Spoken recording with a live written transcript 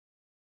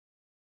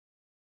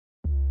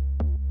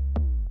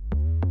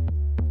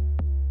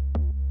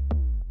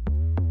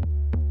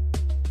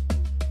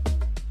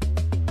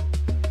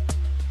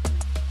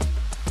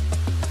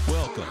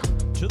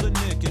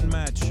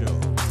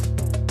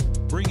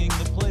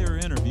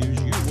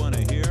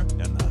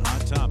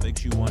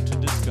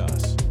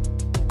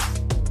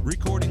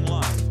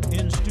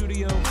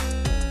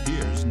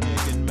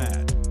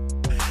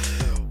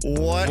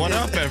What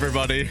up,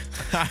 everybody?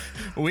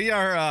 We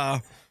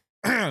are,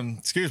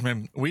 excuse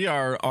me, we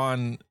are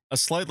on a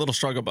slight little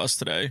struggle bus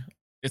today.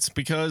 It's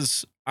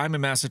because I'm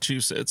in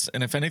Massachusetts,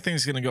 and if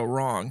anything's going to go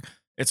wrong,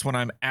 it's when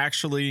I'm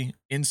actually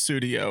in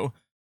studio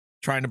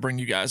trying to bring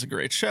you guys a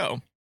great show.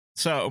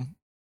 So,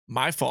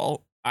 my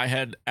fault. I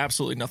had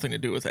absolutely nothing to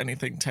do with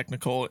anything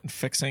technical and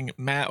fixing.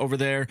 Matt over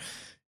there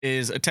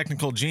is a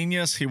technical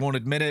genius. He won't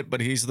admit it,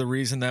 but he's the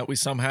reason that we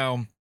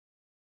somehow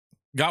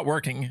got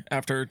working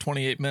after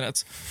 28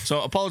 minutes.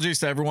 So apologies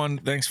to everyone.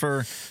 Thanks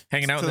for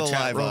hanging out in the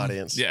chat room.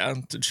 Audience. Yeah.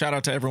 Shout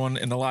out to everyone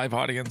in the live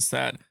audience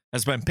that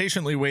has been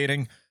patiently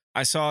waiting.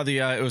 I saw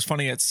it was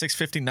funny at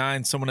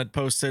 6:59, someone had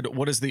posted,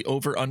 what is the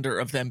over under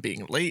of them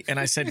being late? And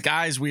I said,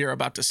 guys, we are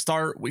about to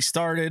start. We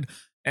started.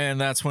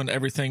 And that's when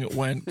everything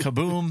went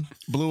kaboom,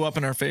 blew up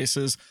in our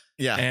faces.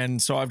 Yeah.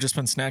 And so I've just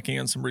been snacking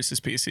on some Reese's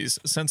Pieces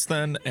since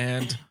then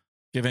and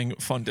giving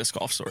fun disc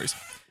golf stories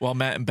while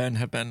Matt and Ben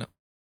have been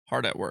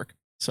hard at work.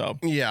 So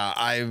yeah,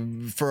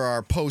 for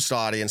our post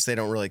audience, they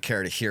don't really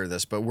care to hear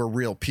this, but we're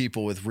real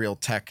people with real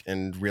tech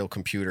and real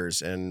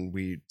computers, and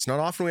it's not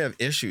often we have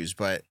issues.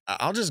 But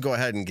I'll just go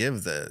ahead and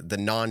give the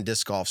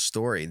non-disc golf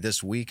story.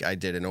 This week, I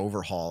did an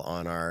overhaul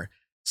on our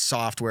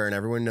software, and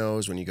everyone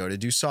knows when you go to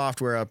do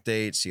software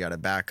updates, you got to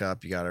back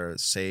up, you got to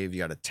save, you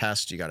got to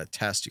test, you got to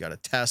test, you got to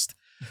test.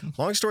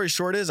 Long story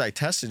short is, I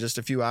tested just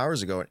a few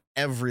hours ago, and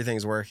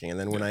everything's working. And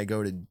then when I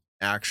go to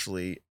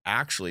actually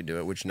do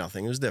it, which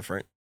nothing was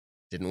different,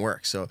 didn't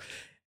work. So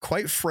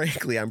quite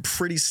frankly, I'm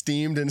pretty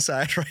steamed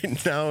inside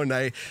right now. And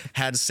I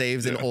had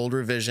saved an old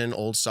revision,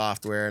 old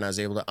software, and I was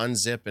able to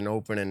unzip and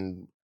open,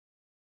 and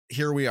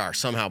here we are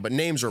somehow. But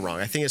names were wrong.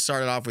 I think it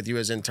started off with you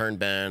as intern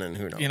Ben, and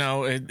who knows? You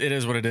know, it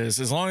is what it is.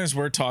 As long as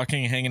we're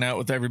talking, hanging out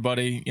with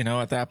everybody, you know,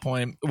 at that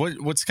point,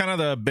 what's kind of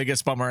the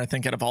biggest bummer, I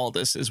think, out of all of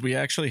this is we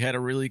actually had a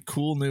really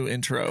cool new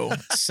intro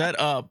set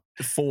up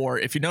for,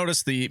 if you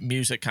notice, the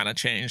music kind of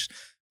changed,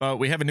 but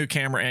we have a new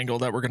camera angle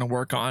that we're going to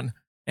work on.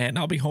 And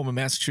I'll be home in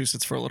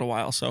Massachusetts for a little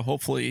while. So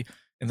hopefully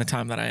in the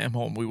time that I am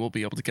home, we will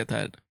be able to get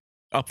that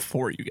up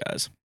for you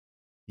guys.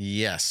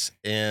 Yes.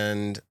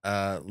 And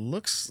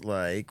looks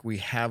like we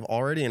have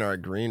already in our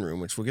green room,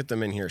 which we'll get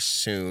them in here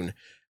soon.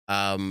 We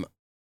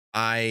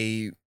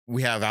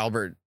have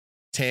Albert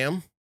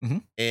Tamm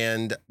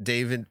and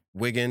David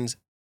Wiggins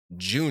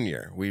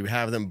Jr. We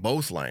have them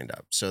both lined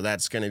up. So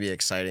that's going to be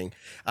exciting.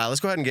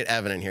 Let's go ahead and get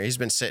Evan in here. He's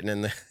been sitting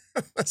in the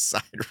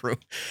side room.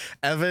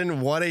 Evan,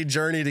 what a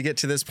journey to get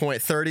to this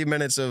point. 30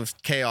 minutes of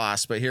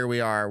chaos, but here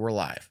we are. We're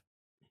live.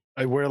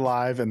 We're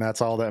live, and that's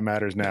all that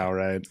matters now,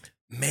 right?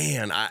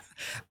 Man, I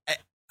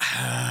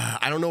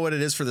don't know what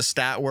it is for the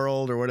stat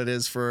world or what it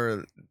is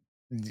for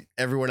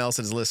everyone else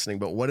that's listening,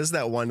 but what is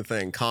that one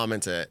thing,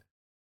 comment it,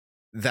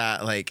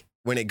 that like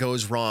when it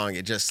goes wrong,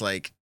 it just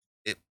like,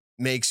 it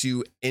makes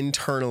you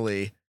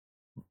internally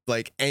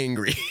like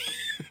angry.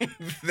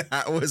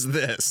 That was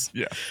this.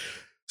 Yeah.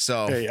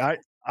 So hey,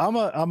 I'm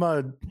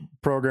a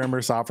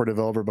programmer, software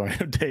developer by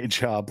day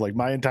job. Like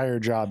my entire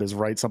job is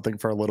write something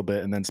for a little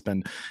bit and then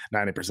spend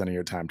 90% of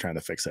your time trying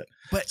to fix it.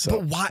 But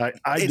why?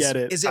 I get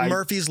it. Is it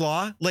Murphy's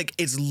Law? Like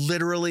it's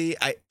literally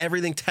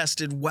everything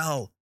tested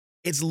well.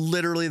 It's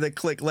literally the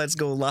click, let's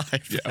go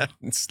live. Yeah.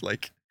 It's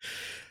like,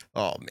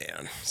 oh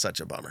man, such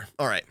a bummer.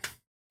 All right.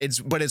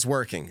 But it's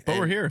working. But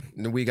we're here.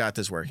 We got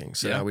this working.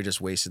 So now we just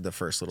wasted the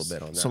first little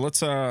bit on that. So let's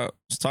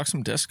talk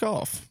some disc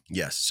golf.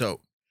 Yes.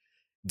 So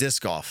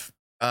disc golf.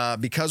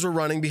 Because we're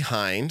running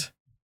behind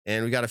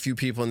and we got a few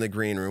people in the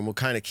green room, we'll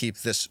kind of keep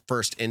this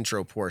first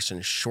intro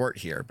portion short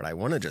here. But I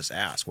want to just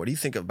ask, what do you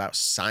think about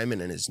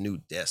Simon and his new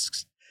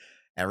discs?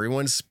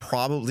 Everyone's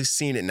probably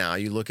seen it now.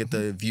 You look at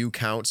the view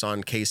counts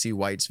on Casey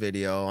White's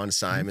video, on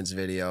Simon's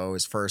video,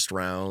 his first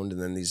round,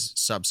 and then these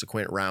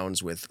subsequent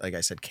rounds with, like I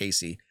said,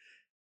 Casey.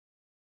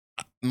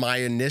 My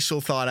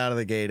initial thought out of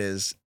the gate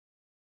is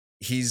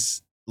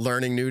he's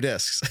learning new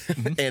discs.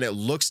 And it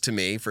looks to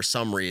me, for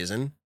some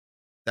reason,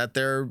 that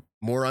they're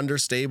more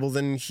understable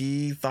than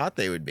he thought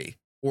they would be,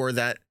 or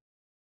that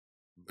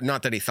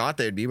not that he thought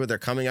they'd be, but they're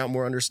coming out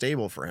more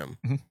understable for him.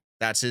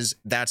 That's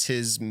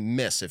his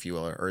miss, if you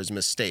will, or his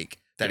mistake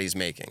that he's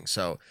making.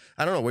 So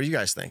I don't know. What do you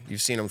guys think?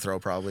 You've seen him throw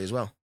probably as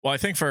well. Well, I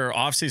think for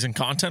off-season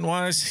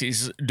content-wise,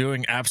 he's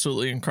doing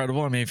absolutely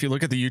incredible. I mean, if you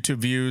look at the YouTube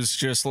views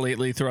just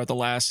lately throughout the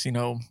last,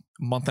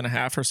 month and a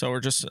half or so, or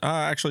just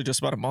actually just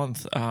about a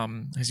month,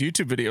 his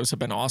YouTube videos have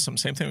been awesome.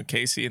 Same thing with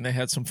Casey, and they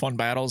had some fun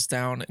battles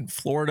down in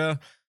Florida.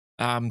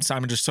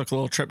 Simon just took a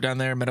little trip down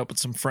there, met up with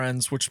some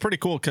friends, which is pretty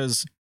cool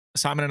because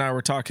Simon and I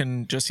were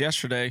talking just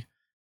yesterday,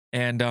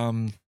 and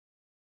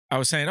I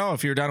was saying,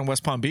 if you're down in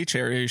West Palm Beach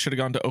area, you should have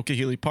gone to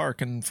Okehele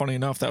Park. And funny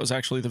enough, that was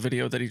actually the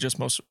video that he just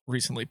most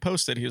recently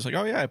posted. He was like,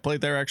 oh yeah, I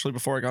played there actually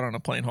before I got on a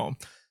plane home.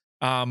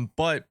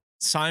 But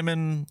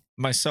Simon,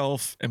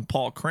 myself, and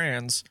Paul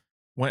Kranz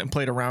went and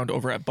played a round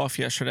over at Buff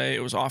yesterday.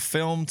 It was off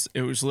filmed.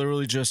 It was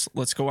literally just,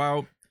 let's go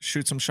out,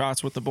 shoot some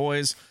shots with the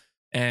boys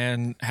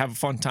and have a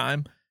fun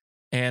time.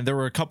 And there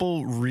were a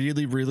couple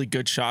really, really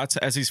good shots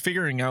as he's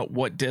figuring out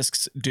what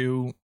discs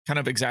do kind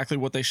of exactly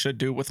what they should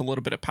do with a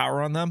little bit of power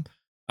on them.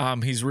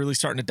 He's really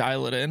starting to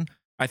dial it in.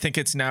 I think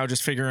it's now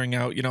just figuring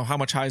out, how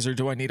much hyzer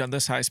do I need on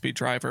this high speed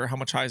driver? How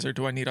much hyzer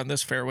do I need on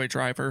this fairway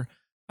driver?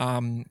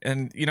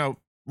 And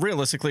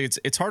realistically,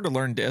 it's hard to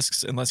learn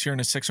discs unless you're in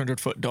a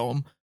 600-foot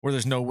dome where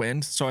there's no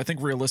wind. So I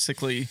think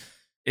realistically,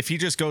 if he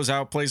just goes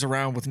out, plays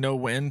around with no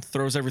wind,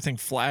 throws everything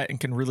flat, and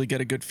can really get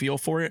a good feel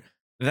for it,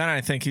 then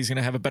I think he's going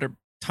to have a better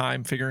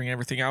time figuring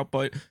everything out.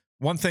 But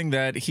one thing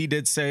that he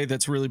did say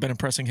that's really been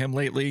impressing him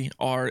lately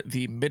are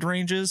the mid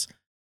ranges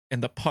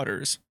and the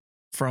putters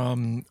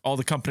from all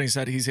the companies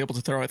that he's able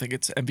to throw. I think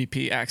it's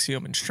MVP,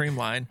 Axiom, and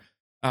Streamline.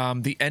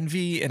 The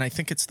Envy, and I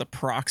think it's the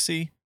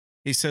Proxy,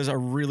 he says are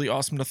really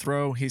awesome to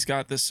throw. He's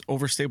got this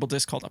overstable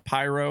disc called a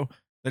Pyro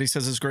that he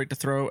says is great to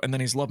throw. And then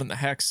he's loving the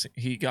Hex.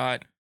 He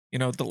got, the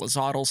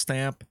Lazadl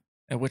stamp,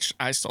 which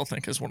I still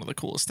think is one of the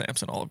coolest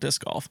stamps in all of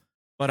disc golf.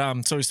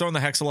 But so he's throwing the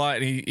Hex a lot,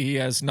 and he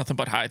has nothing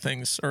but high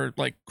things or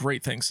like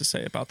great things to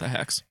say about the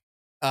Hex.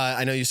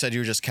 I know you said you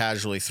were just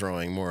casually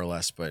throwing more or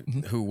less, but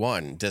who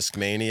won?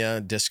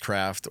 Discmania,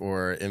 Discraft,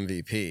 or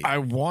MVP? I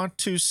want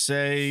to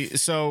say,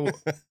 so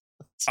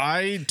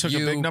I took a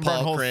big number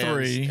on hole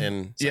 3.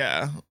 And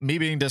me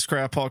being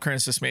Discraft, Paul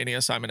Kranz,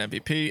 Discmania, Simon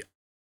MVP.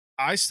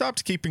 I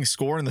stopped keeping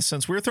score in the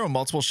sense we were throwing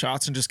multiple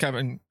shots and just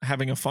having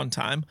a fun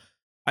time.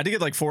 I did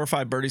get like 4 or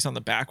 5 birdies on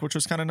the back, which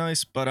was kind of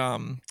nice, but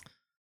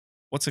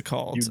what's it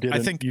called?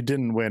 You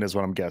didn't win is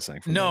what I'm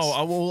guessing.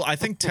 Well, I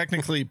think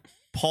technically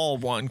Paul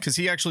won because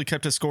he actually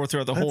kept his score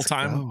throughout the whole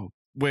time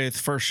with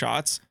first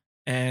shots,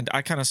 and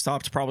I kind of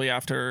stopped probably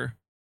after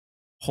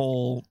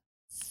hole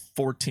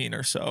 14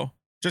 or so,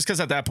 just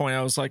because at that point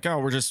I was like, oh,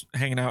 we're just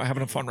hanging out,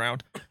 having a fun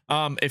round.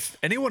 If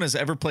anyone has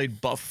ever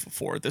played Buff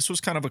before, this was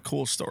kind of a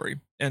cool story,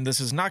 and this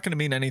is not going to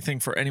mean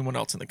anything for anyone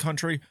else in the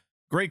country.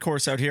 Great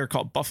course out here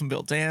called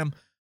Buffinville Dam.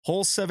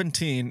 Hole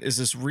 17 is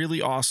this really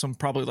awesome,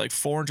 probably like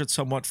 400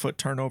 somewhat foot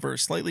turnover,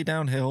 slightly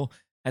downhill,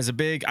 has a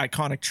big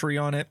iconic tree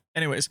on it.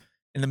 Anyways,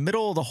 in the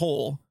middle of the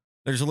hole,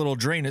 there's a little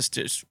drainage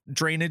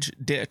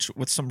ditch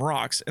with some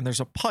rocks, and there's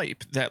a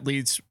pipe that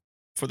leads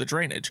for the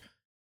drainage.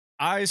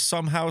 I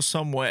somehow,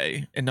 some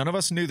way, and none of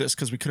us knew this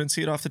because we couldn't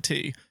see it off the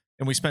tee,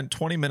 and we spent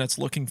 20 minutes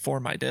looking for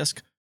my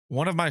disc.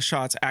 One of my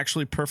shots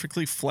actually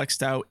perfectly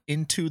flexed out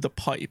into the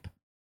pipe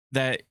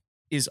that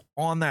is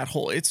on that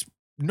hole. It's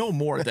no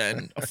more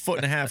than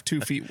 1.5 feet,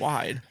 2 feet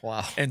wide.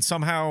 Wow. And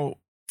somehow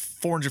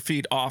 400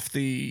 feet off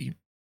the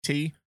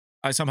tee,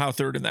 I somehow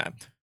threw it in that.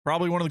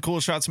 Probably one of the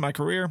coolest shots of my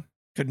career.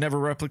 Could never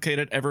replicate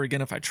it ever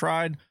again if I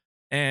tried.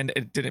 And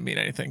it didn't mean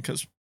anything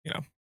because,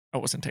 I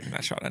wasn't taking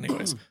that shot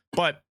anyways.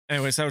 But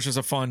anyways, that was just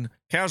a fun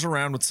casual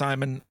round with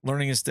Simon,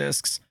 learning his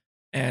discs.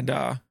 And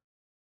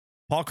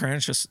Paul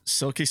Kranz, just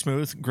silky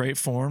smooth, great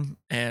form,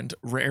 and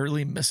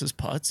rarely misses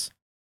putts.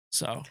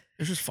 So it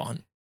was just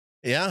fun.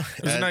 Yeah.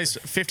 It was a nice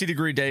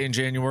 50-degree day in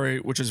January,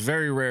 which is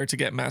very rare to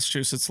get in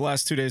Massachusetts. The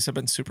last 2 days have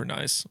been super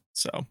nice.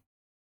 So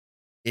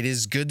it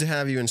is good to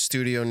have you in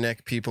studio,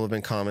 Nick. People have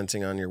been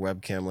commenting on your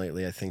webcam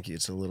lately. I think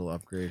it's a little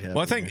upgrade. Well,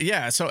 I think,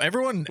 so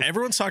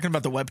everyone's talking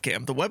about the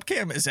webcam. The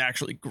webcam is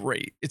actually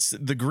great. It's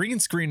the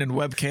green screen and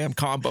webcam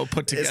combo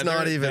put together. It's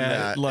not even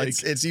that.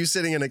 Like, it's you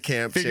sitting in a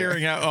camp figuring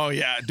chair. out, oh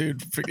yeah,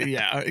 dude.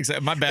 Yeah,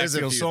 exactly. My back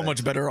feels so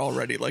much better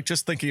already. Like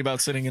just thinking about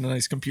sitting in a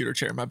nice computer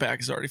chair, my back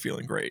is already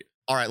feeling great.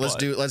 All right, let's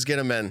get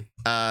them in.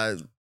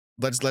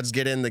 Let's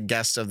get in the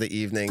guests of the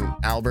evening,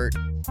 Albert,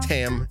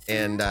 Tamm,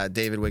 and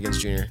David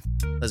Wiggins Jr.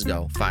 Let's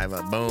go. 5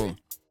 up. Boom.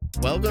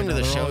 Welcome to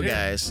the show,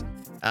 guys.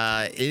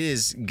 It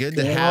is good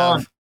to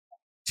have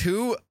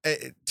two.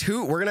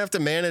 We're going to have to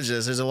manage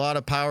this. There's a lot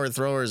of power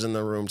throwers in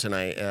the room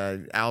tonight.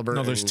 Albert.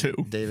 No, there's 2.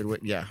 David.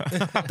 Yeah,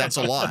 that's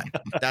a lot.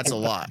 That's a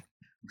lot.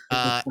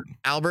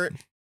 Albert,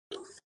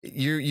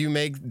 you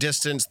make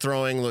distance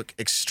throwing look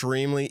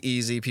extremely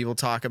easy. People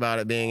talk about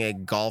it being a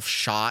golf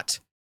shot.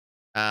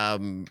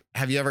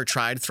 Have you ever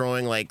tried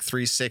throwing like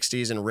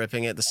 360s and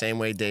ripping it the same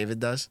way David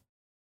does?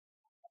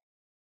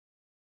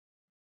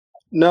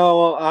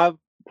 No, I've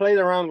played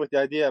around with the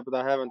idea, but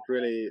I haven't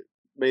really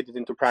made it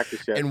into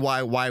practice yet. And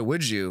why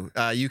would you?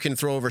 You can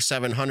throw over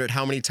 700.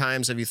 How many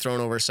times have you thrown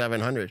over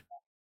 700?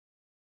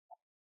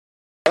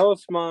 That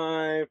was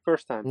my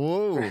first time.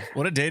 Whoa.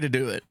 What a day to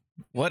do it.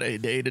 What a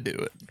day to do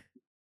it.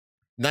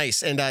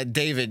 Nice. And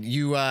David,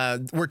 you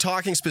we're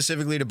talking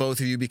specifically to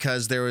both of you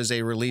because there was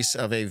a release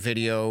of a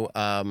video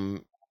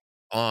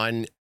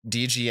on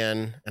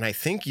DGN, and I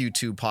think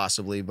YouTube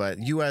possibly, but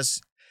US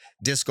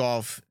Disc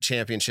Golf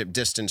Championship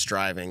distance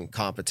driving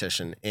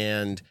competition.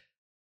 And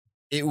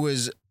it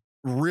was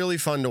really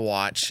fun to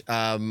watch.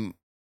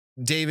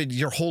 David,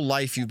 your whole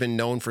life you've been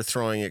known for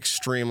throwing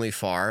extremely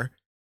far.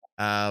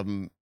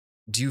 Do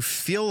you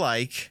feel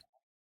like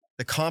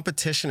the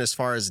competition as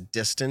far as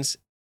distance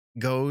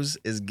goes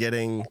is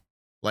getting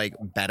like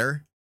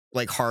better,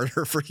 like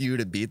harder for you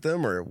to beat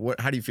them, or what?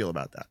 How do you feel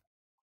about that?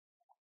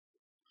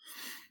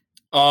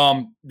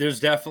 There's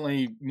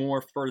definitely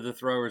more further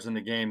throwers in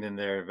the game than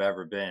there have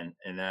ever been.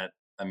 And that,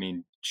 I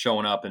mean,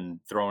 showing up and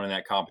throwing in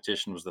that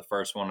competition was the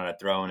first one that I'd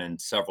thrown in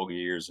several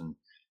years. And,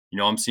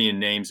 I'm seeing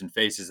names and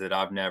faces that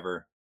I've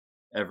never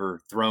ever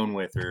thrown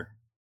with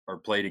or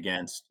played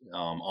against,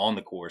 on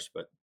the course,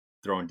 but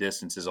throwing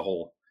distance as a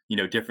whole,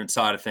 different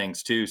side of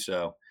things too.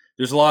 So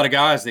there's a lot of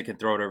guys that can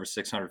throw it over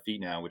 600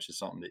 feet now, which is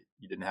something that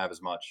you didn't have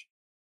as much.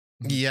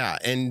 Yeah.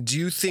 And do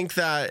you think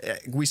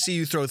that we see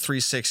you throw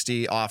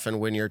 360 often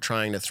when you're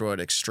trying to throw it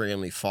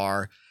extremely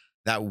far?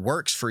 That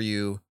works for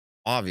you,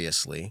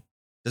 obviously.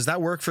 Does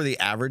that work for the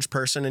average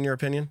person, in your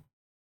opinion?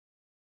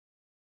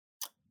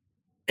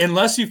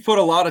 Unless you've put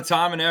a lot of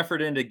time and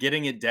effort into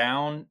getting it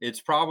down, it's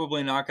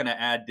probably not going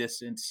to add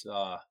distance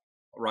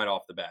right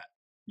off the bat.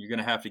 You're going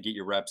to have to get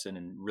your reps in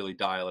and really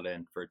dial it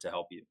in for it to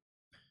help you.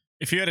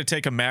 If you had to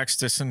take a max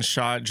distance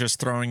shot, just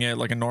throwing it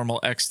like a normal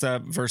X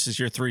step versus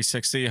your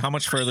 360, how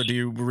much further do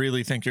you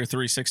really think your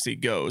 360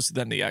 goes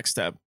than the X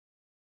step?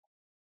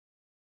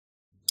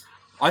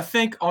 I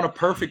think on a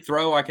perfect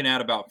throw, I can add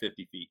about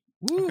 50 feet.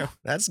 Ooh, okay.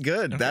 That's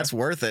good. Okay. That's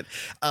worth it.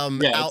 Yeah,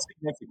 it's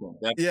significant.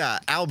 Yeah,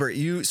 Albert,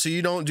 you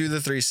don't do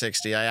the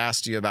 360. I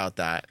asked you about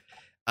that.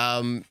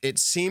 It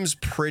seems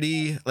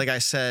pretty, like I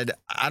said,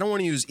 I don't want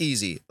to use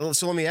easy.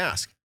 So let me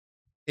ask.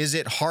 Is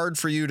it hard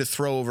for you to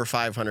throw over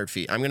 500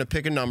 feet? I'm going to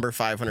pick a number,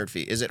 500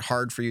 feet. Is it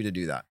hard for you to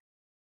do that?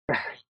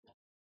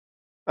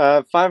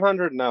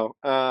 500, no.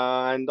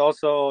 And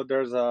also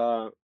there's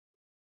the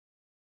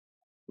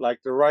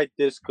right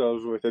disc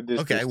goes with the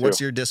distance. Okay,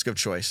 what's your disc of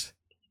choice?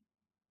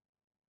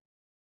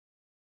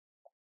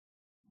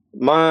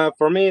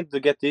 For me to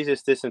get the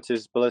easiest distance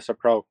is Ballista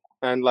Pro.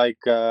 And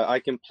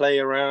I can play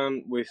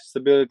around with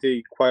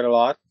stability quite a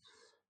lot.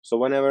 So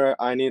whenever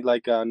I need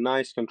a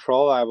nice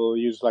control, I will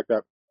use a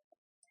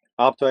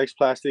Opto-X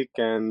plastic,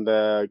 and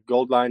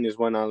Gold Line is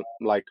when I'm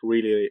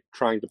really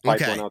trying to pipe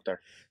one out there.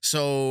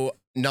 So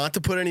not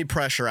to put any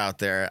pressure out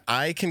there,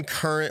 I can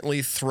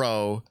currently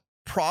throw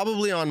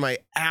probably on my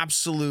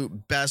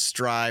absolute best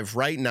drive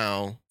right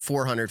now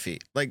 400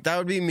 feet. That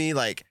would be me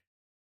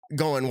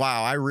going,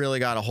 wow, I really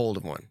got a hold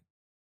of one.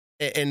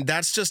 And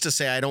that's just to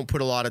say I don't put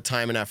a lot of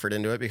time and effort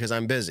into it because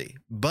I'm busy.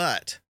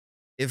 But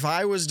if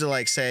I was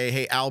to say,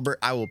 hey, Albert,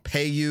 I will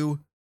pay you,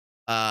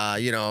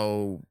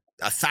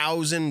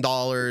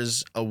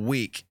 $1,000 a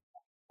week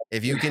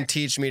if you can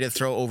teach me to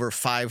throw over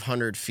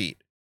 500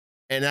 feet.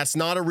 And that's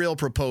not a real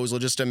proposal,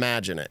 just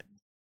imagine it.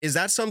 Is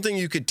that something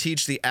you could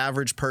teach the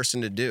average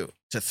person to do,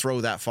 to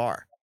throw that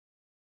far?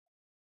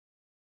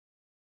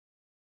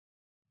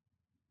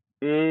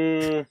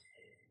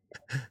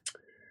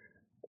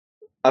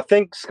 I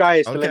think sky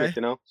is the limit,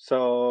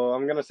 so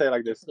I'm going to say it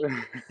like this.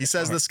 He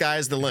says the sky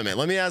is the limit.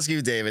 Let me ask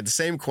you, David, the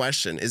same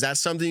question. Is that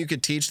something you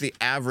could teach the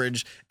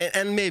average,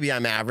 and maybe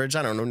I'm average,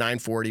 I don't know,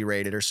 940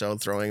 rated or so,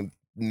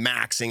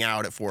 maxing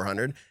out at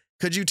 400.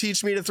 Could you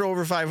teach me to throw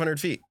over 500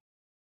 feet?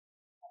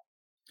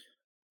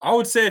 I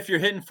would say if you're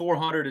hitting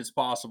 400, it's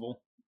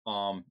possible.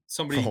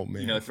 Somebody,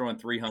 throwing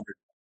 300.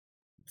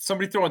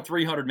 Somebody throwing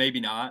 300,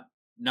 maybe not.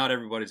 Not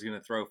everybody's going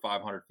to throw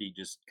 500 feet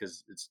just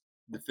because it's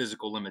the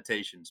physical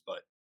limitations,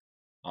 but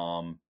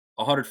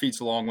 100 feet's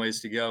a long ways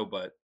to go,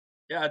 but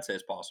yeah, I'd say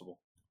it's possible.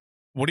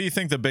 What do you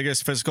think the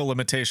biggest physical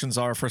limitations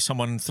are for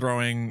someone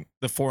throwing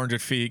the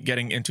 400 feet,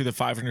 getting into the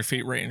 500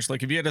 feet range?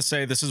 If you had to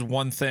say this is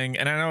one thing,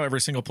 and I know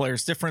every single player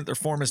is different, their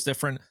form is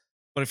different,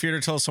 but if you were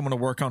to tell someone to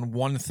work on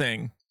one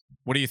thing,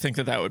 what do you think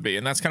that would be?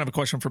 And that's kind of a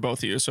question for both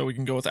of you. So we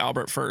can go with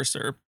Albert first,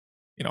 or,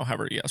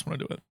 however you guys want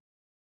to do it.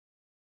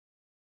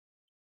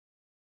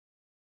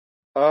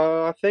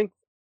 I think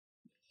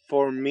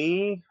for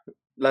me,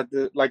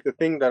 the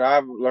thing that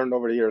I've learned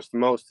over the years the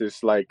most is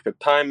the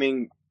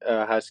timing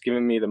has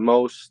given me the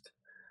most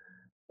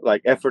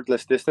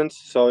effortless distance.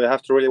 So you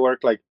have to really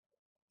work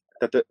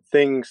that the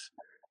things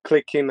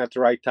click in at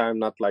the right time,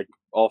 not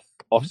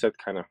offset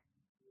kind of.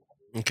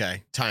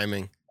 Okay,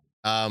 timing.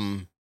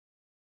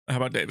 How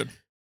about David?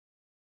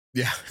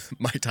 Yeah,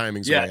 my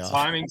timing's way off.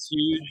 Timing's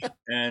huge,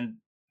 and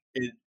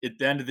at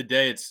the end of the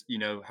day, it's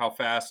how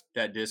fast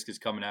that disc is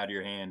coming out of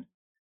your hand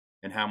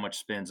and how much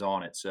spins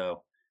on it.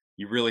 So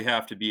you really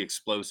have to be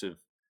explosive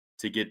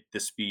to get the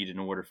speed in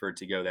order for it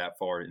to go that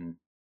far, and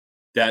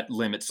that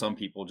limits some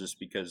people just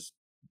because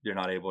they're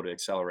not able to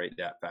accelerate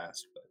that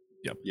fast. But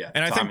yeah,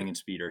 and timing and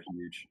speed are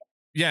huge.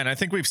 Yeah, and I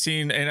think we've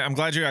seen, and I'm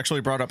glad you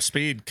actually brought up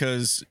speed,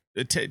 because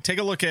take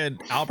a look at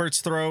Albert's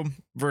throw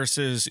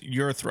versus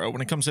your throw.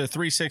 When it comes to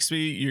 360,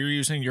 you're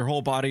using your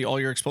whole body, all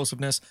your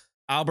explosiveness.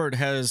 Albert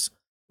has,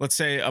 let's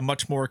say, a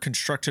much more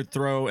constructed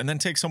throw, and then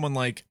take someone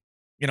like,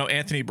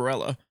 Anthony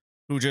Barella,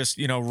 who just,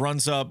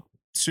 runs up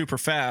super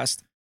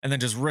fast and then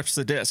just rips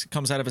the disc. It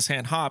comes out of his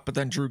hand hot. But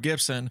then Drew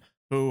Gibson,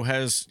 who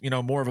has,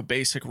 more of a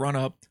basic run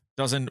up,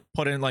 doesn't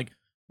put in what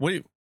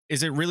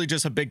is it really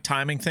just a big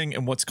timing thing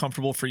and what's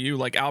comfortable for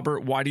you?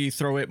 Albert, why do you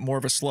throw it more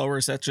of a slower?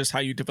 Is that just how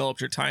you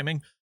developed your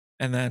timing?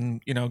 And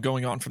then,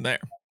 going on from there.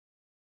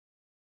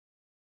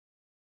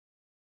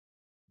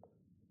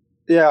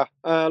 Yeah.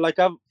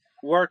 I've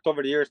worked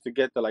over the years to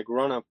get the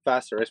run up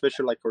faster,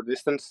 especially for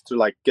distance,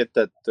 to get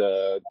that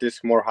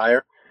disc more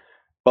higher.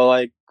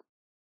 But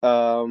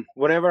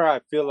whenever I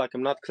feel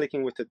I'm not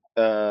clicking with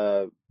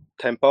the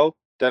tempo,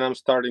 then I'm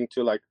starting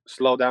to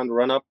slow down the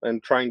run up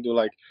and trying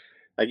to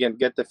again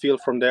get the feel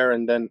from there,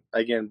 and then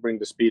again bring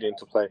the speed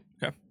into play.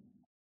 Okay.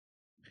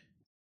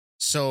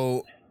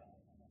 So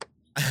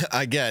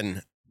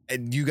again,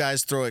 You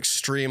guys throw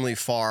extremely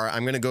far.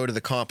 I'm going to go to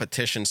the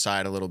competition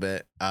side a little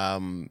bit.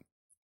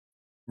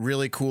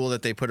 Really cool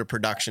that they put a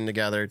production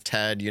together,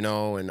 Ted,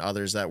 and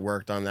others that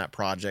worked on that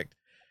project.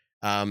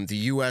 The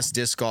U.S.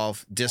 Disc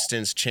Golf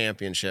Distance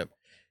Championship.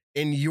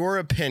 In your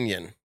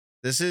opinion,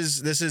 this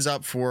is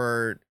up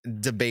for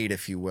debate,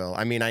 if you will.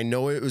 I mean, I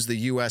know it was the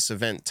U.S.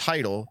 event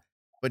title,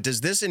 but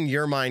does this, in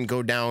your mind,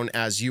 go down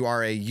as you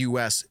are a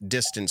U.S.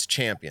 distance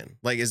champion?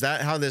 Like, is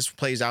that how this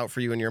plays out for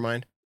you in your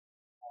mind?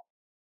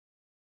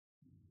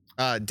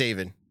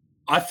 David.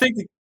 I think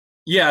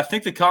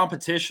the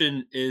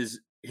competition is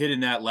hitting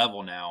that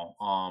level now.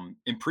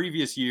 In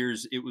previous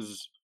years, it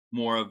was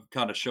more of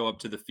kind of show up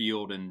to the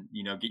field and,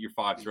 get your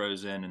 5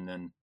 throws in. And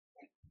then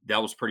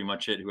that was pretty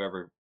much it.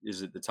 Whoever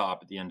is at the top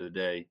at the end of the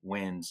day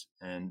wins.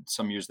 And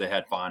some years they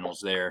had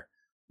finals there.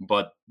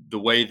 But the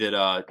way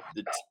that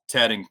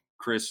Ted and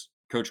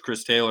Coach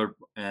Chris Taylor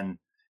and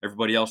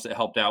everybody else that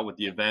helped out with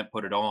the event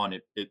put it on,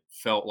 it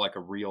felt like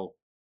a real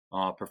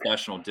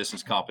professional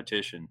distance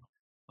competition.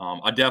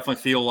 I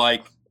definitely feel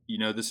like,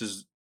 this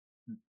is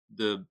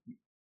the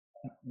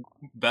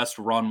best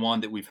run one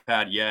that we've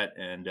had yet.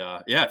 And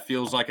it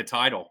feels like a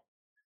title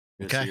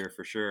this year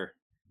for sure.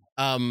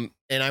 And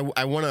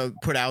I want to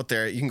put out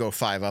there, you can go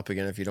 5 up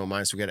again if you don't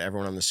mind, so we get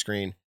everyone on the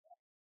screen.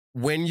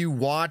 When you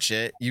watch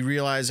it, you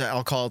realize,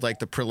 I'll call it like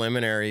the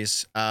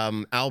preliminaries.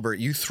 Albert,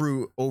 you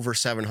threw over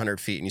 700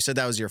 feet, and you said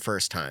that was your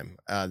first time.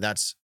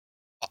 That's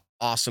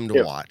awesome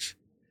to watch.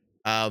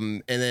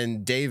 And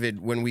then David,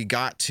 when we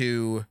got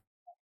to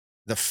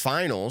the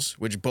finals,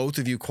 which both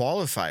of you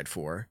qualified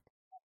for,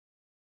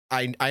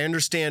 I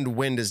understand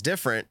wind is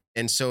different,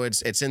 and so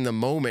it's in the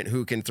moment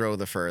who can throw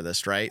the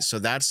furthest, right? So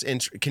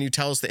can you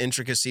tell us the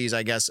intricacies,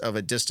 I guess, of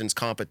a distance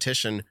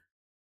competition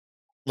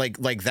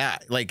like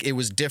that? Like, it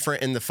was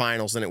different in the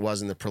finals than it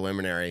was in the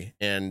preliminary,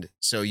 and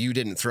so you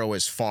didn't throw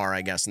as far,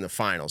 I guess, in the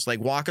finals. Like,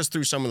 walk us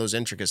through some of those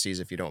intricacies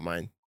if you don't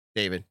mind,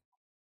 David.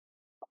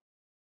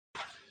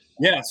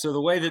 Yeah, so the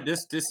way that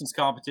this distance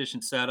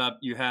competition set up,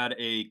 you had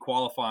a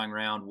qualifying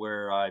round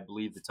where I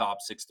believe the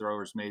top 6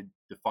 throwers made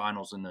the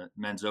finals in the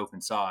men's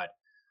open side.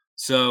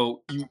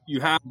 So you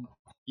have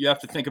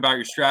to think about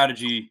your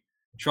strategy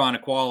trying to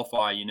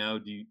qualify.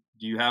 Do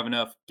you have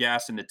enough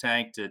gas in the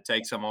tank to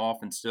take some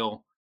off and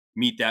still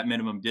meet that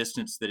minimum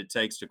distance that it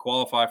takes to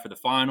qualify for the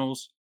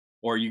finals,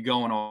 or are you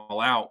going all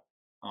out?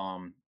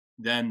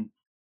 Then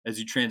as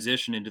you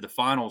transition into the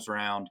finals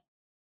round,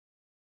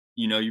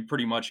 you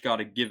pretty much got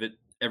to give it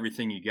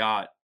everything you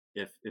got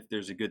if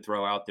there's a good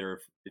throw out there,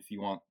 if you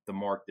want the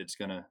mark that's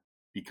going to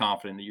be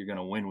confident that you're going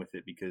to win with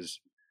it, because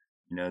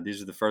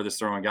these are the furthest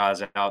throwing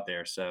guys out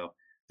there. So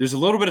there's a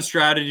little bit of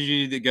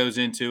strategy that goes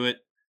into it,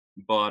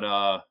 but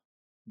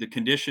the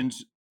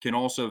conditions can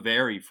also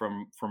vary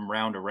from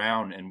round to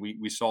round, and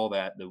we saw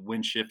that the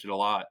wind shifted a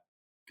lot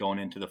going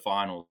into the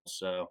finals.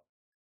 So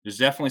there's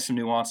definitely some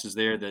nuances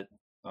there that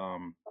a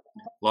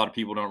lot of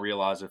people don't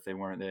realize if they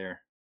weren't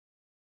there.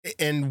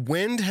 And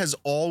wind has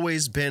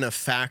always been a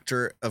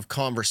factor of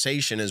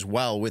conversation as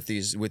well with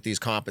these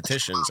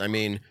competitions. I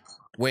mean,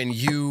 when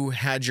you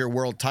had your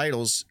world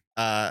titles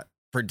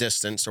for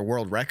distance, or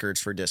world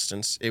records for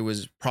distance, it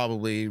was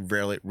probably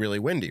really, really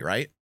windy,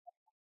 right?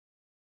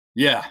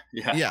 Yeah.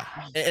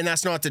 And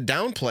that's not to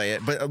downplay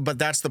it, but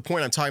that's the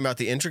point. I'm talking about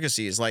the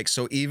intricacies. Like,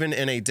 so even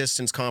in a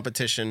distance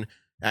competition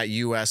at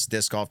U.S.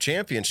 Disc Golf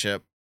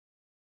Championship,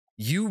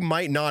 you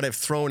might not have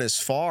thrown as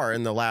far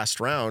in the last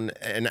round,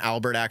 and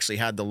Albert actually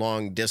had the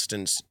long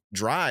distance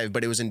drive,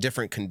 but it was in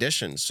different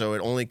conditions, so it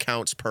only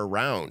counts per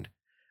round.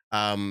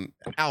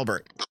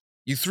 Albert,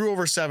 you threw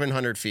over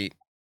 700 feet.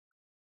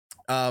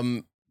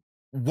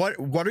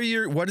 What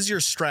is your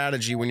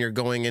strategy when you're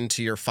going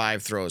into your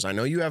 5 throws? I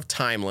know you have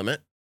time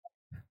limit.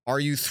 Are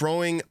you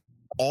throwing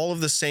all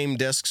of the same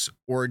discs,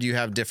 or do you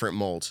have different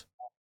molds?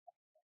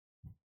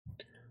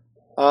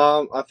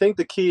 I think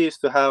the key is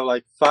to have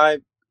like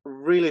 5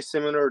 really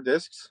similar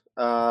discs.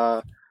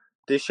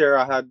 This year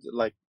I had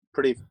like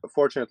pretty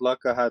fortunate luck.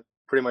 I had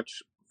pretty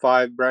much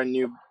 5 brand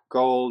new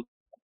gold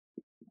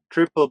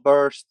triple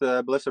burst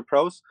Blizzard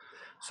Pros.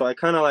 So I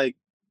kind of like,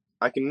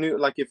 I knew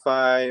like if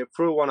I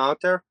threw one out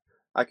there,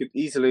 I could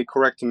easily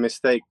correct a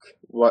mistake.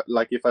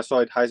 Like if I saw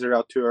it hyzer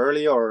out too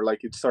early, or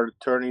like it started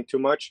turning too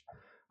much,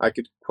 I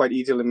could quite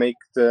easily make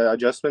the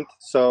adjustment.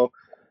 So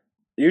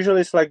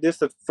usually it's like this,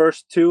 the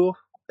first 2,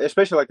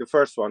 especially like the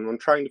first one, when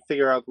trying to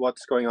figure out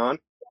what's going on.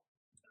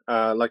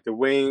 Like the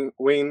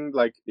wing,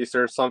 like is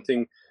there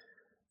something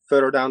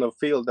further down the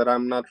field that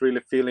I'm not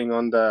really feeling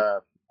on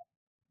the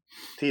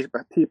tee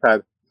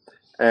pad,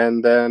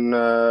 and then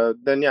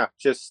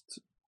just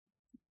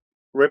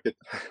rip it.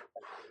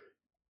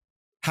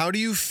 How do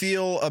you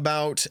feel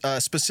about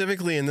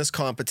specifically in this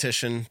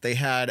competition? They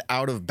had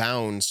out of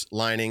bounds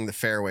lining the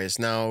fairways.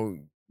 Now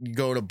you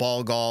go to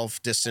ball golf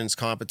distance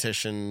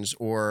competitions,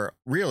 or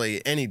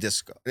really any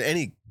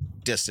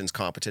distance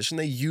competition,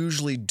 they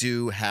usually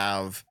do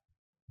have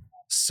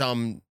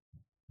some,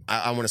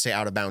 I want to say,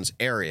 out of bounds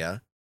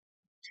area.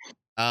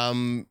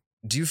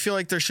 Do you feel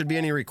like there should be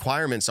any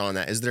requirements on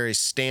that? Is there a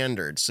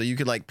standard so you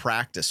could like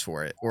practice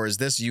for it? Or is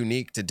this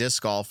unique to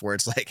disc golf where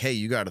it's like, hey,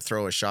 you got to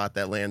throw a shot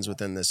that lands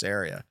within this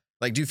area?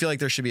 Like, do you feel like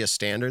there should be a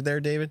standard there,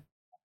 David?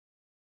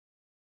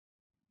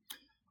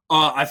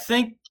 I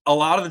think a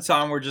lot of the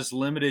time we're just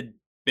limited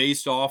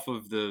based off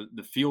of the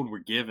field we're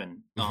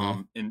given.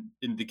 Mm-hmm.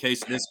 In the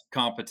case of this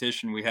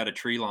competition, we had a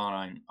tree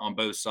line on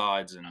both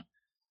sides, and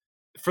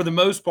for the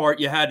most part,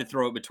 you had to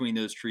throw it between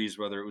those trees,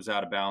 whether it was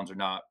out of bounds or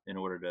not, in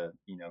order to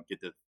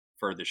get the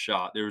furthest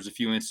shot. There was a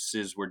few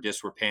instances where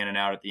discs were panning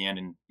out at the end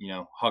and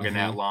hugging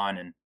that line,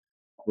 and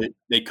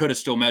they could have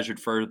still measured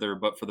further,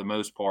 but for the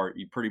most part,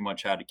 you pretty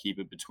much had to keep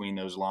it between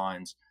those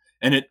lines.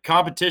 And at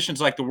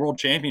competitions like the World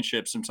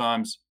Championship,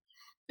 sometimes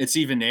it's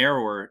even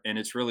narrower, and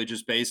it's really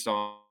just based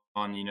on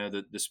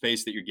the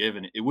space that you're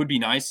given. It would be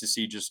nice to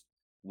see just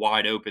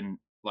wide open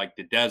like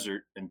the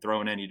desert and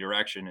throw in any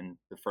direction, and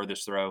the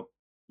furthest throw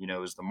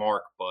is the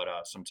mark. But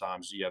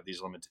sometimes you have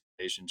these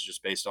limitations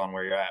just based on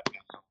where you're at.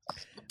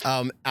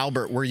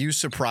 Albert, were you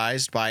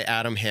surprised by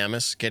Adam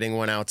Hammis getting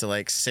one out to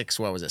like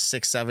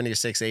 670,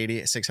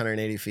 680,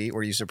 680 feet?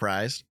 Were you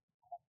surprised?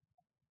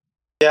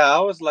 Yeah, I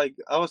was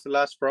the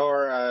last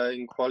thrower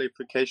in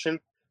qualification,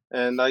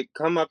 and I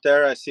come up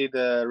there, I see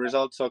the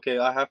results. Okay,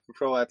 I have to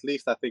throw at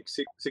least, I think,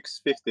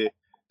 650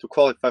 to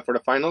qualify for the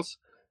finals.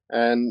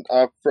 And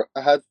I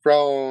had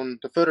thrown,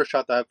 the further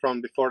shot I had thrown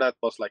before that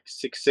was like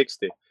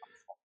 660.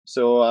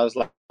 So I was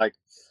like,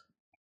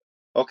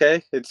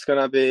 okay, it's going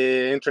to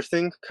be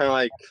interesting, kind of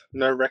like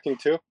nerve-wracking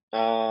too.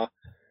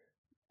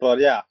 But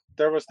yeah,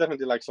 there was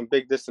definitely like some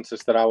big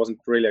distances that I wasn't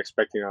really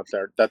expecting out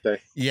there that day.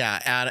 Yeah,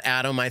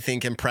 Adam, I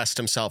think, impressed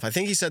himself. I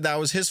think he said that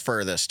was his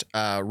furthest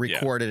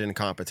recorded in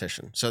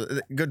competition. So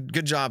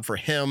good job for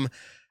him.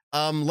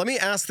 Let me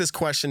ask this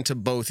question to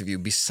both of you.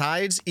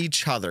 Besides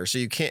each other, so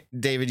you can't,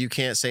 David, you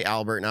can't say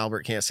Albert, and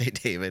Albert can't say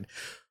David.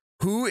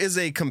 Who is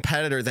a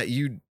competitor that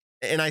you,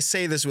 and I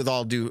say this with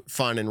all due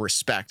fun and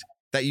respect,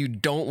 that you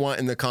don't want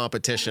in the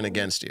competition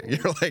against you?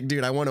 You're like,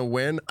 dude, I want to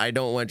win. I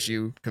don't want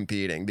you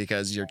competing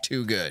because you're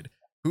too good.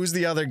 Who's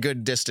the other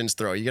good distance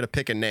thrower? You got to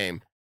pick a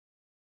name.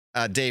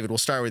 David, we'll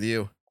start with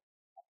you.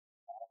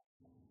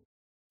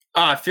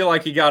 I feel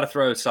like you got to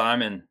throw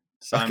Simon's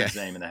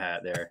name in the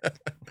hat there.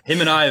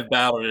 Him and I have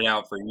battled it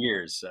out for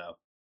years. So,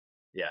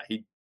 yeah,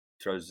 he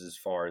throws as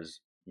far as,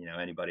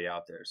 anybody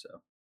out there.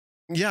 So,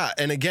 yeah.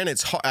 And again,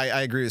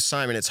 I agree with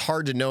Simon. It's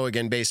hard to know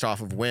again based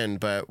off of wind,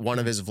 but one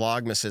of his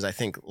Vlogmases, I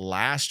think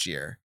last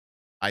year,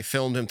 I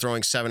filmed him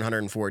throwing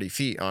 740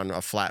 feet on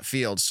a flat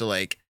field. So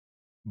like,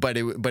 but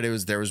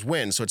there was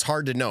wind, so it's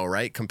hard to know,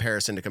 right?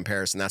 Comparison to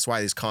comparison. That's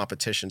why these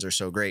competitions are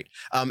so great.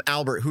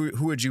 Albert, who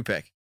would you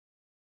pick?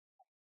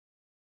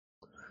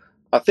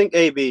 I think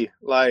AB.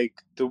 Like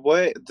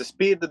the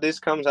speed that this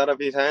comes out of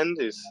his hand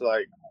is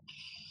like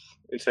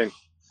insane.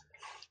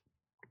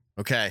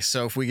 Okay,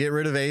 so if we get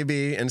rid of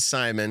AB and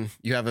Simon,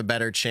 you have a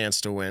better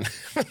chance to win.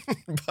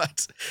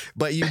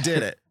 but you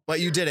did it. But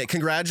you did it.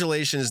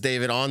 Congratulations,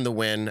 David, on the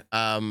win.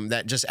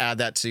 That just add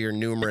that to your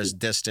numerous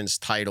distance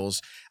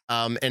titles.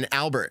 And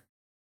Albert,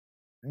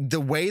 the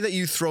way that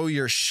you throw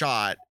your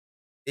shot,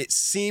 it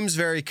seems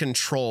very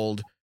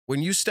controlled.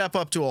 When you step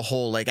up to a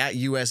hole like at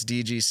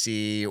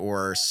USDGC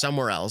or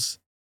somewhere else,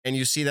 and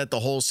you see that the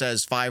hole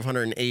says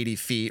 580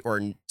 feet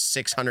or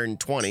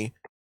 620,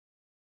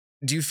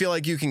 do you feel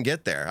like you can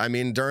get there? I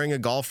mean, during a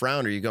golf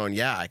round, are you going,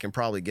 yeah, I can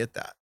probably get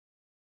that?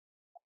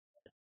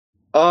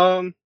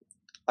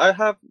 I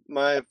have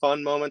my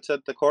fun moments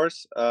at the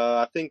course.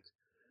 I think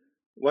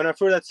when I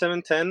threw that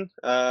 710,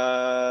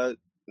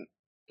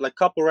 like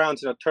couple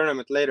rounds in a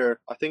tournament later,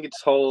 I think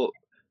it's hole,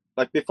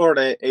 like before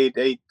the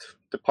 8-8,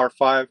 the par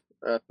 5,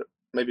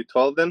 maybe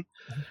 12 then,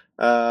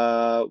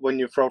 when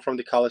you throw from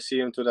the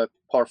Coliseum to that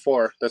par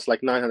 4, that's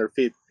like 900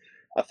 feet.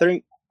 I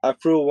think I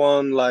threw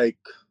one like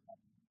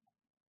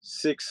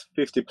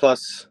 650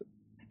 plus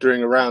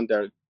during a round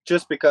there,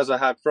 just because I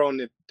had thrown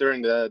it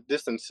during the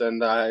distance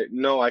and I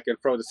know I can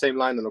throw the same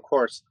line on the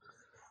course.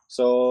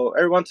 So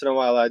every once in a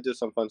while I do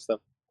some fun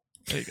stuff.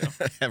 There you go.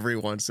 Every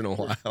once in a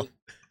while.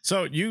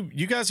 So you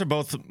guys are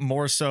both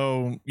more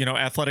so,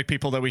 athletic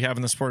people that we have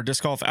in the sport of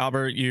disc golf.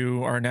 Albert,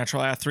 you are a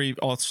natural athlete,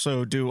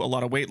 also do a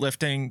lot of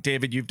weightlifting.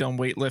 David, you've done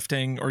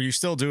weightlifting, or you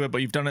still do it,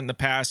 but you've done it in the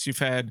past. You've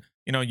had,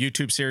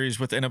 YouTube series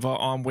with Innova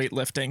on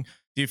weightlifting.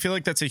 Do you feel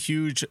like that's a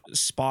huge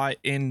spot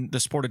in the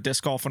sport of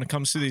disc golf when it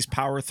comes to these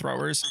power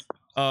throwers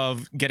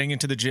of getting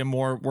into the gym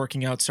more,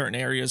 working out certain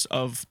areas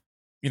of,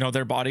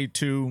 their body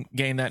to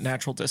gain that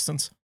natural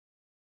distance?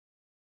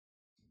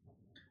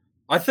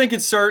 I think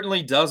it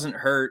certainly doesn't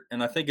hurt,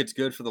 and I think it's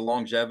good for the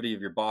longevity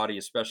of your body,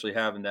 especially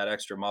having that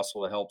extra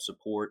muscle to help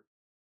support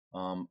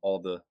all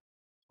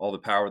the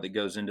power that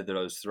goes into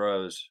those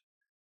throws.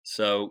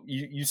 So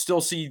you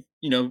still see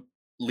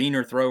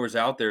leaner throwers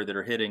out there that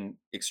are hitting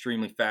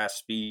extremely fast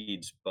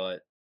speeds,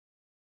 but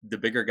the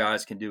bigger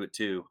guys can do it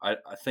too. I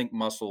think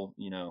muscle,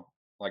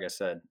 like I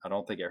said, I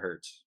don't think it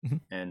hurts,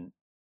 and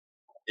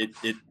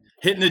it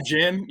hitting the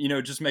gym,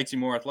 just makes you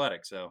more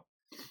athletic. So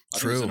I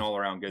think it's an all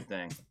around good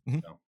thing.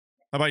 So.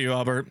 How about you,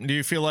 Albert? Do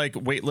you feel like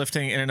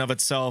weightlifting in and of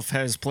itself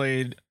has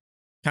played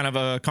kind of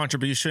a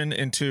contribution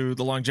into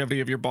the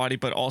longevity of your body,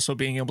 but also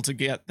being able to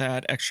get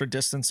that extra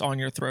distance on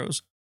your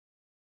throws?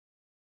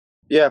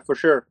 Yeah, for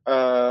sure.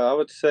 I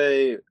would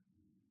say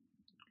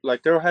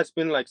like there has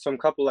been like some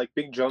couple like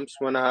big jumps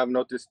when I have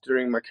noticed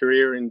during my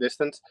career in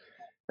distance,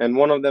 and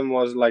one of them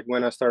was like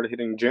when I started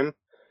hitting gym.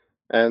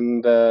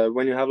 And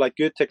when you have like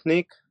good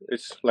technique,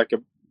 it's like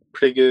a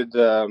pretty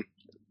good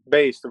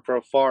base to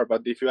throw far.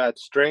 But if you add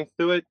strength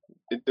to it,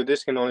 the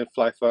disc can only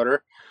fly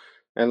further.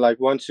 And like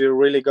once you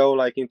really go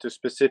like into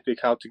specific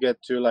how to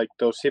get to like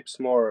those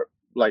hips more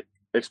like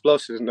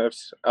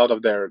explosiveness out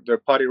of their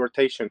body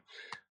rotation,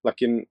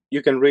 like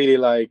you can really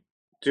like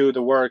do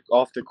the work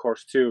off the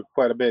course too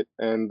quite a bit.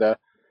 And the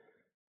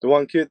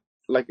one kid,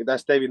 like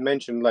as David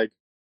mentioned, like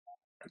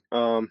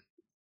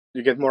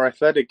you get more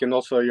athletic, and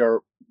also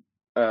your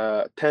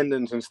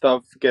tendons and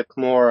stuff get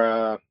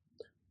more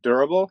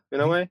durable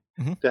in a way.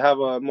 Mm-hmm. They have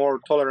a more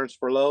tolerance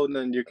for load,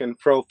 and you can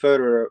throw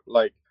further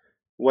like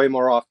way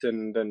more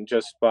often than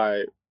just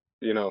by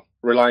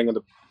relying on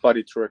the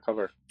body to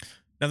recover.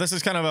 Now, this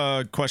is kind of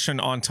a question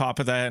on top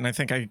of that, and I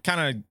think I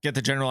kind of get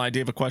the general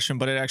idea of a question,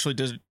 but it actually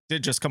did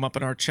just come up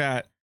in our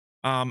chat.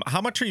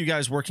 How much are you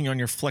guys working on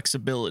your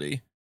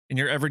flexibility in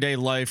your everyday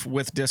life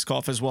with disc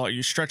golf as well? Are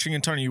you stretching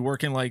a ton? Are you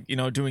working like,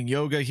 doing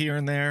yoga here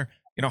and there?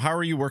 How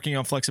are you working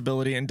on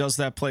flexibility, and does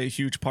that play a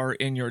huge part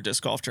in your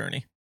disc golf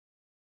journey?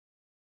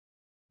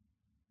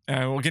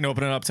 We can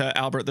open it up to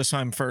Albert this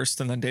time first,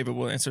 and then David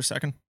will answer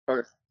second.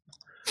 Okay.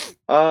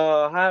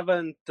 I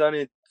haven't done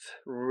it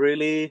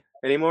really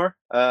anymore.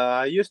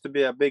 I used to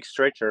be a big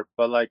stretcher,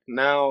 but like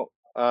now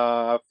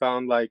I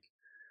found like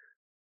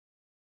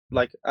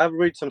I've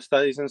read some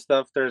studies and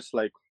stuff. There's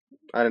like,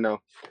 I don't know,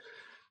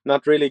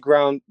 not really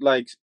ground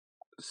like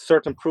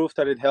certain proof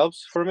that it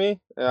helps for me.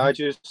 I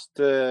just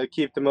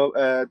keep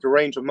the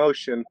range of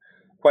motion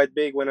quite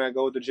big when I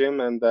go to the gym,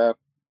 and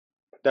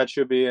that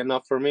should be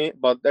enough for me.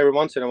 But every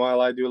once in a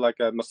while I do like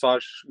a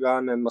massage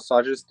gun and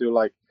massages to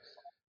like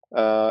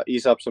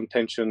ease up some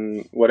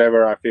tension,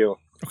 whatever I feel.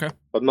 Okay.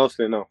 But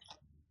mostly no.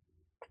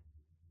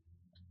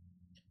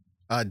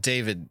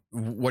 David,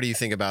 what do you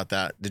think about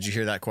that? Did you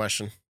hear that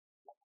question?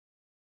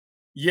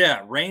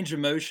 Yeah, range of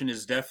motion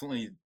is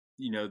definitely,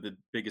 the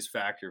biggest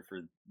factor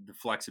for the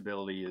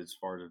flexibility as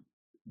far as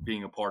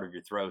being a part of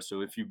your throw.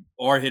 So if you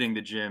are hitting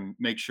the gym,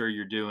 make sure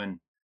you're doing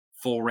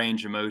full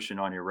range of motion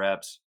on your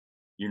reps.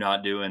 You're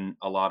not doing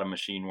a lot of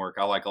machine work.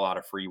 I like a lot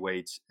of free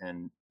weights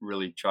and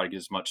really try to get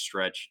as much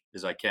stretch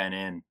as I can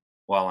in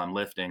while I'm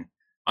lifting.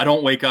 I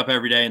don't wake up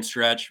every day and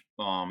stretch.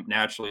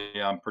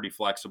 Naturally, I'm pretty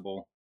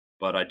flexible,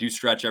 but I do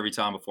stretch every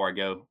time before I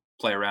go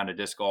play around a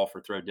disc golf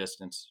or throw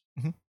distance.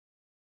 Mm-hmm.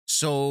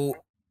 So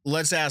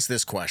let's ask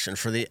this question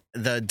for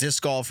the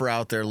disc golfer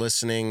out there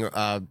listening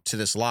to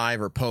this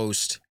live or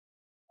post.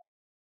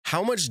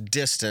 How much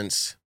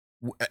distance?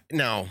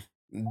 Now,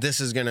 this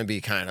is going to be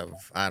kind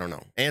of, I don't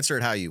know, answer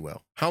it how you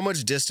will. How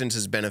much distance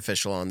is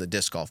beneficial on the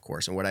disc golf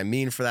course? And what I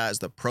mean for that is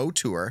the pro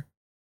tour.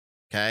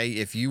 Okay.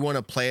 If you want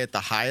to play at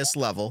the highest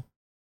level,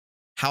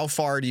 how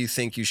far do you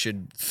think you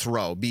should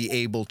be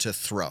able to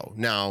throw?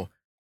 Now,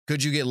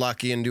 could you get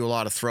lucky and do a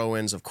lot of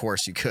throw-ins? Of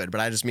course you could,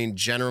 but I just mean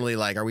generally,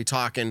 like, are we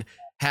talking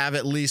have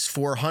at least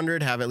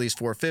 400, have at least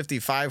 450,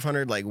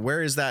 500? Like,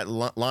 where is that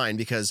line?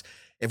 Because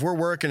if we're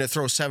working to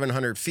throw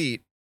 700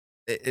 feet,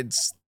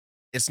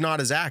 it's not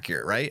as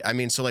accurate, right? I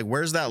mean, so like,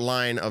 where's that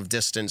line of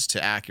distance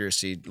to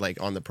accuracy,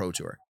 like on the pro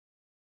tour?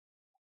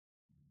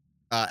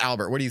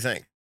 Albert, what do you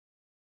think?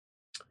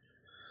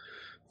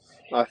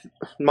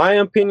 My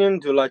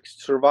opinion, to like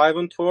survive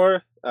on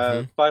tour,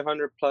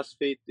 500 plus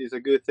feet is a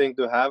good thing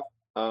to have.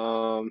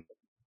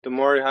 The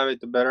more you have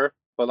it, the better.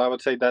 But I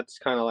would say that's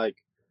kind of like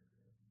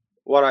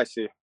what I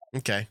see.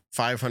 Okay,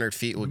 500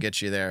 feet will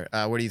get you there.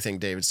 What do you think,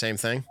 David? Same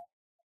thing?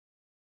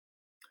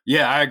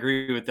 Yeah, I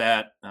agree with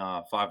that.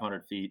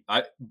 500 feet.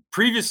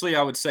 Previously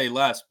I would say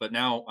less, but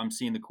now I'm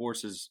seeing the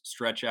courses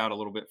stretch out a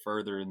little bit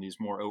further in these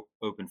more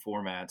open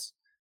formats.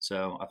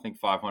 So I think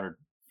 500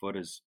 foot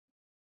is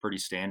pretty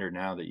standard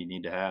now that you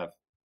need to have.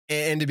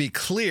 And to be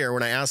clear,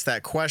 when I asked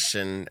that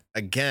question,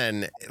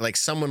 again, like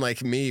someone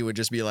like me would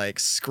just be like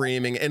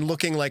screaming and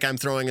looking like I'm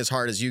throwing as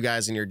hard as you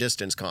guys in your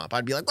distance comp.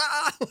 I'd be like,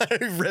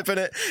 ripping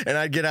it. And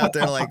I'd get out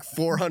there like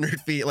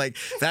 400 feet. Like,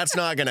 that's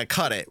not going to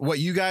cut it. What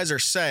you guys are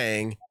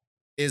saying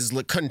is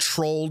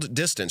controlled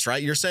distance,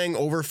 right? You're saying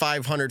over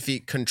 500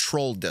 feet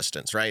controlled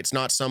distance, right? It's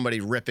not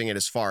somebody ripping it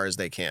as far as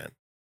they can.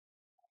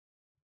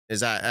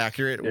 Is that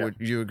accurate? Yeah. Would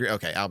you agree?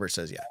 Okay, Albert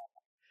says yeah.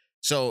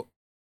 So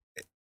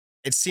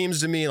it seems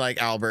to me like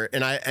Albert,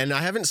 and I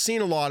haven't seen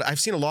a lot. I've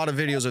seen a lot of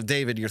videos of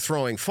David, you're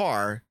throwing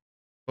far,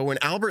 but when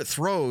Albert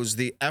throws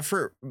the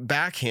effort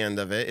backhand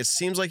of it, it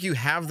seems like you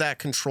have that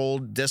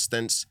controlled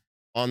distance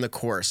on the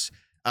course.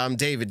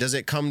 David, does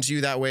it come to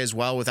you that way as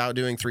well? Without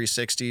doing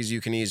 360s,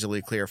 you can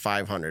easily clear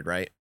 500,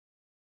 right?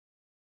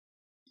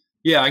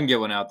 Yeah, I can get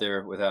one out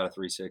there without a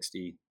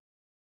 360.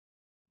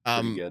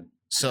 Pretty good.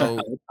 So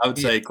I would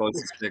say close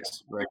to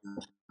 6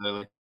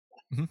 regularly.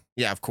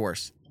 Yeah, of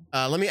course.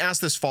 Let me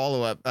ask this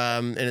follow-up,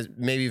 and it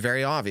may be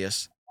very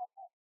obvious,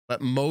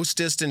 but most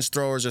distance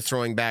throwers are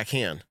throwing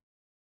backhand.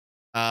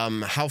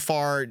 How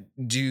far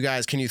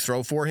can you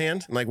throw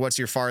forehand? Like, what's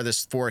your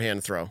farthest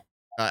forehand throw?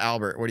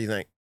 Albert, what do you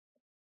think?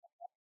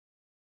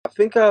 I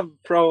think I've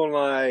thrown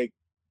like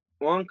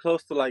one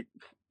close to like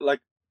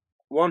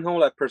one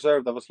hole I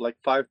preserved that was like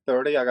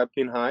 530. I got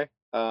pin high.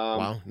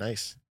 Wow,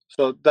 nice.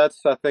 So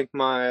that's, I think,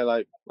 my,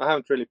 like, I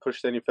haven't really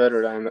pushed any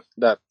further than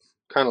that,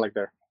 kind of like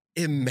there.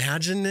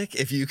 Imagine, Nick,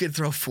 if you could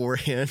throw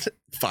forehand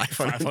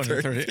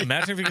 530.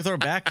 Imagine if you could throw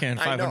backhand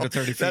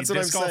 530 feet. That's what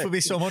Disc golf would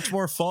be so much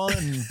more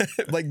fun.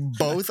 Like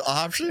both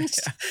options.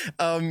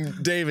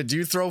 David, do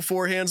you throw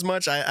forehands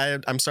much?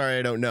 I'm sorry,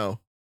 I don't know.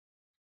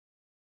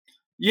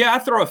 Yeah, I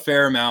throw a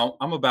fair amount.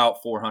 I'm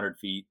about 400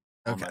 feet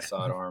on my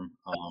sidearm.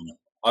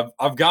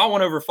 I've got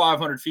one over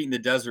 500 feet in the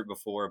desert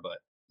before, but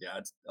yeah,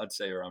 I'd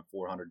say around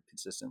 400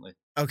 consistently.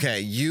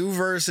 Okay, you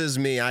versus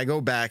me. I go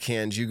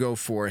backhand. You go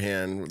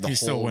forehand. He's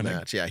still winning.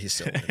 Match. Yeah, he's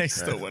still winning. He's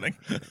still winning.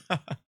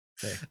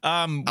 Okay.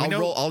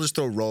 I'll just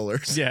throw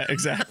rollers. Yeah,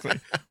 exactly.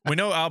 We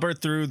know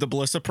Albert threw the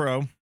Ballista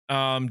Pro.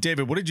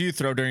 David, what did you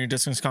throw during your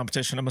distance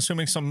competition? I'm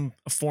assuming some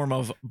form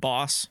of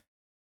boss,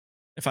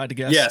 if I had to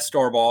guess. Yeah,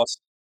 Star Boss.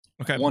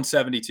 Okay.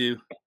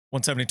 172.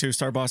 172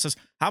 Star Bosses.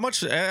 How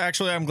much,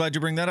 actually, I'm glad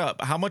you bring that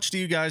up. How much do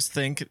you guys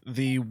think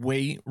the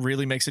weight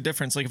really makes a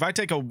difference? Like if I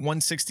take a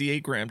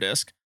 168 gram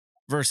disc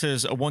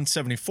versus a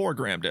 174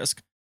 gram disc,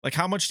 like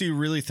how much do you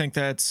really think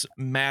that's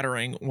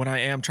mattering when I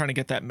am trying to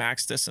get that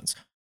max distance?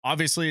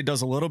 Obviously it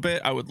does a little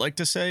bit, I would like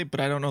to say, but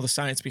I don't know the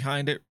science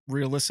behind it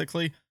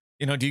realistically.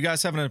 You know, do you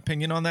guys have an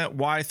opinion on that?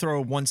 Why throw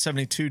a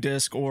 172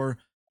 disc or,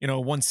 you know,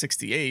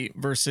 168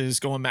 versus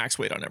going max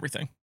weight on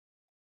everything?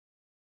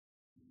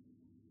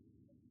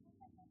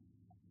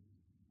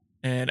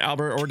 And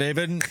Albert or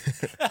David,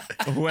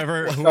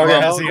 whoever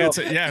has the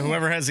answer. Yeah,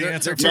 whoever has the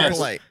answer first.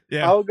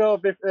 Yeah, I'll go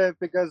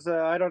because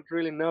I don't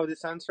really know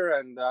this answer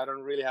and I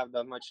don't really have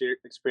that much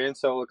experience,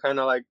 so we'll kind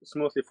of like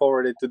smoothly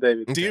forward it to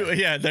David. Do you?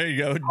 Yeah, there you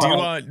go.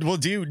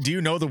 Do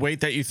you know the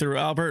weight that you threw,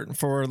 Albert,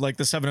 for like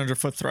the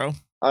 700-foot throw?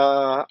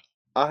 I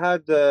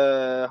had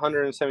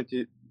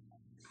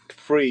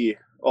 173,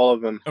 all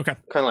of them. Okay,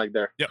 kind of like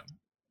there. Yep.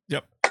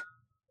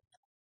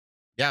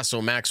 Yeah,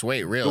 so max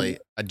weight, really.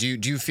 Do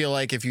you feel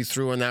like if you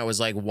threw one that was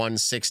like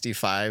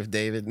 165,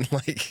 David,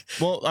 like,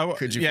 well,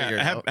 could you figure it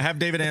out? Have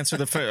David answer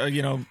the,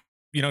 you know,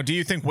 do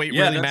you think weight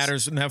really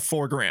matters and have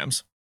 4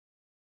 grams?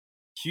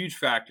 Huge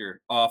factor.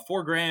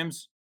 4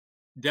 grams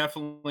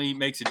definitely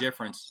makes a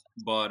difference,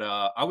 but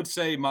I would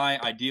say my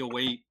ideal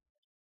weight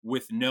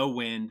with no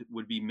wind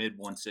would be mid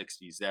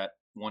 160s, that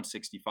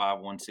 165,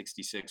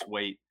 166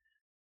 weight.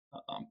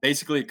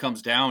 Basically, it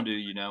comes down to,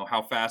 you know,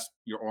 how fast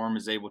your arm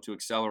is able to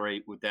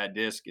accelerate with that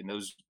disc, and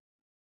those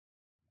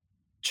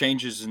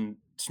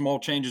small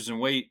changes in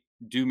weight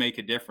do make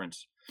a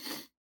difference.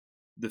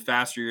 The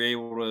faster you're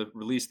able to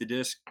release the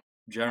disc,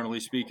 generally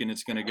speaking,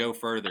 it's going to go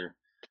further.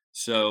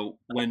 So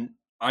when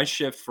I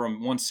shift from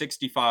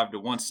 165 to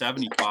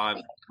 175,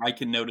 I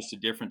can notice a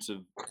difference of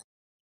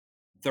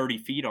 30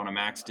 feet on a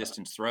max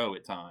distance throw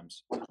at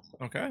times.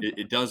 Okay.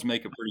 It does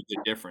make a pretty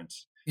good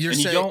difference.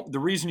 The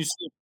reason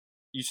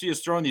you see us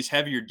throwing these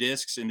heavier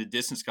discs in the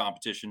distance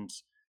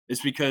competitions is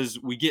because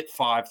we get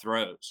 5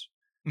 throws.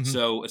 Mm-hmm.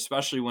 So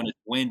especially when it's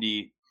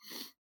windy,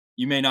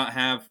 you may not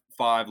have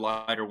 5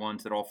 lighter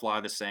ones that all fly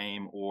the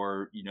same,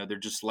 or, you know, they're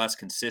just less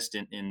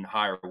consistent in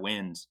higher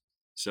winds.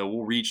 So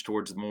we'll reach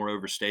towards the more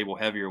overstable,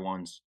 heavier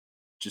ones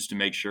just to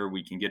make sure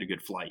we can get a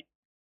good flight.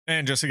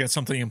 And just to get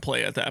something in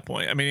play at that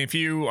point. I mean, if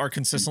you are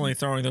consistently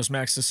throwing those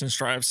max distance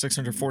drives,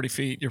 640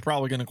 feet, you're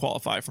probably going to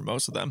qualify for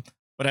most of them.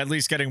 But at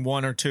least getting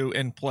 1 or 2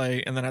 in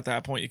play, and then at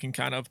that point you can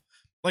kind of,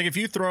 like, if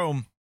you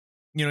throw,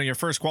 you know, your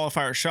first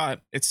qualifier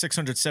shot, it's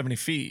 670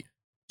 feet.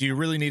 Do you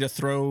really need to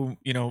throw,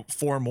 you know,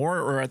 4 more,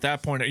 or at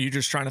that point are you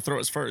just trying to throw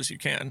as far as you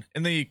can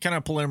in the kind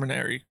of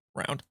preliminary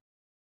round?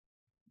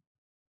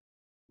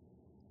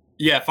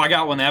 Yeah, if I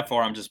got one that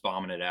far, I'm just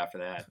bombing it after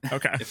that.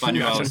 Okay. If I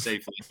knew I was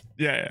safely.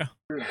 Yeah.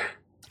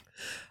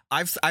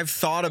 I've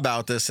thought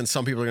about this, and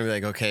some people are gonna be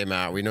like, "Okay,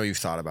 Matt, we know you've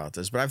thought about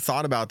this," but I've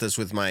thought about this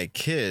with my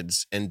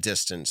kids and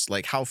distance.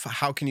 Like,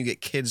 how can you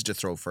get kids to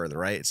throw further?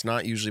 Right? It's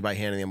not usually by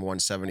handing them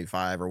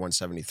 175 or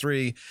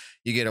 173.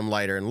 You get them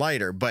lighter and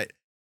lighter. But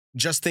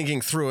just thinking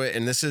through it,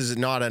 and this is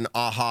not an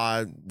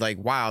aha, like,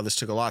 wow, this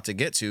took a lot to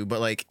get to. But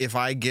like, if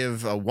I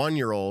give a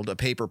 1-year-old a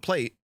paper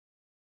plate,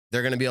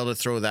 they're going to be able to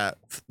throw that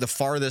the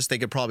farthest they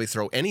could probably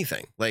throw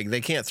anything. Like,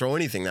 they can't throw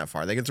anything that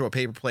far. They can throw a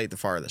paper plate the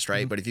farthest,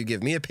 right? Mm-hmm. But if you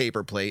give me a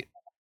paper plate,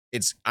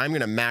 I'm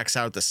going to max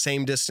out the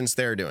same distance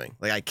they're doing.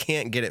 Like, I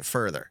can't get it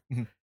further.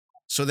 Mm-hmm.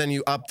 So then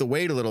you up the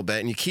weight a little bit,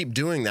 and you keep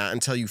doing that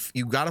until you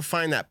got to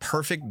find that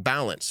perfect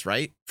balance,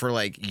 right? For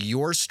like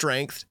your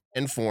strength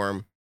and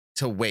form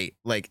to weight.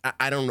 Like,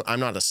 I'm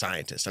not a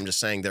scientist. I'm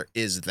just saying there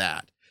is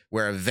that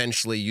where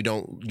eventually you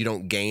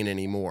don't gain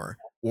anymore.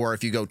 Or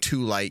if you go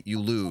too light, you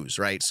lose,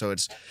 right? So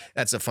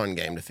that's a fun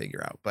game to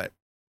figure out. But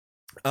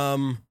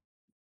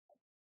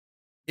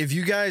if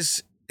you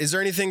guys, is there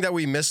anything that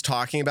we missed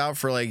talking about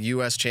for like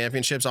U.S.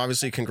 championships?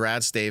 Obviously,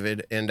 congrats,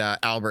 David and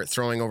Albert.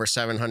 Throwing over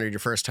 700 your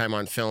first time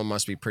on film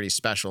must be pretty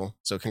special.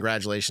 So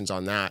congratulations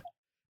on that.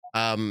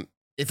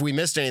 If we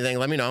missed anything,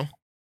 let me know.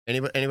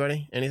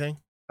 Anybody? Anything?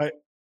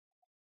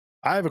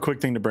 I have a quick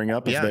thing to bring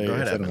up if Yeah, they, go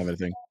ahead, if they don't Evan.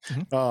 have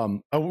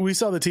anything. Mhm. We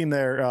saw the team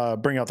there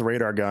bring out the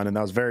radar gun, and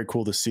that was very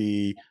cool to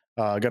see.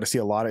 Got to see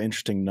a lot of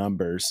interesting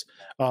numbers.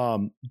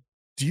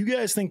 Do you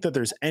guys think that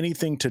there's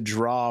anything to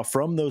draw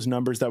from those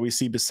numbers that we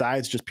see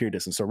besides just pure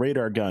distance? So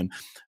radar gun,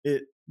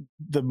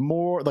 the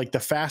more like the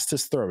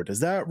fastest throw,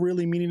 does that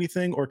really mean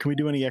anything, or can we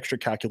do any extra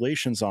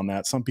calculations on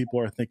that? Some people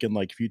are thinking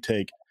like if you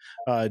take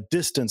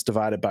distance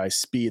divided by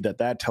speed,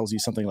 that tells you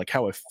something like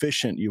how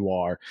efficient you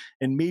are,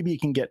 and maybe you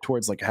can get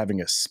towards like having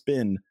a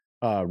spin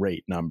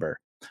rate number.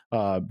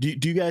 Do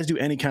you guys do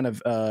any kind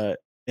of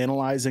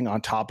analyzing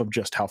on top of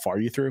just how far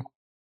you threw?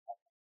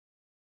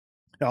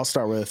 I'll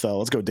start with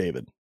let's go,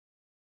 David.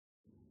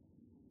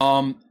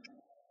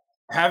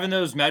 Having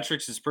those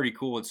metrics is pretty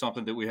cool. It's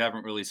something that we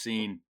haven't really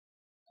seen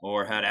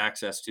or had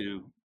access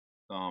to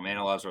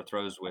analyze our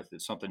throws with.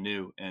 It's something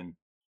new. And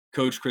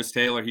Coach Chris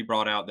Taylor, he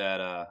brought out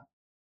that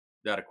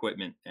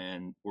equipment,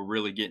 and we're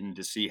really getting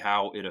to see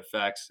how it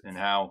affects and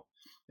how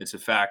it's a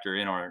factor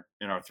in our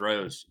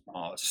throws.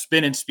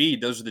 Spin and speed,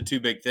 those are the two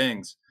big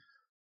things.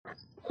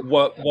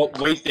 What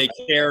weight they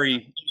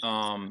carry,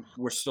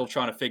 we're still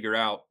trying to figure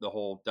out the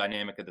whole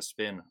dynamic of the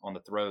spin on the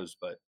throws,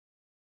 but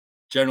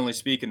generally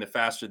speaking, the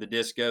faster the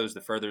disc goes,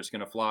 the further it's going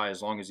to fly,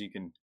 as long as you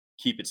can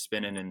keep it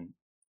spinning and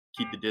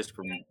keep the disc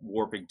from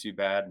warping too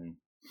bad and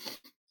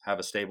have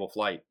a stable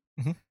flight.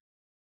 Mm-hmm.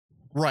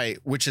 Right,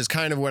 which is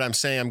kind of what I'm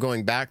saying. I'm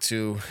going back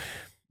to,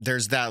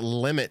 there's that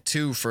limit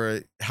too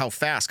for how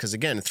fast, because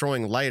again,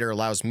 throwing lighter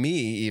allows me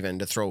even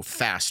to throw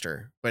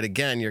faster. But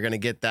again, you're going to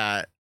get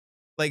that,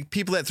 like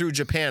people that threw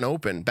Japan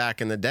Open back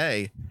in the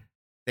day,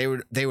 they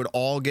would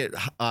all get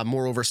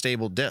more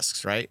overstable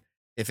discs, right?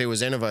 If it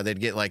was Innova, they'd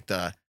get like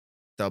the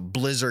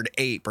Blizzard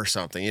Ape or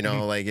something, you know,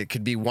 Mm-hmm. like it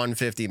could be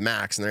 150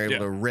 max and they're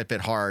able to rip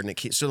it hard, and it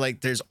keeps, so like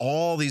there's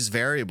all these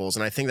variables,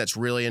 and I think that's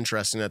really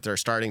interesting that they're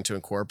starting to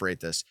incorporate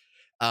this.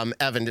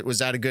 Evan, was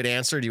that a good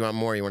answer? Do you want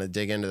more? You want to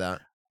dig into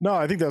that? No,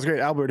 I think that was great.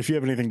 Albert, if you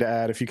have anything to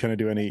add, if you kind of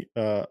do any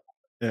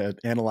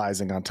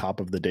analyzing on top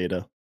of the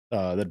data,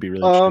 that'd be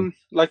really interesting.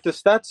 Like the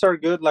stats are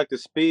good, like the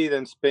speed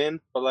and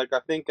spin, but like I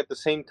think at the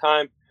same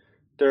time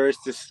there is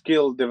the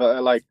skill,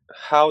 like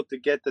how to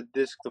get the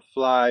disc to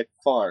fly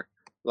far.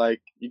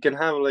 Like you can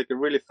have like a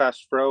really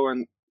fast throw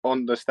and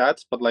on the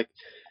stats, but like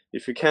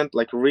if you can't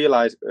like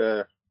capitalize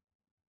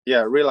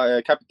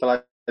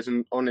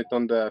on it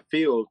on the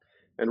field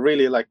and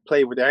really like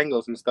play with the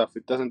angles and stuff,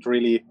 it doesn't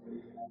really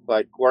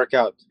like work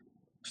out.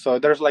 So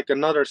there's like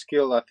another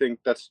skill, I think,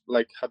 that's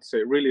like, how to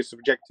say, really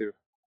subjective.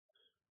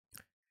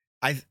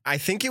 I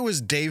think it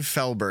was Dave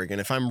Felberg, and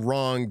if I'm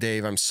wrong,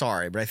 Dave, I'm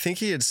sorry, but I think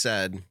he had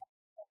said,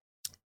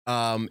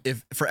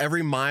 if for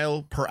every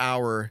mile per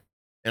hour,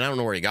 and I don't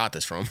know where he got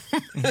this from,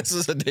 this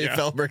is a Dave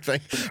Felberg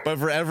thing, but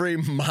for every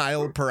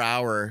mile per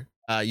hour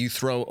you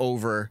throw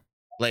over,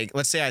 like,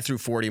 let's say I threw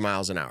 40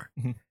 miles an hour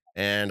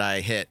and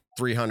I hit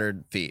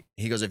 300 feet.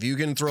 He goes, if you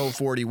can throw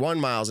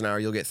 41 miles an hour,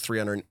 you'll get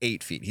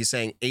 308 feet. He's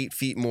saying 8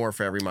 feet more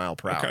for every mile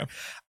per hour.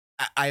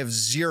 I have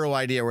zero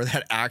idea where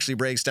that actually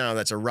breaks down.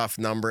 That's a rough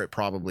number. It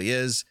probably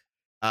is.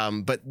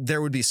 But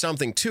there would be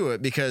something to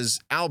it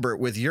because, Albert,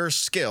 with your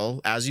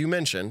skill, as you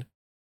mentioned,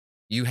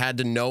 you had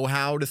to know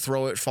how to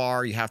throw it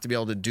far. You have to be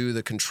able to do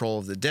the control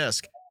of the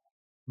disc.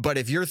 But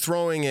if you're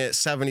throwing it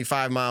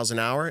 75 miles an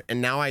hour,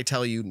 and now I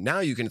tell you, now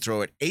you can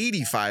throw it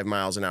 85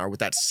 miles an hour with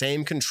that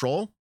same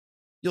control,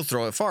 you'll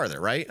throw it farther,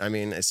 right? I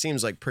mean, it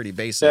seems like pretty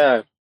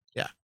basic.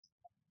 Yeah.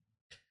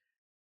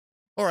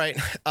 All right.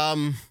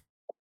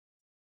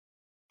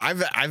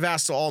 I've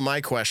asked all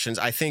my questions.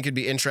 I think it'd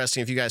be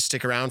interesting if you guys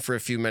stick around for a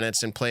few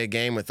minutes and play a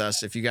game with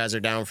us. If you guys are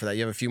down for that,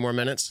 you have a few more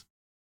minutes.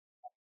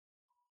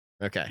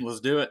 Okay, let's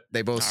do it.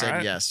 They both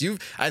said yes.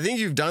 I think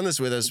you've done this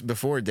with us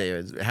before,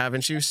 David,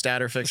 haven't you? Stat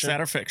or fiction?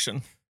 Stat or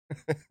fiction.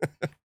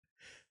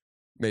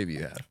 Maybe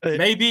you have.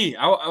 Maybe.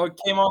 I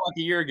came on like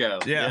a year ago.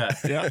 Yeah.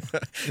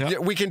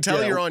 We can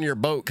tell you're on your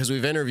boat because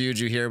we've interviewed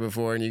you here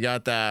before, and you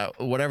got that,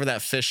 whatever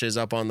that fish is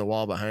up on the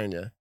wall behind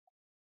you.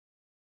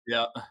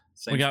 Yeah.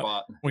 Same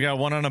spot. We got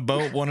one on a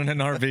boat, one in an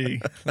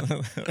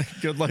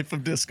RV. Good life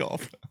of disc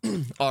golf.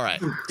 All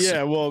right.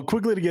 Yeah, well,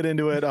 quickly to get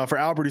into it, for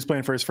Albert, who's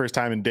playing for his first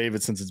time, and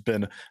David, since it's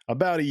been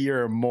about a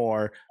year or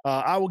more,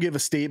 I will give a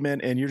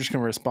statement, and you're just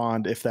going to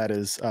respond if that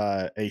is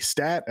a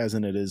stat, as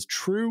in it is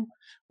true,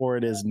 or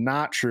it is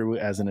not true,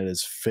 as in it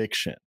is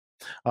fiction.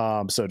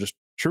 So just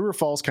true or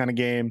false kind of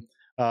game.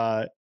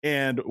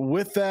 And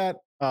with that,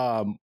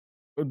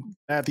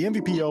 at the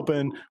MVP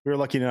Open, we were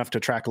lucky enough to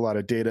track a lot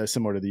of data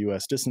similar to the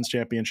U.S. Distance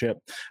Championship,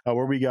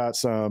 where we got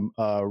some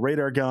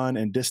radar gun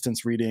and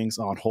distance readings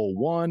on hole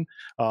 1.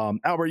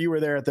 Albert, you were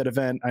there at that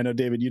event. I know,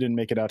 David, you didn't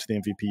make it out to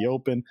the MVP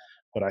Open,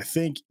 but I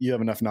think you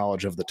have enough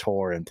knowledge of the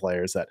tour and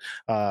players that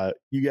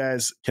you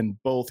guys can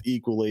both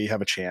equally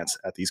have a chance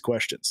at these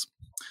questions.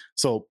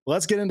 So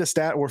let's get into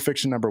stat or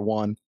fiction number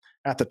 1.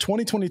 At the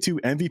 2022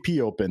 MVP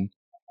Open,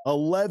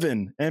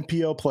 11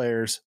 MPO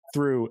players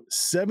threw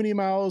 70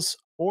 miles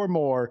or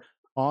more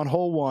on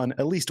hole one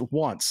at least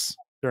once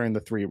during the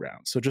 3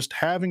 rounds. So just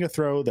having a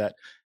throw that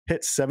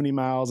hit 70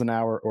 miles an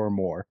hour or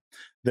more.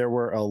 There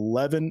were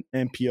 11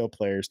 MPO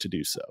players to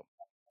do so.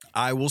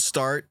 I will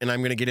start, and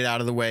I'm going to get it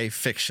out of the way.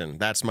 Fiction.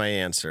 That's my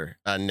answer.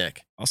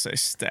 Nick. I'll say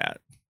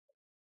stat.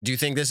 Do you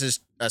think this is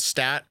a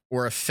stat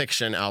or a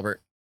fiction,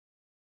 Albert?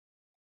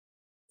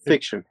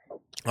 Fiction.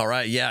 All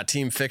right. Yeah,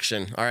 team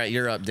fiction. All right,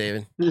 you're up,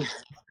 David.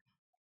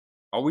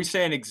 Are we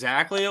saying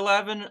exactly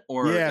 11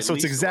 or Yeah, at so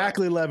it's least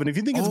exactly 11. If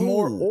you think it's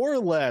more Oh. or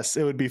less,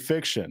 it would be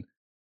fiction.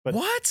 But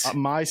What?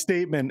 my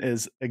statement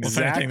is if anything,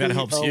 exactly that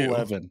helps you.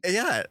 11.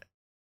 Yeah,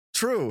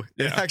 true.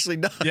 It Yeah. actually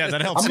does. Yeah,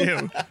 that helps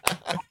you.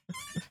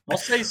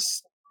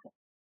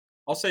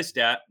 I'll say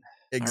stat.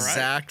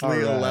 Exactly All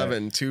right.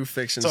 11. 2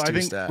 fictions, So 2 I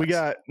think stats. we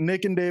got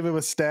Nick and David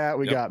with stat.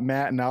 We Yep. got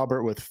Matt and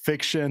Albert with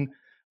fiction.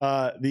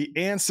 The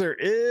answer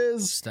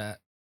is Stat.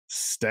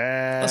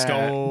 stat. Let's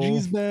go.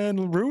 Jeez,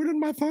 man, ruining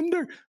my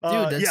thunder. Dude,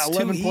 that's yeah, too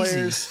 11 easy.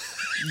 players.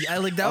 Yeah,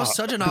 like that was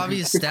such an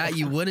obvious stat.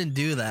 You wouldn't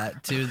do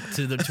that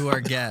to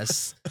our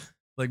guests.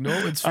 Like, no,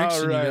 it's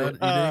fiction. All right. You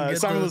didn't get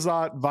Simon the...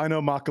 Lizotte,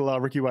 Vino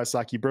Makala, Ricky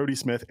Wysocki, Brody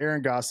Smith,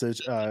 Aaron Gossage,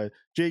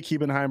 Jake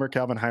Hebenheimer,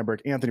 Calvin Heimberg,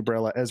 Anthony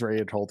Barella, Ezra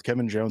Aderholt,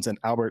 Kevin Jones, and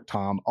Albert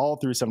Tamm all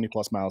threw 70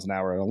 plus miles an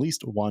hour on at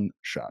least one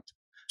shot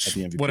at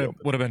the MVP.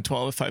 Would have been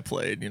 12 if I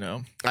played, you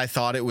know. I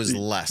thought it was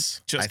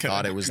less. Just I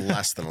thought kidding. it was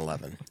less than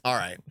 11. All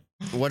right.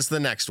 What's the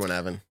next one,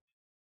 Evan?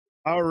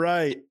 All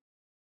right.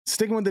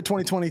 Sticking with the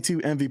 2022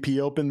 MVP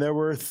Open, there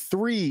were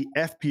 3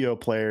 FPO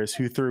players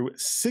who threw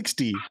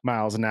 60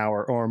 miles an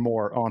hour or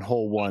more on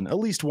hole one, at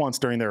least once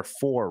during their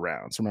 4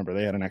 rounds. Remember,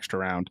 they had an extra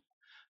round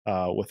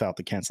without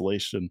the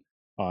cancellation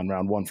on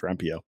round 1 for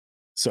MPO.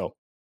 So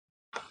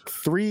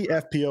 3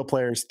 FPO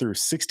players threw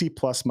 60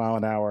 plus mile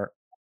an hour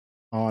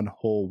on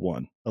hole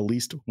one, at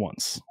least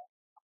once.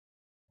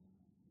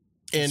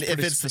 And if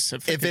pretty it's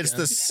specific the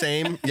again.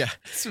 same, yeah.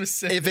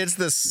 Specific. If it's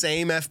the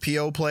same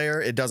FPO player,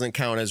 it doesn't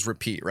count as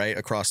repeat, right?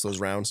 Across those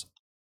rounds.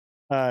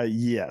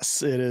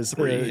 Yes, it is.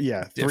 3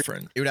 yeah, 3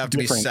 different. It would have to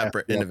be Different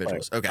separate FPO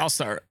individuals. Okay. I'll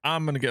start.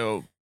 I'm gonna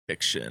go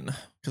fiction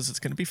because it's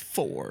gonna be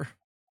 4.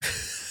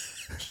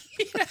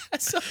 Yeah,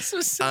 so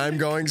specific. I'm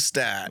going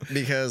stat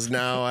because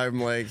now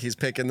I'm like, he's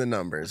picking the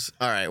numbers.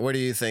 All right. What do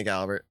you think,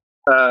 Albert?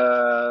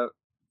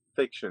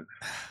 Fiction.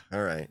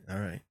 All right. All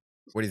right.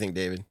 What do you think,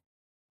 David?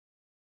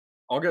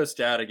 I'll go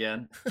stat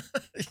again.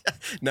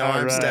 No, All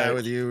I'm stat right.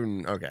 with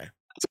you. Okay.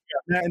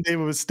 Matt and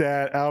David with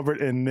stat,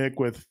 Albert and Nick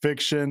with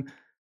fiction.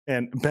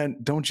 And Ben,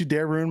 don't you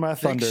dare ruin my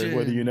thunder, Fiction.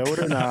 whether you know it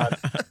or not.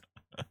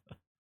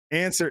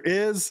 Answer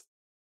is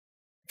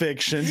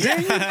fiction.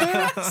 Dang it,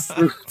 Ben. It's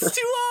too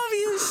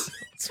obvious.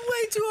 It's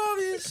way too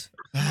obvious.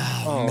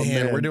 Oh,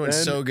 man, we're doing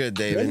Ben- so good,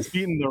 David. Ben's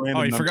beating the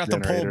random you number forgot the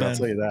poll, generator, I'll Ben.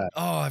 tell you that.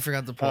 Oh, I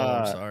forgot the poll.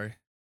 I'm Uh, sorry.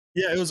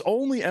 Yeah, it was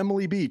only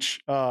Emily Beach.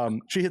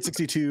 She hit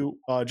 62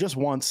 just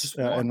once Just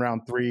one. in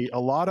round 3. A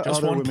lot of Just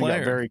other one women player.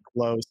 got very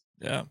close.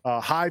 Yeah.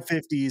 High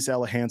 50s,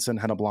 Ella Hansen,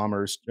 Hannah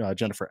Blommers,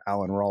 Jennifer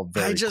Allen were all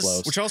very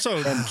close. Which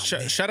also, And-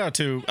 shout out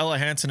to Ella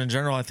Hansen in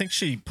general. I think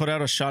she put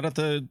out a shot at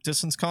the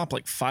distance comp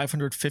like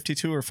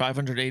 552 or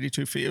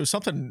 582 feet. It was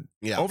something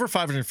Yeah. over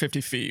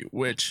 550 feet,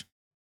 which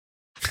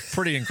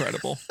pretty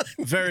incredible.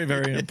 Very,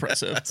 very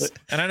impressive.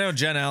 And I know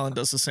Jen Allen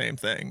does the same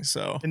thing.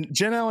 So And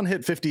Jen Allen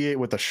hit 58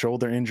 with a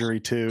shoulder injury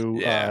too.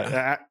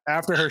 Yeah.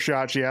 After her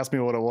shot, she asked me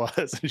what it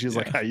was. And she's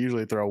like, Yeah. I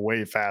usually throw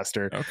way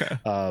faster. okay.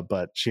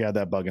 But she had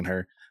that bug in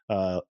her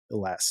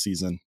last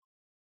season.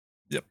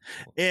 Yep.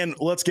 And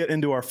let's get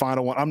into our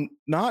final one. I'm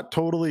not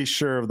totally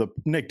sure of the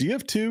Nick. Do you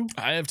have 2?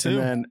 I have And 2.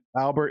 then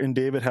Albert and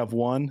David have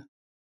 1.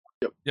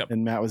 Yep.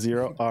 And Matt with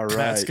 0. All right.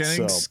 Pat's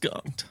getting So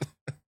skunked.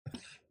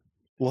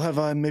 we'll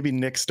have maybe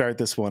Nick start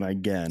this one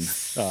again,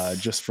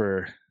 just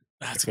for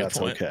That's if a good that's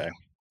point. okay.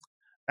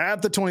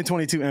 At the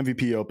 2022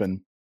 MVP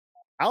Open,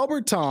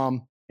 Albert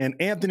Tamm and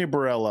Anthony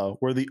Barella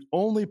were the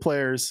only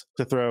players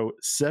to throw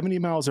 70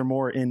 miles or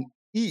more in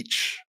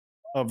each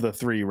of the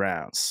 3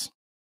 rounds.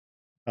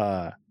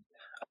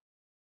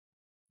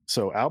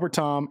 So Albert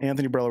Tamm,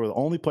 Anthony Barella were the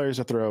only players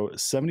to throw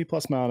 70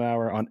 plus mile an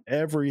hour on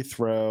every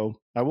throw.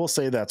 I will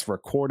say that's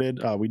recorded.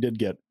 We did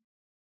get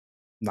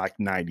like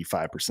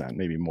 95%,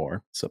 maybe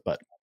more. So, but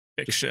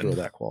just throw Fiction.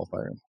 that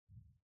qualifier in.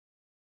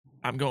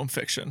 I'm going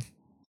fiction.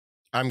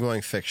 I'm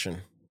going fiction.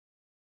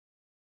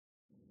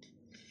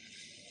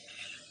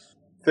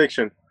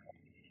 Fiction.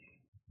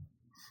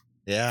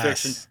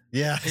 Yes. Fiction.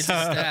 Yes. It's a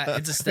stat.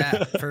 It's a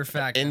stat. For a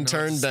fact. I know it's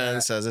Intern a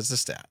Ben stat. says it's a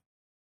stat.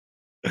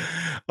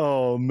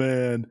 Oh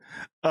man.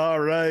 All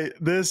right.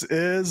 This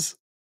is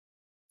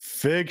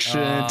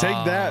fiction.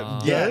 Take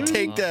that. Yeah, Ben.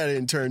 take that,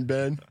 intern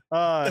Ben. It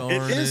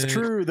Darn is it.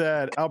 true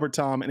that Albert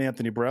Tamm and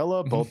Anthony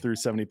Barella both threw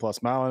 70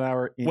 plus mile an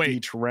hour in Wait.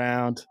 each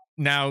round.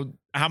 Now,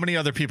 how many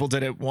other people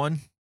did it? 1?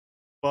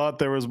 But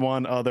there was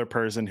one other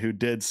person who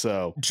did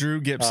so.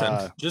 Drew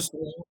Gibson.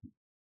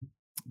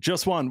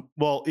 Just one.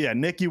 Well, yeah,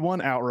 Nick, you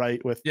won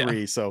outright with Yeah.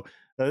 3. So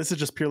this is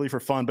just purely for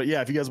fun. But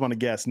yeah, if you guys want to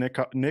guess,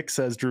 Nick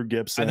says Drew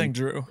Gibson. I think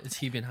Drew. It's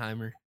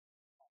Hebenheimer.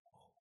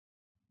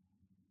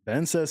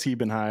 Ben says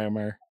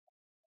Hebenheimer.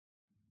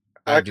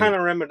 I do. kind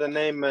of remember the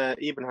name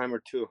Ebenheimer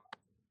too.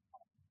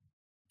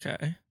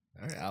 Okay.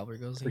 All right, Albert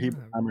goes For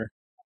Hebenheimer.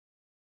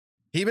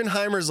 Hebenheimer.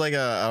 Hebenheimer's like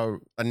a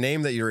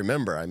name that you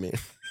remember. I mean,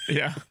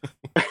 Yeah.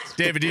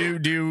 David,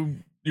 do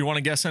you want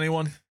to guess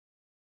anyone?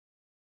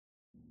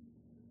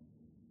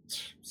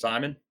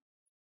 Simon?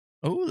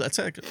 Oh, that's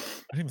I didn't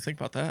even think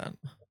about that.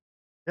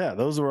 Yeah,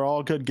 those were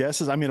all good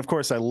guesses. I mean, of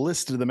course, I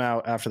listed them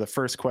out after the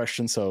first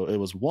question, so it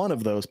was one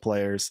of those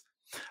players.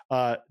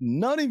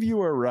 None of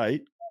you are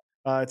right.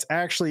 It's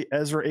actually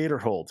Ezra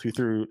Aderholt, who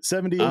threw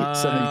 78,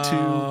 72,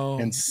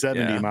 and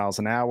 70 miles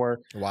an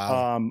hour.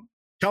 wow.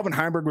 Calvin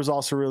Heimberg was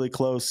also really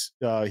close.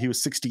 He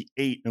was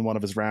 68 in one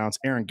of his rounds.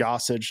 Aaron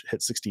Gossage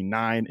hit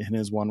 69 in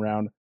his one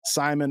round.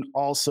 Simon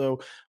also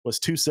was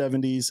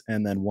 270s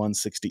and then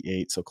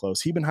 168, so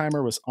close.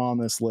 Hebenheimer was on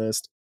this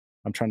list.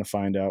 I'm trying to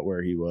find out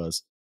where he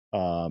was.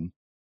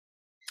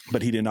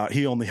 But he did not.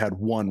 He only had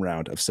one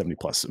round of 70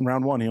 plus. In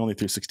round one, he only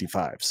threw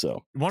 65.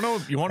 So you want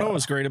to know what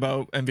was great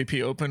about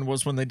MVP Open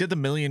was when they did the $1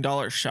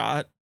 million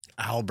shot.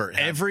 Albert.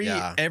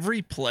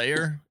 Every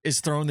player is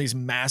throwing these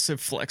massive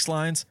flex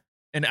lines,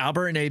 and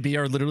Albert and AB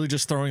are literally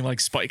just throwing like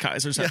spike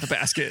hyzers at the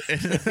basket.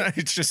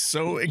 It's just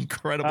so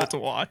incredible to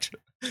watch.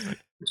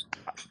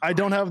 I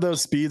don't have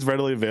those speeds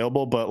readily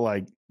available, but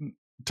like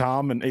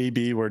Tamm and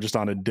AB were just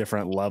on a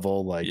different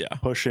level, like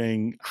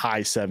pushing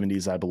high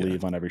 70s, I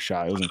believe, on every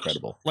shot. It was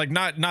incredible. Like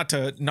not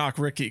to knock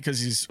Ricky because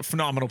he's a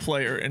phenomenal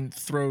player and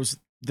throws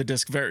the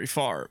disc very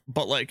far,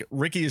 but like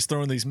Ricky is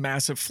throwing these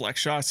massive flex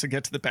shots to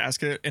get to the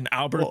basket, and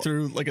Albert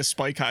threw like a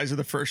spike hyzer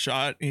the first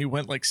shot, and he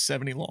went like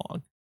 70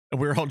 long. And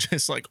we were all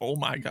just like, oh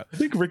my God. I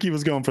think Ricky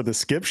was going for the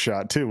skip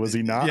shot too. Was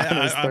he not? Yeah,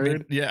 on his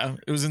third?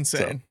 It was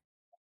insane.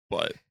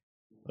 But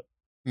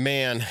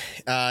man,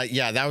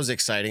 that was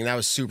exciting. That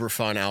was super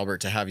fun, Albert,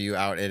 to have you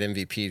out at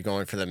MVP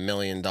going for the $1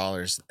 million.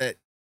 $1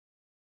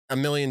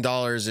 million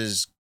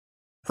is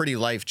pretty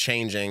life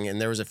changing. And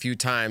there was a few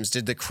times.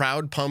 Did the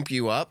crowd pump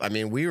you up? I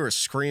mean, we were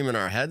screaming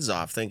our heads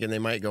off, thinking they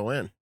might go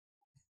in.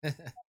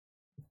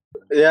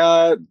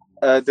 Yeah,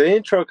 the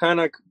intro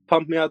kind of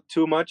pumped me out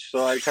too much,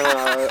 so I kind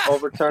of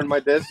overturned my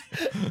disc.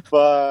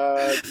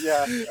 But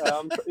yeah,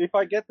 if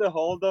I get the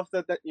hold of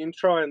the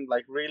intro and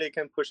like really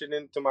can push it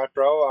into my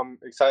throw, I'm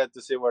excited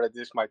to see where the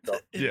disc might go.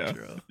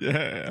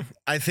 Yeah.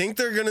 I think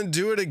they're gonna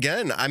do it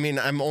again. I mean,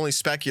 I'm only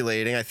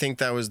speculating. I think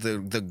that was the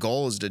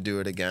goal, is to do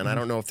it again. I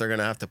don't know if they're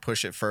gonna have to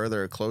push it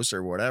further or closer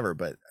or whatever,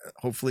 but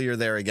hopefully you're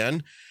there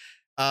again.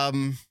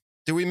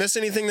 Do we miss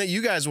anything that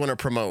you guys want to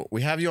promote?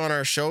 We have you on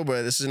our show,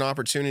 but this is an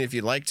opportunity if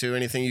you'd like to.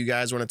 Anything you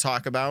guys want to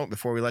talk about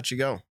before we let you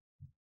go?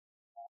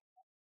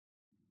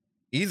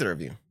 Either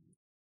of you.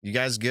 You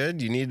guys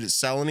good? You need to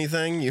sell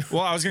anything?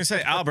 Well, I was going to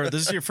say, Albert,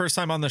 this is your first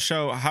time on the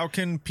show. How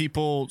can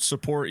people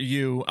support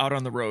you out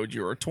on the road?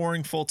 You're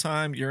touring full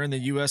time. You're in the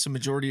U.S. a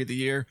majority of the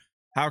year.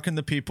 How can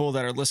the people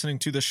that are listening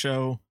to the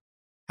show,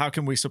 how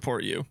can we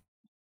support you?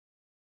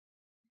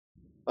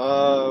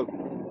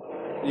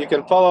 You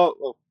can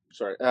follow...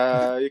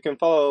 you can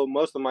follow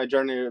most of my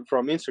journey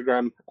from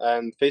Instagram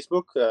and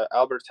Facebook.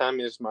 Albert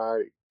Tamm is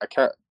my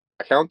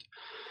account.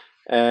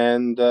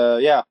 And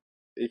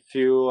if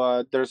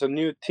you there's a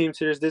new team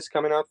series disc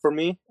coming out for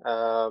me.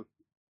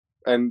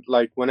 And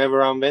like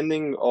whenever I'm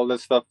vending, all that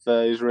stuff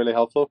is really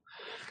helpful.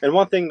 And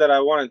one thing that I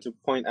wanted to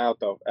point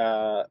out though,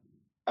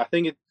 I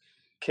think it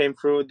came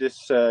through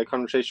this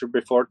conversation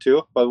before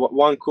too, but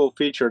one cool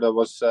feature that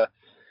was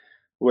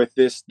with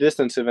this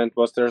distance event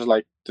was there's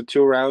like the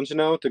 2 rounds,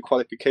 the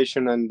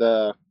qualification and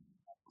the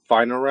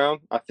final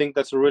round. I think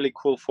that's a really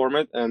cool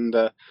format, and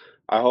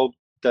I hope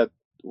that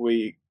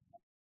we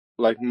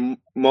like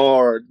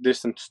more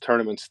distance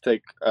tournaments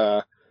take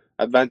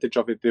advantage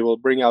of it. They will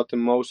bring out the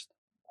most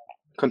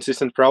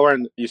consistent thrower,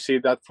 and you see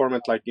that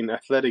format like in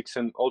athletics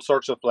and all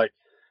sorts of like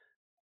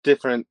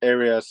different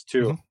areas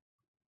too.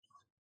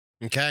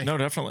 Mm-hmm. Okay. No,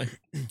 definitely.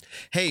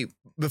 Hey,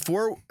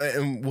 before,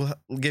 and we'll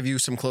give you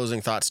some closing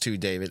thoughts too,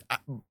 David.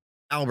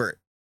 Albert,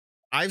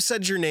 I've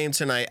said your name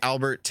tonight,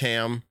 Albert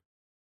Tamm.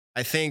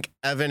 I think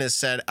Evan has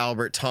said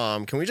Albert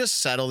Tamm. Can we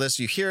just settle this?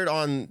 You hear it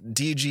on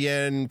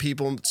DGN,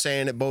 people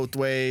saying it both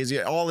ways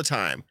all the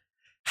time.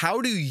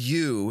 How do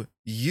you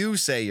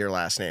say your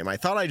last name? I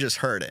thought I just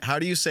heard it. How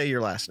do you say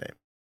your last name?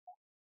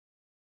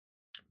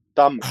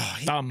 Tamm.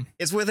 Tamm.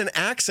 It's with an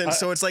accent,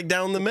 so it's like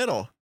down the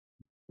middle.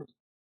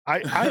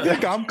 I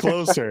think I'm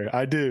closer.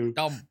 I do.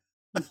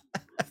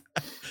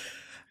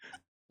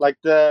 Like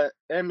the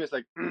M is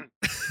like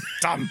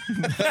Tamm.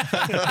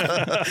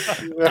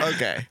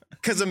 Okay.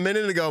 Because a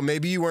minute ago,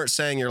 maybe you weren't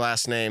saying your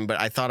last name, but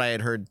I thought I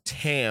had heard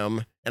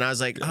Tamm, and I was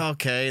like,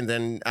 okay. And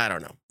then I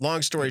don't know.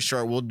 Long story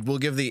short, we'll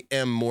give the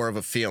M more of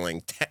a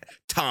feeling.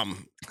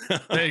 Tamm.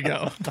 There you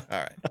go. All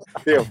right.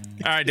 Deal. All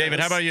right, David,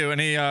 how about you?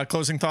 Any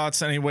closing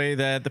thoughts? Any way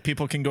that the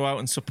people can go out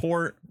and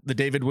support the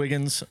David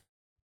Wiggins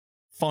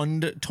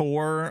Fund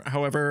Tour?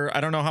 However, I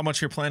don't know how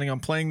much you're planning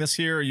on playing this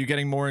year. Are you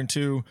getting more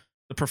into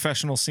the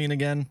professional scene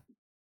again?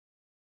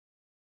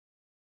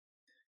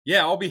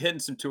 Yeah, I'll be hitting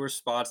some tour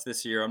spots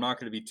this year. I'm not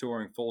going to be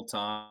touring full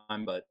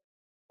time, but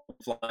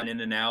flying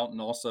in and out,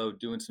 and also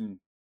doing some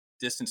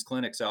distance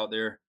clinics out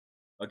there.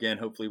 Again,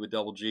 hopefully with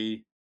Double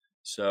G.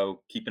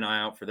 So keep an eye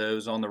out for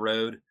those on the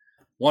road.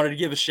 Wanted to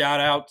give a shout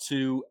out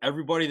to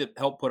everybody that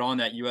helped put on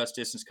that U.S.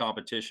 distance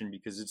competition,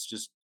 because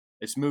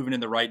it's moving in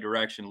the right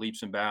direction,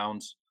 leaps and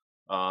bounds.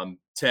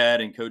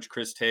 Ted and Coach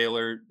Chris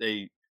Taylor,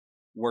 they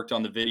worked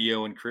on the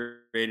video and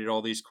created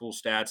all these cool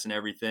stats and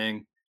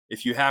everything.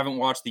 If you haven't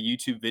watched the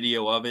YouTube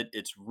video of it,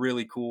 it's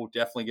really cool.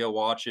 Definitely go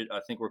watch it. I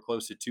think we're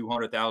close to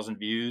 200,000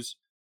 views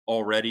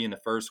already in the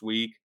first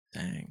week.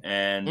 Dang.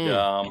 And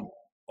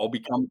I'll be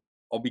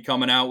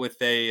coming out with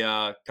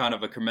a kind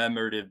of a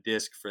commemorative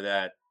disc for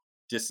that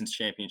distance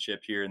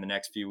championship here in the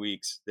next few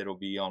weeks. That'll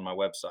be on my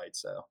website.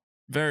 So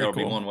that'll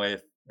be one way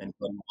if anybody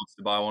wants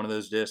to buy one of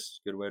those discs.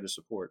 Good way to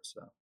support.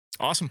 So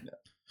awesome. Yeah.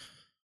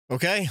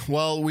 Okay.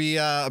 Well, we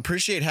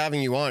appreciate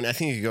having you on. I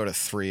think you could go to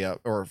 3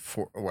 up or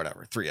 4 or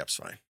whatever. 3 up's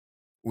fine.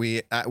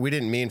 We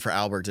didn't mean for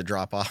Albert to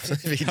drop off.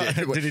 If he did.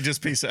 Did he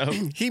just peace out?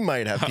 He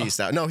might have peaced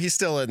out. No, he's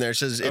still in there.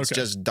 It's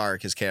just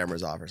dark. His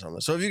camera's off or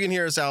something. So if you can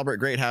hear us, Albert,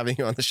 great having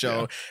you on the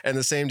show. Yeah. And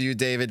the same to you,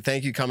 David.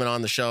 Thank you coming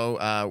on the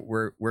show.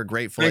 We're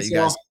grateful that you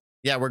guys.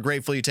 Yeah, we're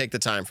grateful you take the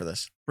time for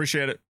this.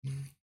 Appreciate it.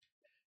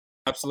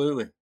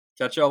 Absolutely.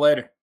 Catch y'all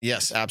later.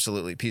 Yes,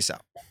 absolutely. Peace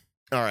out.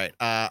 All right.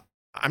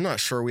 I'm not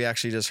sure we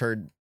actually just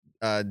heard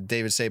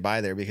David say bye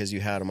there because you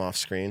had him off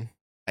screen.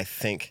 I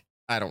think.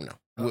 I don't know.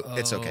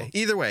 It's okay.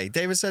 Either way,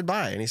 David said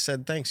bye and he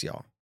said, thanks,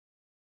 y'all.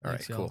 All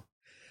right, cool.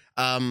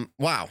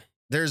 Wow.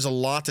 There's a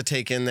lot to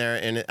take in there.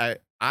 And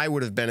I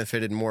would have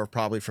benefited more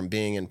probably from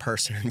being in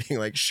person and being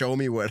like, show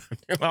me what I'm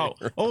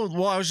doing.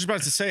 Well, I was just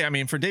about to say, I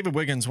mean, for David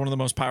Wiggins, one of the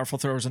most powerful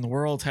throwers in the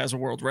world, has a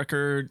world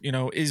record,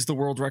 is the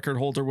world record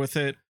holder with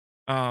it.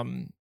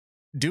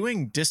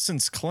 Doing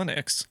distance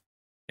clinics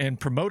and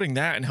promoting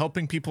that and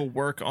helping people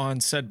work on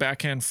said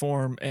backhand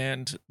form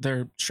and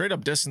their straight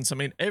up distance. I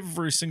mean,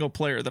 every single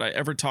player that I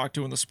ever talked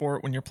to in the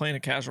sport, when you're playing a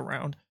casual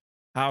round,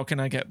 how can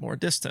I get more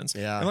distance?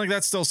 Yeah. And like,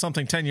 that's still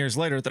something 10 years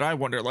later that I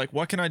wonder, like,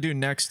 what can I do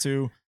next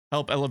to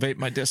help elevate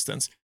my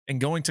distance? And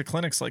going to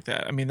clinics like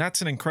that, I mean,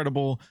 that's an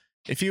incredible,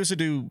 if he was to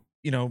do,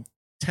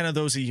 10 of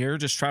those a year,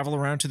 just travel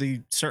around to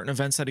the certain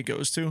events that he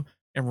goes to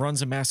and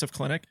runs a massive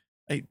clinic,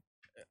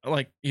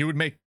 he would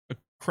make a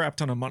crap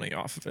ton of money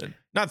off of it.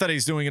 Not that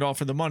he's doing it all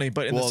for the money,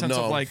 but in the sense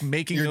of like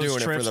making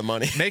those trips, for the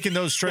money. making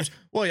those trips.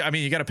 Well, I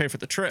mean, you got to pay for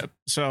the trip.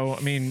 So, I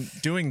mean,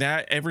 doing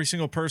that, every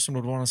single person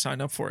would want to sign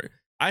up for it.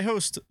 I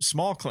host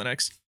small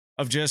clinics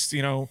of just,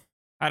 how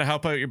to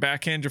help out your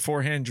backhand, your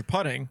forehand, your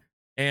putting.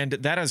 And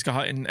that has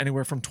gotten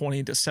anywhere from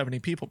 20 to 70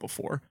 people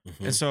before.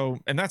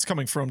 Mm-hmm. And that's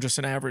coming from just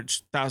an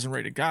average 1,000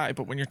 rated guy.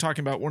 But when you're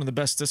talking about one of the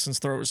best distance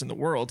throwers in the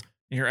world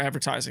and you're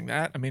advertising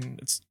that, I mean,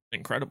 it's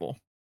incredible.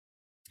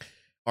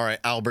 All right.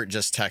 Albert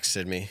just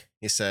texted me.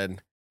 He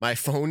said, my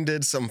phone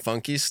did some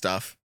funky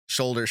stuff.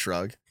 Shoulder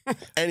shrug.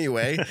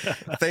 Anyway,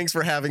 thanks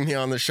for having me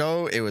on the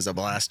show. It was a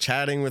blast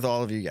chatting with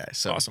all of you guys.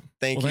 So awesome.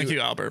 Thank you,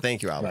 Albert.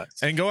 Thank you, Albert.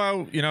 And go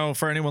out,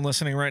 for anyone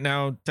listening right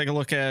now, take a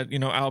look at,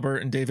 Albert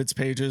and David's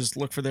pages,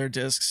 look for their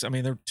discs. I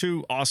mean, they're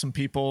two awesome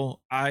people.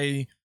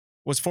 I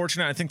was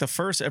fortunate. I think the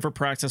first ever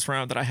practice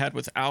round that I had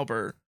with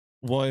Albert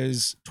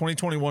was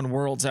 2021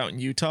 Worlds out in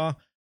Utah.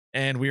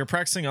 And we were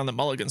practicing on the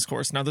Mulligans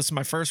course. Now, this is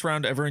my first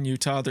round ever in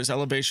Utah. There's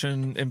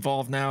elevation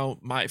involved now.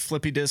 My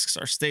flippy discs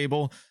are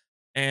stable.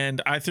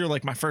 And I threw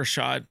like my first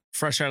shot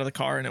fresh out of the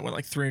car and it went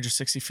like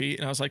 360 feet.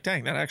 And I was like,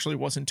 dang, that actually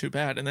wasn't too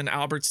bad. And then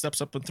Albert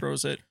steps up and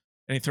throws it,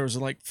 and he throws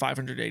it like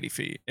 580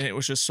 feet. And it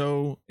was just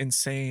so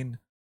insane,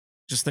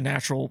 just the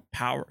natural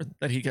power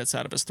that he gets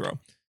out of his throw.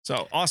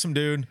 So awesome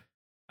dude.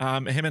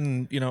 Him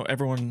and,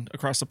 everyone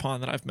across the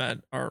pond that I've met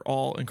are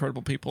all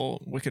incredible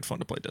people. Wicked fun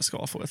to play disc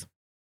golf with.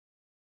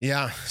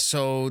 Yeah.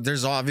 So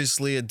there's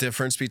obviously a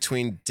difference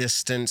between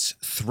distance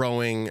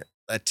throwing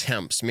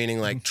attempts, meaning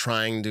like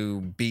trying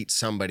to beat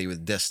somebody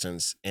with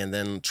distance, and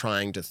then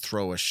trying to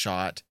throw a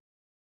shot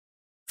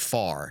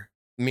far,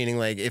 meaning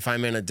like if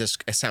I'm in a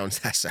disc, that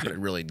sounded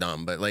really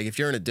dumb, but like if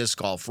you're in a disc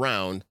golf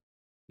round,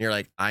 you're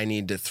like, I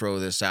need to throw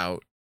this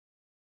out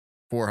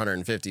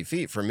 450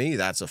 feet. For me,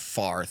 that's a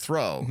far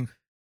throw.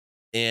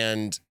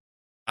 And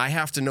I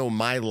have to know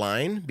my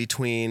line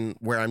between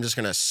where I'm just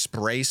going to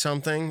spray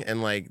something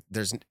and like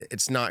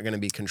it's not going to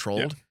be controlled.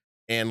 Yeah.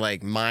 And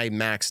like my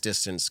max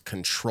distance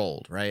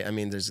controlled, right? I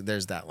mean,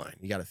 there's that line.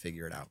 You got to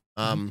figure it out.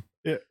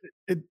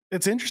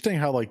 It's interesting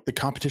how like the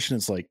competition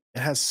is like,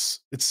 it's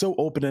so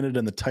open-ended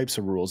in the types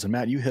of rules. And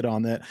Matt, you hit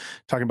on that,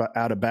 talking about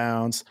out of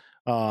bounds.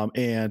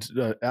 And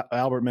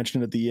Albert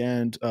mentioned at the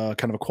end,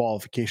 kind of a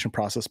qualification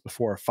process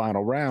before a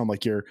final round.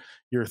 Like your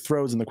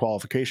throws in the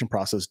qualification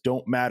process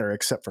don't matter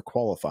except for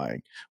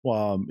qualifying.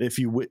 If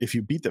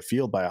you beat the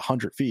field by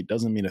 100 feet,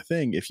 doesn't mean a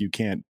thing if you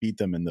can't beat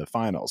them in the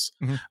finals.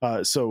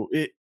 Mm-hmm. So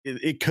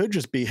it could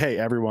just be, hey,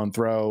 everyone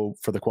throw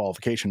for the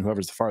qualification.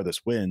 Whoever's the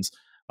farthest wins.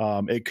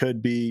 It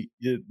could be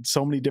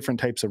so many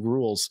different types of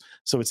rules.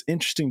 So it's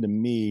interesting to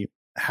me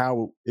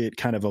how it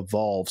kind of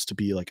evolves to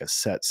be like a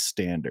set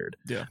standard.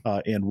 Yeah.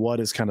 And what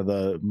is kind of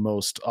the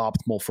most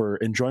optimal for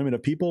enjoyment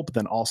of people, but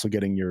then also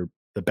getting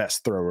the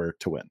best thrower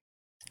to win.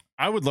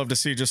 I would love to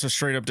see just a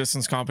straight up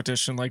distance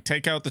competition. Like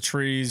take out the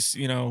trees,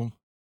 you know,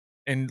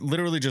 and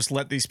literally just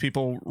let these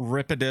people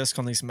rip a disc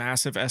on these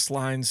massive S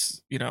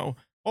lines. You know,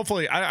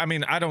 hopefully, I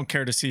mean, I don't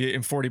care to see it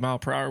in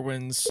 40-mile-per-hour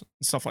winds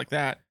and stuff like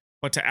that,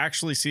 but to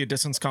actually see a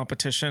distance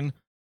competition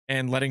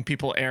and letting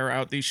people air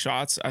out these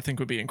shots, I think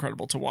would be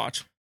incredible to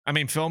watch. I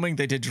mean, filming,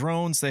 they did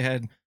drones, they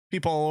had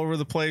people all over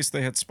the place,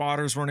 they had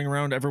spotters running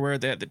around everywhere,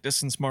 they had the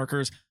distance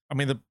markers. I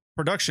mean, the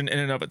production in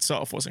and of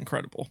itself was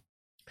incredible.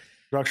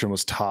 Production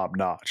was top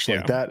notch.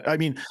 Like Yeah. that. I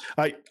mean,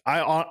 I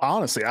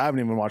honestly, I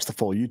haven't even watched the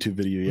full YouTube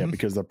video yet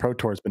because the Pro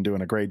Tour has been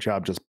doing a great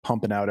job just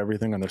pumping out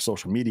everything on their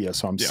social media.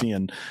 So I'm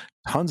seeing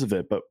tons of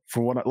it. But for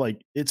what like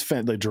it's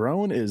the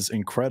drone is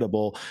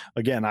incredible.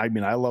 Again, I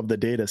mean, I love the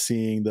data,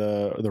 seeing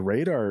the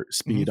radar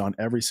speed on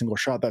every single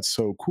shot. That's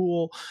so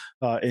cool.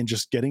 And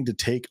just getting to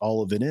take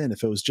all of it in.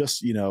 If it was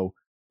just, you know,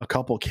 a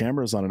couple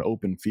cameras on an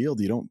open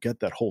field, you don't get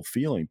that whole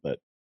feeling. But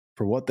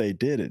for what they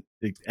did,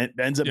 it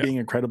ends up being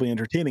incredibly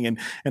entertaining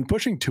and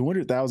pushing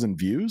 200,000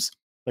 views.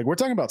 Like we're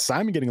talking about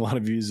Simon getting a lot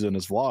of views in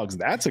his vlogs.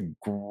 That's a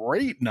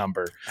great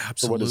number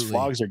for what his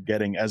vlogs are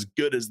getting, as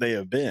good as they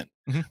have been.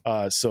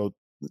 So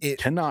it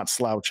cannot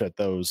slouch at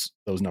those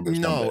numbers.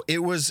 No,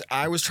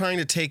 I was trying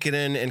to take it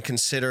in and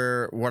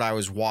consider what I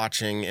was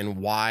watching and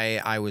why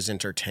I was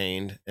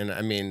entertained. And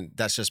I mean,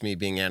 that's just me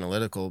being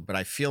analytical, but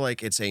I feel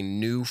like it's a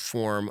new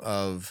form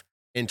of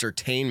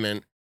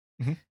entertainment.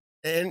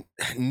 And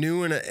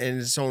new in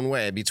its own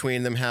way,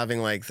 between them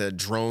having like the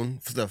drone,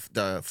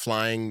 the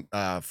flying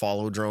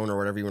follow drone or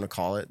whatever you want to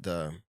call it.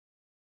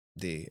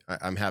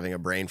 I'm having a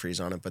brain freeze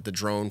on it, but the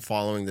drone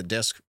following the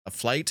disc of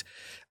flight,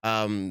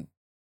 the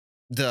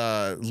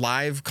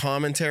live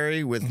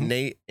commentary with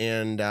Nate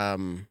and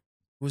who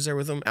was there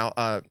with him?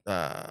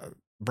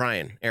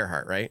 Brian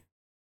Earhart, right?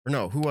 Or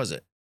no, who was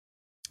it?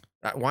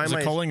 Was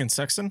it Colling and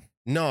Sexton?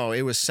 No,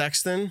 it was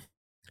Sexton,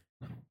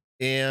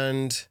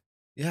 and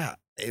yeah,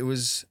 it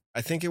was.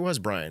 I think it was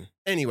Brian.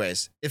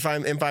 Anyways, if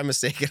I'm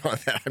mistaken on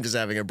that, I'm just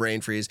having a brain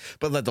freeze.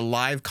 But let the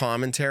live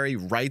commentary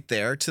right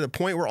there to the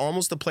point where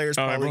almost the players.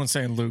 Oh, everyone's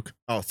saying Luke.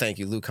 Oh, thank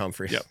you, Luke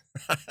Humphrey. Yep,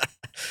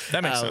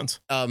 that makes sense.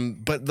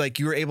 But like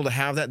you were able to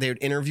have that. They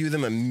would interview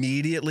them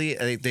immediately.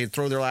 They'd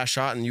throw their last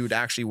shot, and you would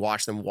actually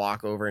watch them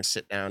walk over and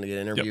sit down to get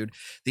interviewed.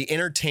 The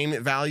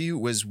entertainment value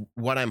was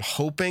what I'm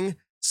hoping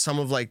some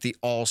of like the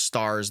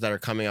all-stars that are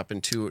coming up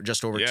in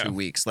just over 2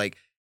 weeks, like.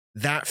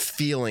 That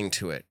feeling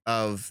to it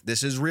of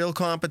this is real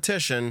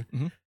competition,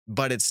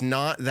 but it's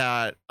not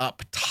that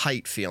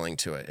uptight feeling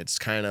to it. It's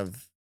kind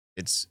of,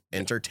 it's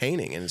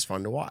entertaining and it's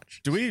fun to watch.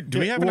 Do we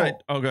have an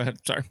oh, go ahead.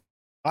 Sorry.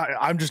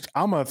 I'm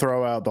going to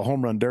throw out the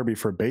home run derby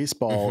for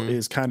baseball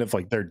is kind of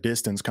like their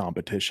distance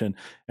competition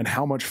and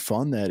how much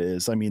fun that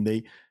is. I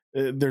mean,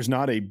 there's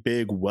not a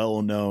big,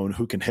 well-known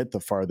who can hit the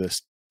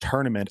farthest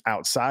tournament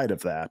outside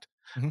of that.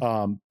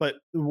 But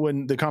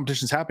when the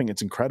competition's happening,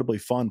 it's incredibly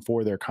fun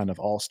for their kind of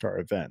all-star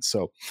event.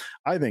 So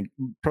I think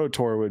Pro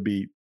Tour would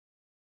be,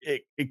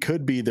 it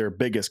could be their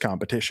biggest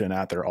competition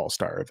at their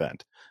all-star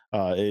event.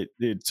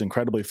 It's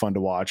incredibly fun to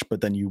watch,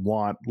 but then you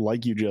want,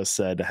 like you just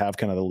said, to have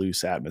kind of the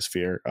loose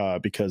atmosphere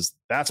because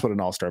that's what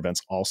an all-star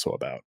event's also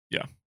about.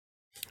 Yeah.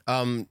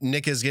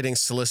 Nick is getting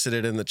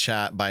solicited in the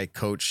chat by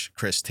Coach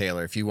Chris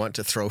Taylor. If you want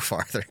to throw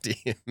farther,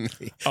 DM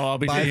me. Oh, I'll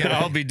be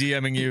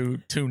DMing you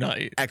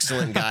tonight.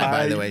 Excellent guy,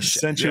 by the way.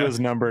 Sent you his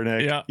number,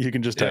 Nick. Yeah. You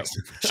can just text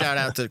him. Shout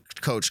out to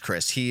Coach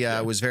Chris. He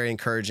was very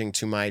encouraging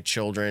to my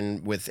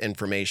children with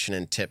information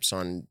and tips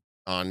on.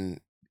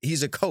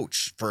 He's a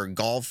coach for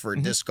golf, for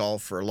disc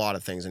golf, for a lot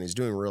of things, and he's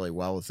doing really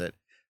well with it.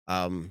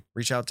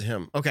 Reach out to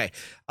him. Okay,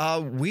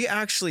 we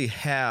actually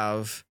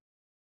have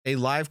a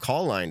live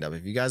call lined up.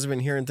 If you guys have been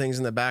hearing things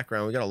in the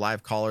background, we got a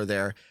live caller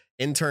there.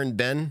 Intern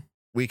Ben,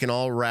 we can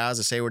all razz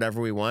and say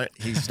whatever we want.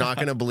 He's not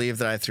going to believe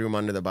that I threw him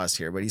under the bus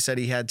here, but he said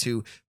he had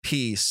to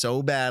pee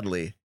so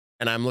badly,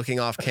 and I'm looking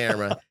off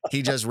camera.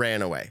 He just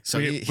ran away. So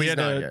we had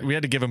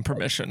to give him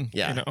permission.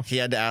 Yeah, you know? He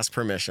had to ask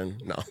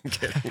permission. No, I'm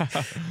kidding.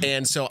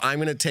 And so I'm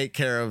going to take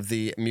care of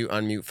the mute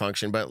unmute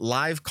function. But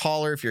live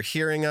caller, if you're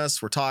hearing us,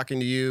 we're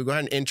talking to you. Go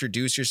ahead and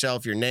introduce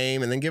yourself, your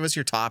name, and then give us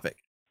your topic.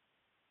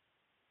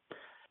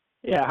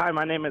 Yeah, hi,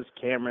 my name is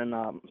Cameron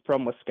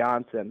from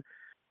Wisconsin,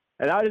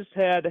 and I just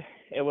had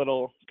a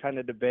little kind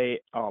of debate.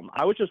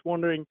 I was just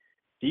wondering,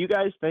 do you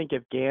guys think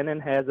if Gannon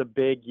has a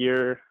big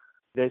year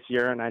this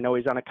year, and I know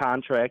he's on a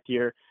contract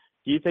year,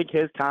 do you think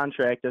his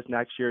contract this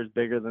next year is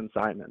bigger than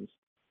Simon's?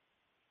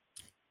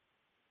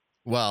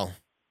 Well,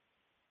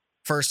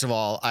 first of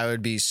all, I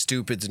would be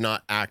stupid to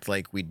not act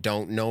like we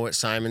don't know what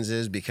Simon's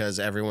is because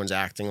everyone's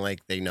acting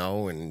like they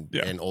know and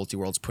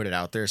Ultiworld's put it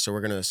out there. So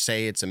we're going to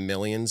say it's a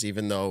millions,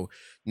 even though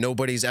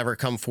nobody's ever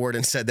come forward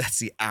and said that's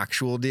the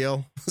actual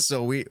deal.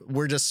 So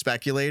we're just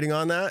speculating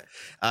on that,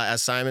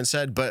 as Simon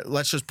said, but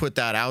let's just put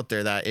that out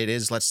there that it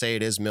is, let's say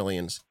it is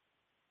millions.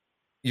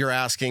 You're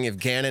asking if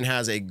Gannon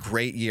has a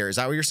great year. Is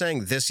that what you're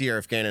saying? This year,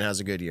 if Gannon has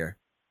a good year?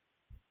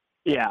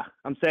 Yeah,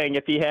 I'm saying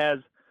if he has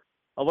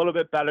a little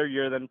bit better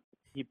year than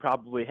he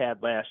probably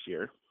had last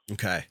year.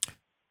 Okay.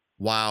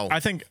 Wow. I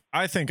think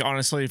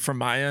honestly, from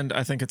my end,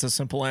 I think it's a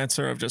simple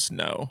answer of just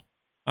no.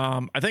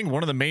 I think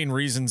one of the main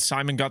reasons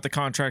Simon got the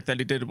contract that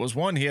he did was,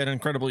 one, he had an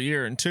incredible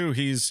year, and two,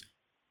 he's,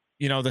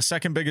 the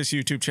second biggest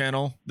YouTube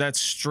channel that's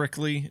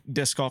strictly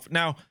disc golf.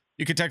 Now,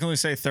 you could technically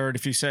say third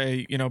if you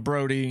say,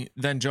 Brody,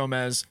 then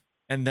Jomez,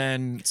 and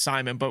then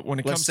Simon. But when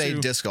it Let's comes say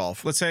to disc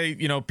golf, let's say,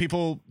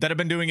 people that have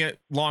been doing it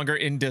longer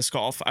in disc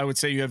golf, I would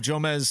say you have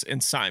Jomez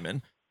and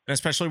Simon. And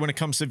especially when it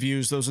comes to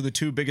views, those are the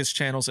two biggest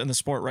channels in the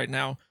sport right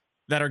now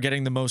that are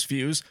getting the most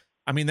views.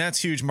 I mean,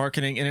 that's huge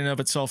marketing in and of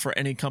itself for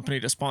any company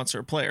to sponsor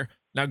a player.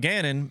 Now,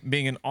 Gannon,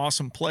 being an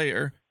awesome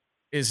player,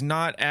 is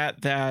not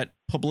at that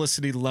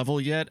publicity level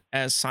yet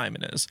as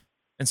Simon is.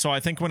 And so I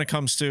think when it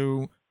comes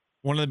to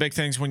one of the big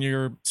things when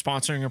you're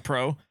sponsoring a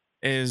pro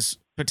is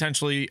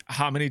potentially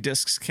how many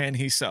discs can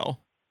he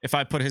sell? If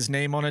I put his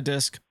name on a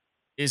disc,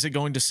 is it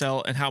going to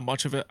sell, and how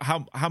much of it,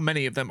 how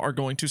many of them are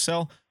going to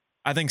sell?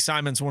 I think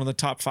Simon's one of the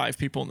top 5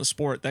 people in the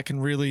sport that can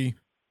really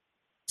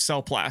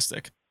sell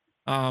plastic.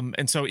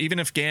 And so even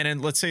if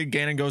Gannon, let's say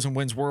Gannon goes and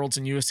wins Worlds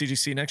and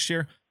USDGC next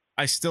year,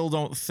 I still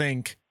don't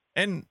think,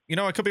 and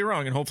I could be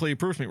wrong, and hopefully he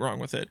proves me wrong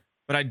with it,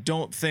 but I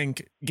don't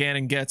think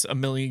Gannon gets $1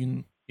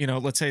 million,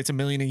 let's say it's $1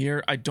 million a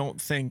year. I don't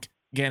think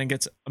Gannon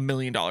gets $1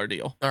 million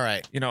deal. all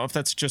right. If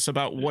that's just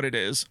about what it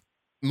is.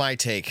 My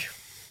take,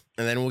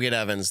 and then we'll get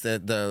Evans,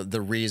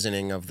 the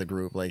reasoning of the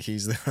group. Like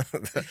he's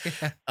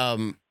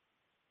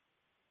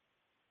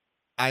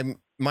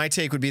my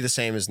take would be the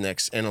same as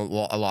Nick's in a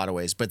lot of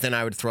ways, but then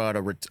I would throw out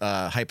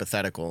a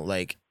hypothetical.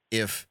 Like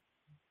if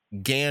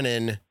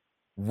Gannon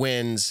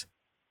wins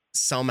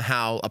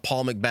somehow a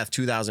Paul Macbeth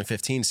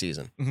 2015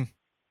 season,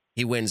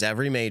 he wins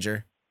every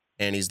major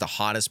and he's the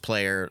hottest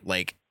player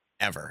like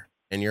ever.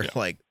 And you're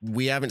like,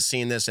 we haven't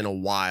seen this in a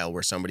while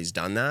where somebody's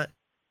done that.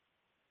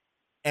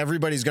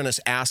 Everybody's going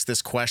to ask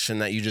this question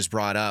that you just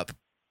brought up.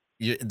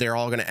 They're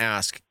all going to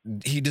ask,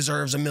 he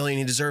deserves $1 million,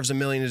 he deserves $1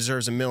 million, he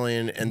deserves $1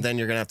 million. And then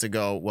you're going to have to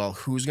go, well,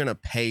 who's going to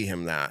pay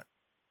him that?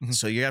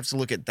 So you have to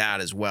look at that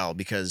as well,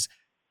 because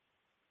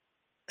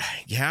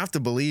you have to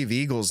believe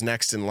Eagle's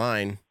next in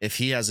line. If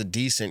he has a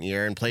decent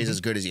year and plays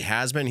as good as he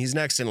has been, he's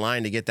next in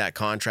line to get that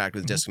contract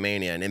with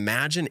Discmania. And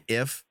imagine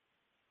if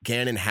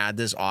Gannon had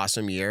this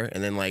awesome year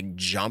and then like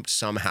jumped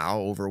somehow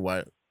over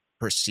what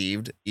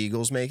perceived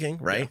Eagle's making,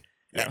 right?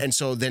 Yeah. And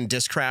so then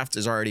Discraft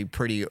is already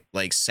pretty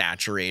like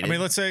saturated. I mean,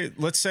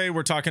 let's say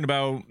we're talking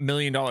about $1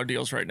 million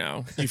deals right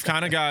now. You've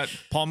kind of got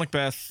Paul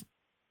Macbeth,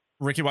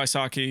 Ricky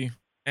Wysocki,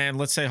 and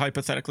let's say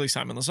hypothetically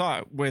Simon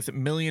Lizotte with $1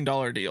 million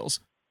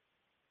deals.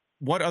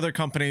 What other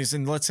companies,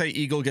 and let's say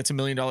Eagle gets $1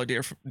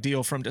 million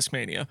deal from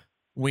Discmania.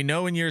 We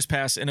know in years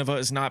past, Innova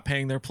is not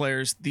paying their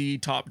players the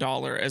top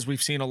dollar, as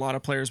we've seen a lot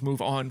of players move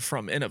on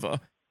from Innova.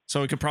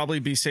 So it could probably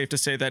be safe to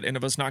say that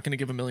Innova's not going to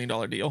give $1 million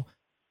deal.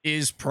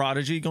 Is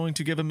Prodigy going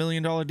to give $1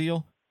 million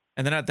deal?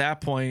 And then at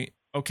that point,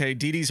 okay,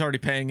 DD's already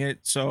paying it,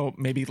 so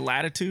maybe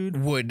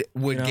Latitude. Would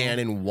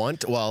Gannon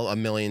want $1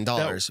 million?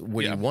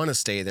 Would he want to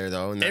stay there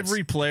though? And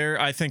every player,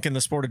 I think, in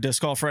the sport of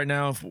disc golf right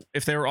now,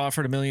 if they were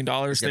offered $1 million,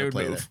 they would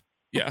move.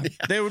 Yeah,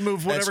 they would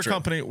move whatever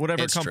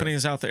company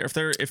is out there.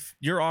 If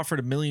you're offered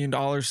 $1 million,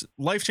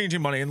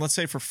 life-changing money, and let's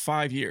say for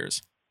 5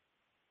 years,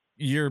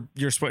 you're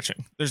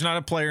switching. There's not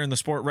a player in the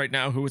sport right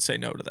now who would say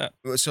no to that.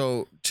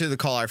 So to the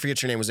caller, I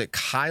forget your name. Was it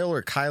Kyle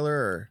or Kyler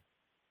or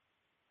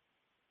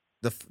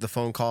the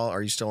phone call?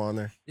 Are you still on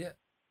there? Yeah.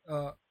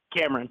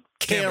 Cameron.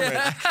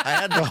 I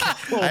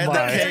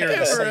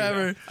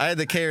had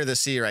the K or the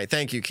C right.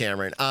 Thank you,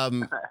 Cameron.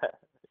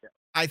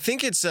 I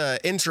think it's an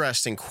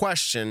interesting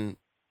question,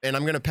 and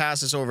I'm going to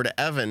pass this over to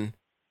Evan,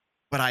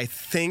 but I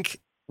think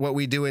what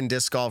we do in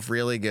disc golf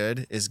really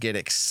good is get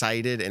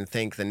excited and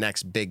think the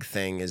next big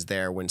thing is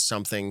there when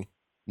something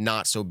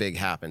not so big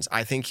happens.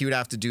 I think he would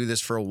have to do this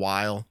for a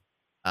while.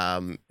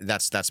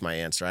 That's my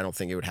answer. I don't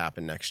think it would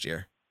happen next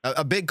year.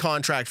 A big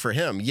contract for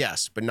him,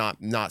 yes, but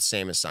not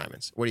same as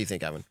Simon's. What do you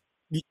think, Evan?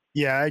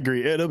 Yeah, I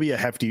agree.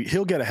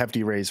 He'll get a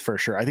hefty raise for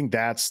sure. I think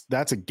that's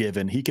a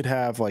given. He could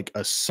have like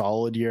a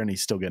solid year and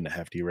he's still getting a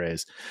hefty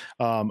raise.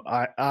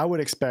 I would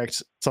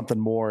expect something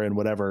more in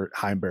whatever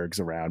Heimberg's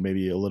around,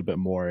 maybe a little bit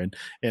more. And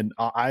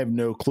I have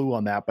no clue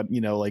on that, but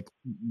like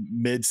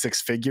mid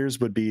 6 figures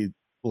would be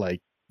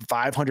like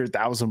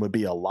 500,000 would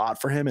be a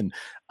lot for him. And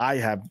I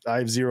have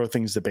 0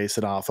 things to base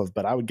it off of,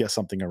 but I would guess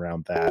something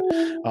around that.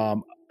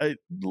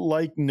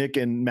 Like Nick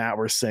and Matt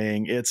were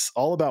saying, it's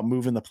all about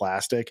moving the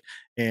plastic.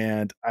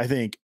 And I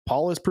think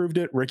Paul has proved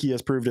it. Ricky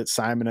has proved it.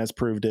 Simon has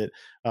proved it.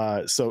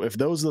 So if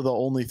those are the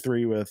only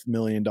 3 with $1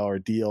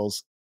 million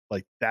deals,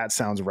 like that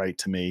sounds right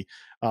to me.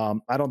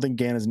 I don't think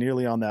Gann is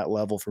nearly on that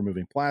level for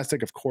moving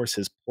plastic. Of course,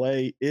 his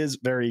play is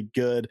very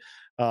good.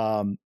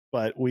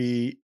 But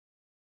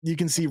you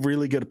can see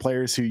really good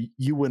players who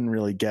you wouldn't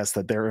really guess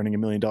that they're earning $1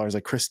 million,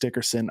 like Chris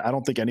Dickerson. I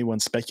don't think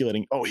anyone's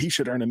speculating, oh, he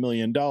should earn $1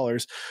 million,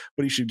 but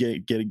he should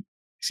be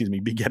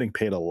getting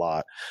paid a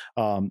lot.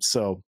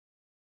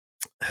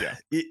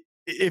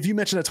 If you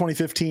mentioned a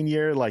 2015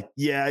 year, like,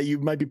 yeah, you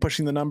might be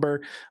pushing the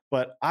number,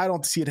 but I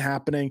don't see it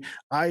happening.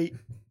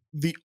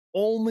 The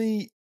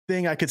only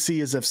thing I could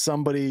see is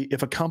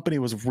if a company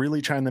was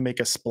really trying to make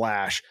a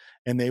splash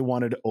and they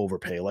wanted to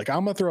overpay. Like,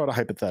 I'm gonna throw out a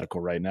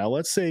hypothetical right now.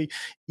 Let's say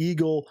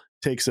Eagle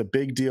takes a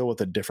big deal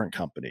with a different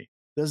company.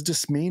 Does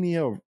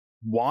Discmania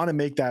want to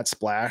make that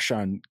splash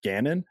on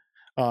Ganon?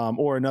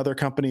 Or another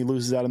company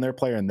loses out on their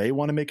player and they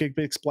want to make a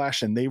big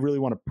splash and they really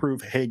want to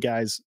prove, hey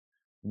guys,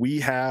 we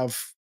have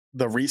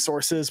the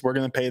resources. We're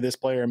going to pay this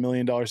player $1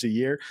 million a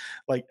year.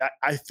 Like,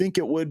 I think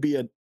it would be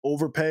an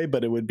overpay,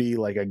 but it would be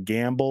like a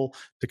gamble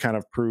to kind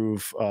of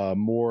prove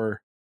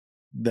more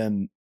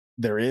than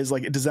there is.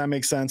 Like, does that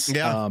make sense?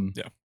 Yeah.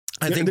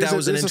 I think that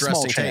was an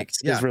interesting take.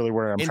 Yeah, is really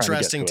where I'm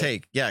interesting trying to get to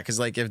take. Yeah, because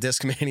like if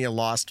Discmania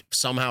lost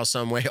somehow,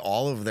 some way,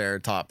 all of their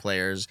top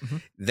players,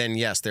 then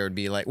yes, there would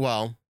be like,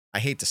 well, I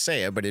hate to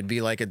say it, but it'd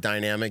be like a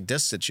dynamic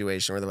disc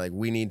situation where they're like,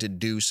 we need to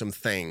do some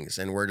things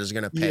and we're just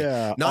going to pay.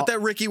 Yeah, Not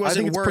that Ricky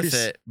wasn't worth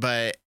it,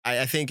 but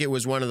I think it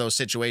was one of those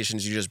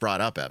situations you just brought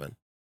up, Evan.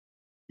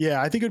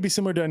 Yeah, I think it would be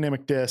similar to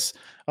dynamic disc.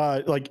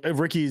 Like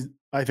Ricky,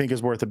 I think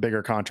is worth a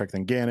bigger contract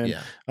than Ganon.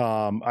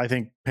 Yeah. I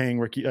think paying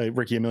Ricky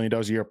 $1 million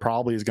a year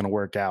probably is going to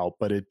work out,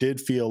 but it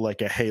did feel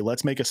like hey,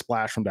 let's make a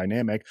splash from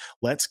dynamic.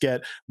 Let's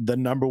get the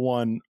number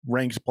one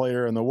ranked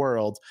player in the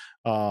world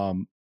for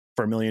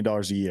 $1 million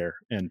a year.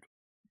 And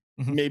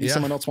maybe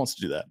someone else wants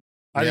to do that.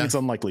 I think it's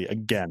unlikely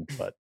again,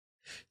 but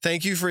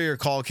thank you for your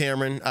call,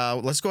 Cameron.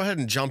 Let's go ahead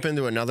and jump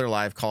into another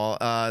live call.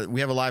 We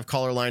have a live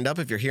caller lined up.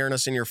 If you're hearing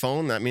us in your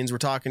phone, that means we're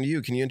talking to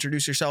you. Can you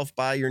introduce yourself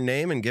by your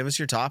name and give us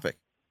your topic?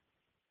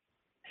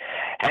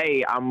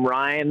 Hey, I'm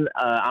Ryan.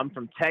 I'm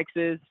from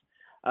Texas.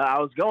 I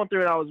was going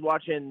through it. I was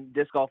watching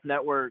Disc Golf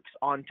Network's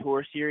On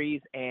Tour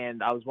series,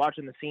 and I was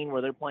watching the scene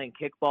where they're playing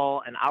kickball,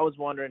 and I was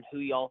wondering who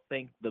y'all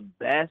think the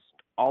best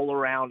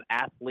all-around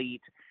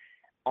athlete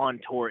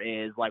on tour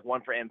is, like one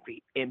for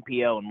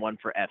MPO and one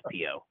for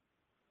FPO.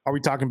 Are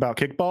we talking about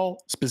kickball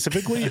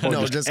specifically? Or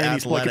no, just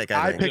athletic.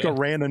 Like I pick a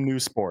random new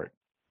sport.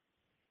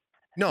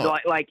 No,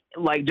 like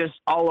just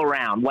all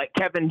around. Like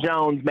Kevin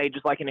Jones made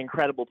just like an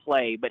incredible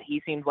play, but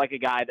he seems like a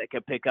guy that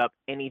could pick up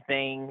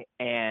anything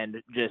and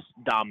just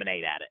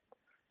dominate at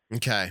it.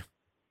 Okay.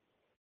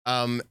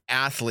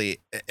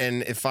 Athlete,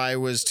 and if I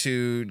was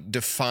to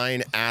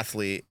define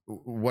athlete,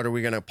 what are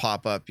we going to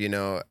pop up? You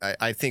know,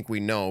 I think we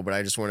know, but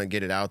I just want to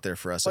get it out there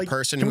for us. Like, a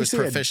person who is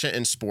proficient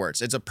in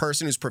sports. It's a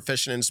person who's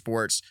proficient in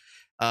sports.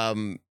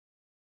 What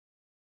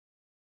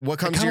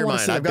comes to your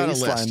mind? I've got a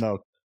list.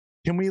 Though.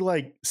 Can we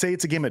like say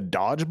it's a game of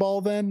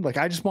dodgeball then? Like,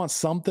 I just want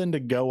something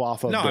to go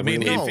off of. No, I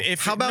mean,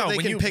 how about they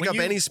can pick up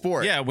any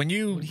sport? Yeah, when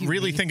you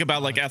really think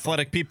about like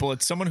athletic people,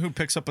 it's someone who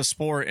picks up a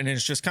sport and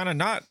is just kind of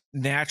not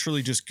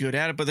naturally just good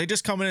at it, but they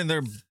just come in and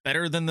they're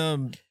better than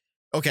the.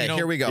 Okay,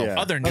 here we go.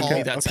 Other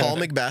Paul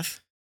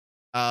Macbeth,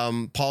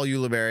 Paul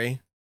Ulibarri.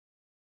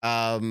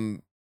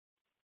 I'm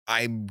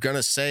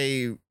gonna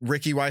say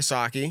Ricky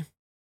Wysocki,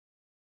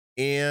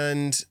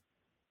 and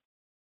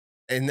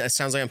that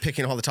sounds like I'm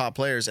picking all the top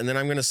players. And then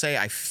I'm going to say,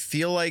 I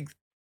feel like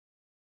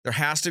there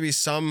has to be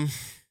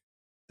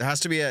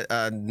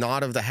a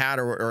nod of the hat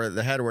or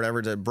the head or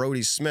whatever to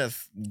Brody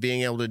Smith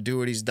being able to do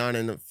what he's done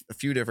in a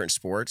few different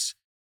sports.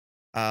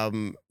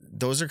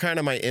 Those are kind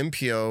of my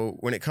MPO.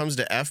 When it comes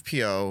to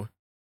FPO,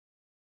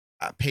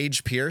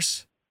 Paige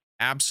Pierce,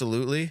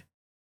 absolutely.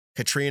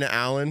 Katrina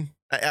Allen.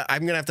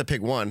 I'm going to have to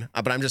pick one,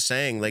 but I'm just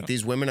saying, like,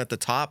 these women at the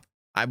top,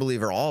 I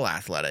believe are all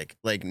athletic,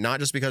 like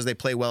not just because they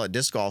play well at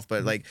disc golf,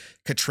 but like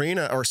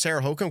Katrina or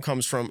Sarah Hokum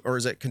comes from, or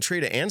is it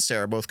Katrina and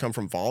Sarah both come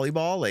from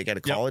volleyball, like at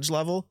a college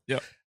level?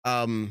 Yep.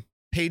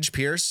 Paige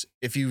Pierce,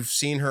 if you've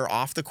seen her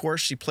off the course,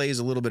 she plays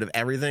a little bit of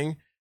everything.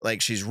 Like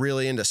she's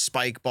really into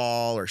spike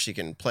ball, or she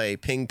can play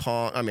ping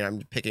pong. I mean,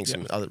 I'm picking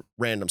some other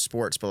random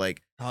sports, but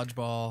like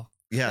dodgeball.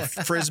 Yeah,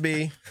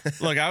 frisbee.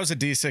 Look, I was a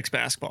D6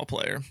 basketball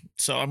player,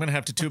 so I'm gonna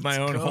have to toot my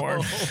own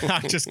horn.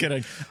 I'm just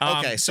kidding.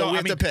 Okay, so we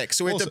have to pick.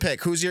 So we have to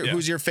pick. Who's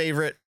your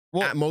favorite?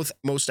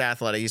 Most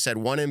athletic? You said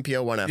one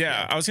MPO, one FPO.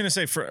 Yeah, I was gonna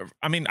say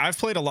I've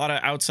played a lot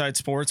of outside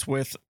sports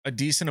with a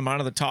decent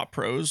amount of the top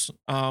pros.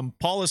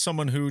 Paul is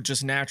someone who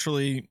just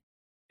naturally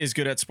is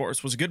good at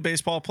sports. Was a good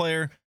baseball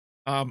player.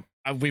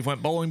 We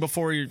went bowling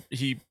before.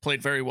 He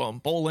played very well in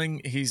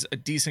bowling. He's a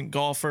decent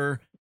golfer.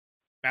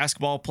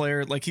 Basketball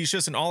player, like he's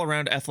just an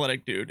all-around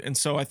athletic dude. And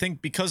so I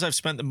think because I've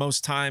spent the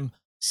most time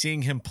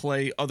seeing him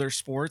play other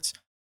sports,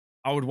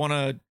 I would want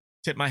to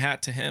tip my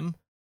hat to him.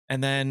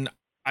 And then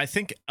I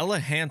think Ella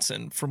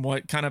Hansen, from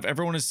what kind of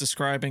everyone is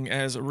describing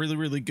as a really,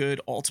 really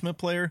good ultimate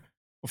player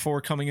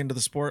before coming into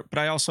the sport. But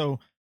I also,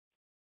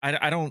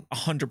 I don't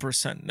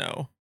 100%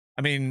 know.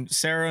 I mean,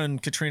 Sarah and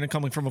Katrina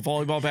coming from a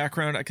volleyball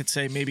background, I could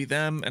say maybe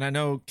them. And I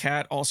know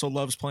Kat also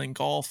loves playing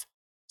golf.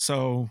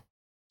 So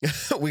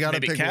we got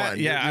to pick Kat, one.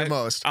 Yeah,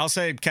 most. I'll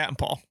say Kat and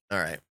Paul. All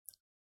right.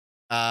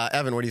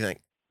 Evan, what do you think?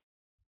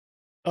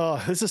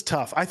 Oh, this is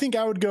tough. I think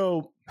I would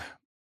go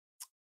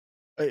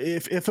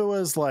if it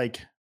was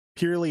like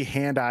purely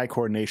hand-eye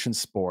coordination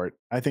sport.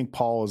 I think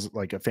Paul is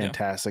like a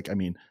fantastic. I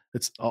mean,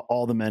 it's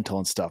all the mental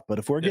and stuff. But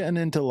if we're getting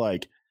into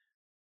like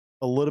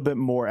a little bit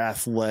more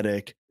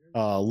athletic,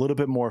 a little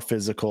bit more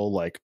physical,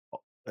 like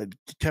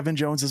Kevin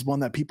Jones is one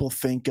that people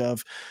think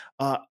of.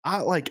 I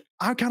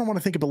kind of want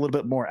to think of a little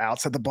bit more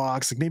outside the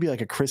box, like maybe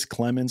like a Chris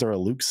Clemens or a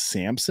Luke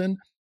Sampson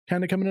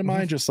kind of coming to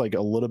mind. Just like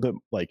a little bit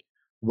like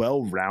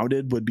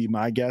well-rounded would be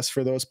my guess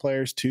for those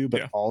players too.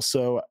 But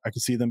also I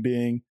could see them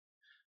being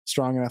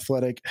strong and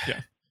athletic.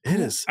 Yeah, it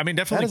is. I mean,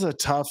 definitely that is a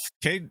tough.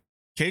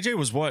 KJ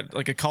was what,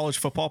 like a college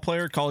football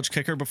player, college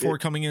kicker before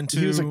coming into.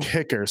 He was a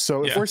kicker.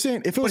 So if we're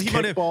saying if it was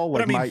kickball,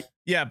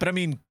 but I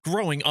mean,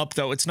 growing up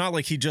though, it's not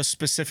like he just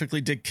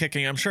specifically did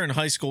kicking. I'm sure in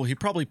high school he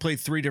probably played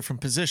 3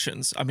 different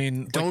positions. I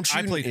mean,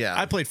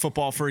 I played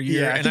football for a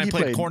year, and I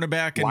played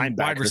cornerback and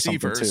wide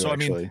receiver. Too, so I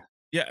mean, actually.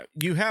 yeah,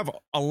 you have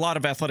a lot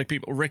of athletic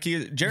people.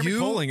 Jeremy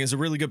Colling is a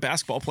really good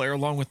basketball player,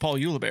 along with Paul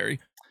Ulibarri,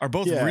 are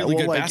both really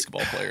good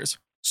basketball players.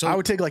 So I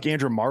would take like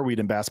Andrew Marweed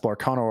in basketball or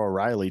Connor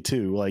O'Reilly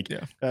too. Like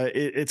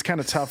it's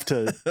kind of tough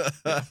to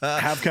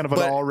have kind of an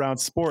all-around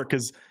sport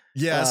because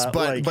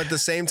but at the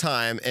same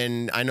time,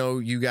 and I know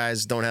you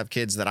guys don't have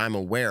kids that I'm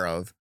aware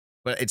of,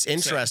 but it's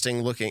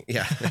interesting looking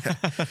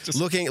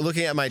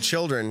looking at my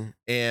children,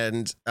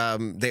 and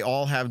they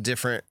all have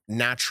different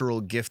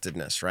natural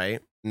giftedness,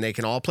 right? And they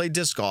can all play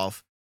disc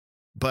golf,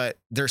 but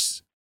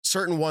there's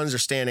certain ones are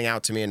standing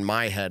out to me in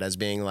my head as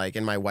being like,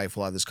 and my wife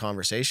will have this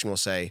conversation, will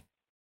say,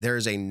 there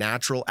is a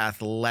natural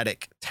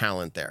athletic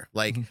talent there.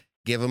 Like,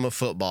 give him a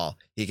football,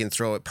 he can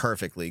throw it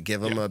perfectly.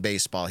 Give him a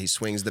baseball, he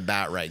swings the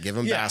bat right. Give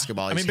him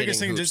basketball, he's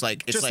biggest thing, just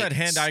that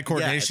hand-eye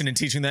coordination and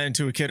teaching that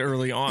into a kid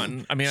early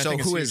on. I mean, I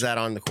think who is that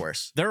on the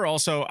course? There are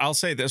also, I'll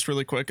say this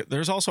really quick,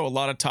 there's also a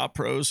lot of top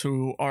pros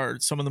who are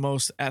some of the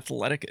most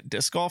athletic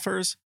disc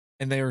golfers,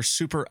 and they are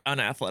super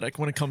unathletic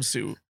when it comes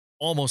to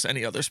almost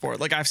any other sport.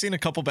 Like, I've seen a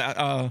couple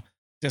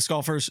disc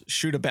golfers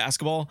shoot a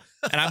basketball,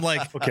 and I'm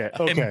like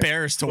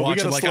embarrassed to watch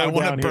it. Like, I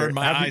want to burn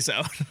my eyes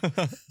out.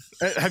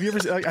 Have you ever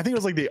seen, I think it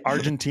was like the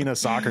Argentina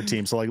soccer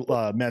team, so like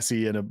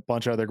Messi and a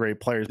bunch of other great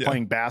players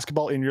playing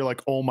basketball, and you're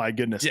like, oh my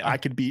goodness, I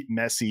could beat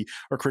Messi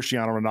or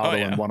Cristiano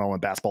Ronaldo in one-on-one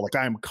basketball. Like,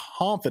 I am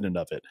confident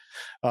of it.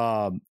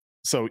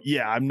 So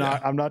I'm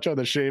not trying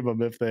to shame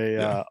them if they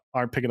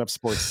aren't picking up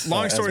sports.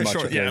 Long story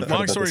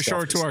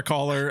short, to our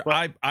caller,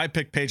 I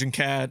picked Paige and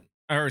Kat,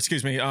 or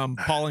excuse me,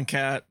 Paul and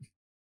Kat.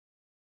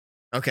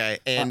 Okay,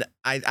 and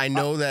I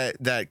know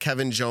that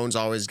Kevin Jones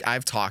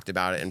I've talked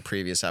about it in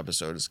previous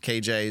episodes.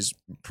 KJ's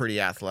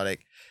pretty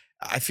athletic.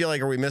 I feel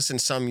like, are we missing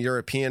some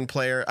European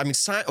player? I mean,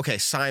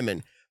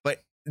 Simon,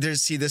 but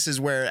this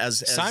is where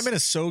as Simon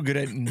is so good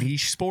at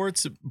niche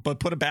sports, but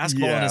put a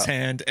basketball in his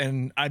hand,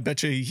 and I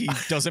bet you he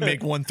doesn't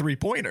make 1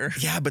 3-pointer.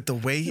 Yeah, but the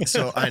way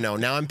I know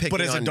now I'm picking.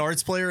 But as a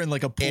darts player and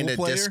like a pool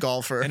player, disc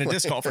golfer,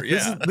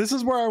 this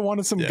is where I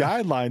wanted some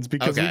guidelines,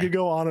 because we could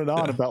go on and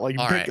on about like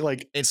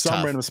it's some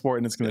tough. Random sport,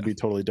 and it's going to be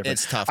totally different.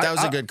 It's tough. That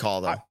was a good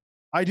call though.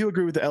 I do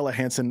agree with the Ella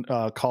Hansen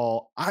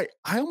call. I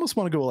almost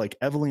want to go like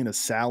Evelina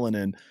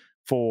Salonen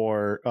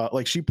for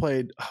like she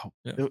played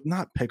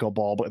not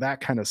pickleball, but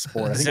that kind of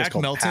sport. I think Zach it's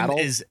called Melton paddle.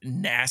 is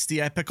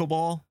nasty at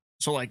pickleball,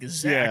 so like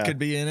Zach could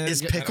be in it.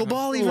 Is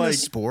pickleball even a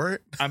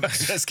sport? I'm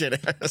just kidding.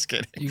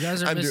 You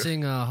guys are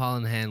missing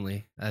Holland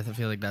Hanley. I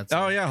feel like that's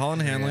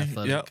Holland Hanley.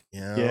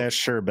 Yeah,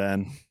 sure,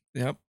 Ben.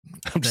 Yep.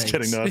 I'm just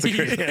kidding. No, that's a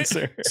great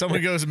answer.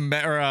 Someone goes,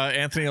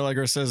 Anthony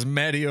Allegra says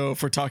Matteo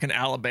for talking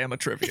Alabama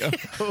trivia.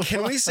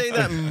 Can we say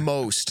that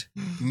most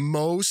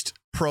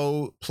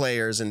pro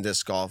players in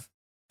disc golf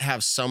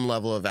have some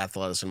level of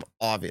athleticism,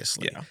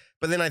 obviously. Yeah.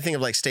 But then I think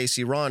of like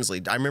Stacey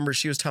Ronsley. I remember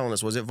she was telling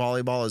us, was it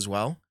volleyball as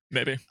well?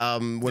 Maybe.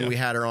 When we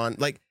had her on.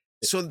 Like,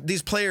 so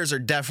these players are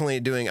definitely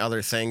doing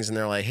other things, and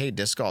they're like, hey,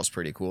 disc golf's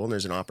pretty cool, and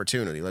there's an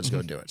opportunity. Let's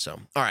go do it. So,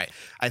 all right.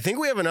 I think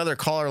we have another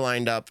caller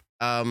lined up.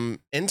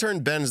 Intern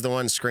Ben's the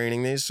one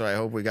screening these, so I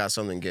hope we got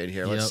something good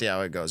here. Let's see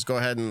how it goes. Go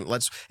ahead and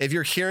if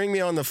you're hearing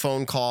me on the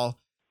phone call,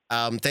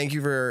 thank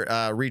you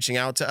for reaching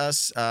out to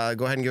us. Go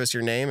ahead and give us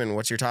your name and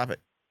what's your topic.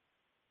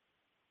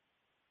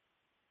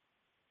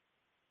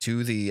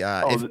 To the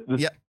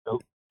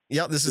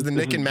this is the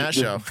Nick and Matt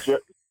show.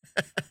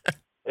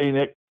 Hey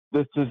Nick,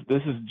 this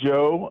is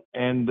Joe,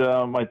 and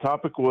my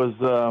topic was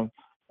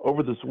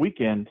over this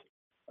weekend.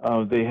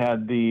 They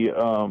had the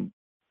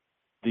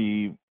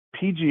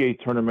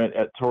PGA tournament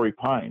at Torrey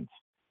Pines,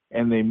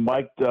 and they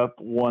mic'd up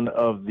one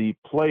of the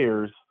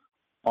players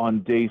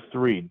on day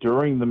 3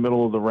 during the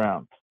middle of the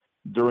round,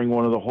 during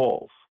one of the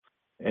holes.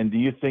 And do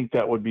you think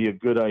that would be a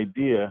good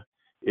idea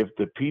if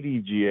the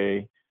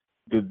PDGA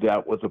did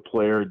that with a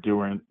player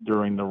during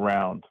the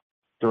round,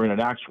 during an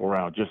actual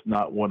round, just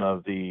not one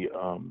of the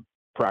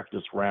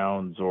practice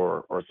rounds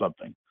or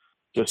something?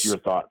 Just your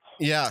thoughts.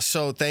 Yeah,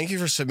 so thank you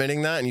for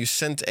submitting that, and you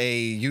sent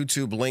a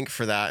YouTube link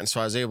for that, and so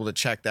I was able to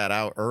check that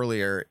out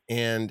earlier,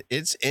 and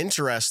it's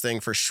interesting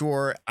for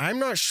sure. I'm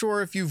not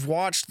sure if you've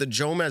watched the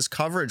Jomez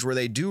coverage where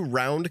they do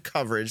round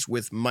coverage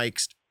with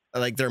mics,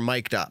 like they're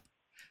mic'd up.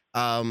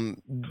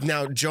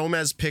 Now,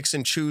 Jomez picks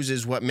and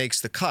chooses what makes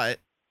the cut.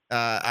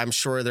 I'm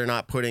sure they're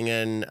not putting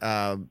in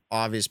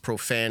obvious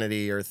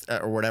profanity or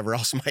whatever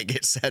else might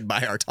get said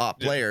by our top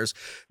players,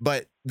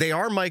 but they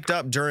are mic'd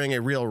up during a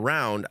real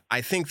round.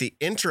 I think the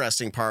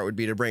interesting part would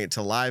be to bring it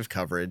to live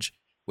coverage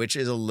which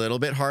is a little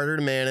bit harder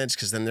to manage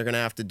because then they're going to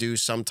have to do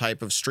some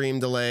type of stream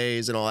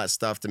delays and all that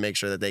stuff to make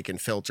sure that they can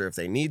filter if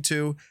they need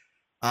to.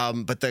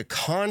 But the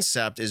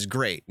concept is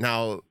great.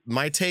 Now,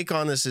 my take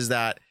on this is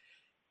that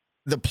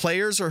the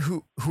players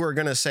who are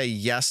going to say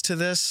yes to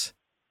this,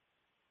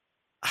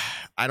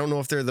 I don't know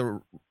if they're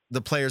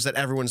the players that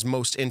everyone's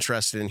most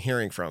interested in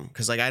hearing from.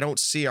 Because like I don't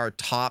see our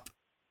top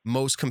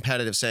most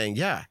competitive saying,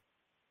 yeah,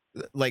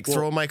 like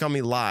throw a mic on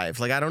me live.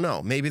 Like, I don't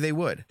know. Maybe they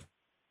would.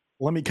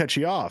 Let me cut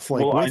you off.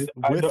 Like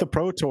with the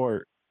Pro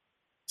Tour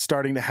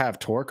starting to have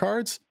tour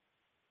cards,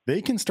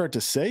 they can start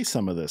to say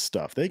some of this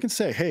stuff. They can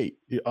say, hey,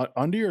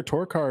 under your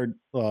tour card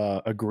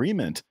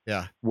agreement,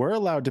 we're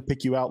allowed to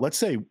pick you out. Let's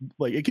say,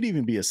 like, it could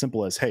even be as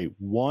simple as, hey,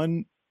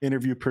 1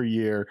 interview per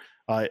year,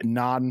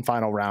 not in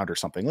final round or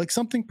something, like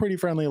something pretty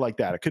friendly like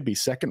that. It could be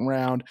second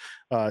round,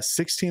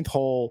 16th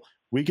hole.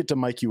 We get to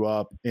mic you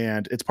up,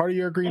 and it's part of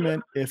your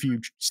agreement. If you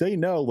say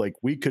no, like,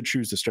 we could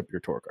choose to strip your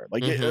tour card.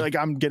 Like, like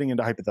I'm getting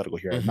into hypothetical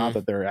here, not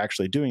that they're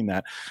actually doing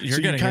that. You're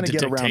so getting into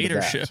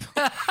dictatorship.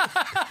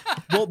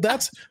 Well,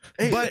 that's.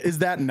 But is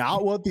that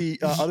not what the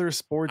other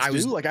sports do?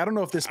 Like, I don't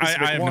know if this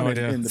specific I have one no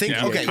idea. in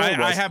the Okay,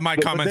 I have my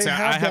comments.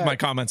 I have my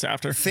comments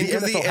after. Think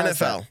of the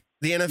NFL.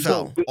 The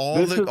NFL. So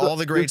all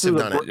the greats have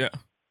done it. Yeah.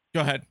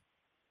 Go ahead.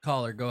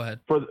 Caller, go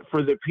ahead. For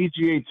the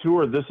PGA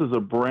Tour, this is a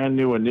brand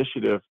new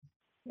initiative.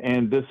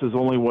 And this is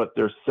only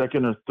their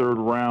second or third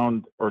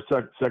round or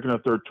second or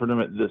third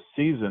tournament this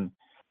season.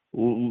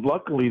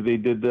 Luckily, they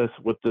did this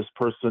with this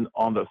person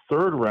on the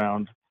third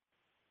round.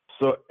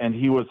 So, and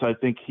I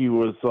think he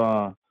was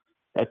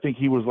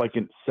like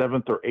in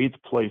 7th or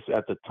 8th place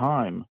at the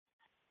time.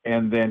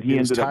 And then he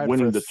ended up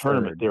winning the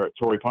tournament there at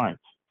Torrey Pines.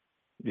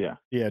 Yeah.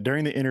 Yeah.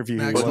 During the interview,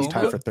 he was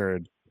tied for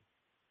third.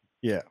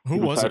 Yeah. Who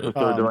was it?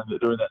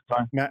 During that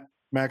time?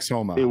 Max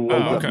Homa.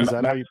 Okay. Is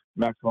that how you?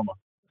 Max Homa.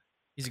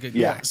 He's a good guy.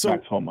 Yeah. So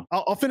Max Homa.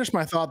 I'll finish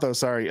my thought though.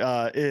 Sorry.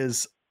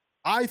 Is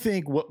I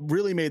think what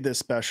really made this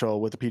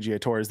special with the PGA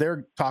Tour is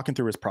they're talking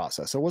through his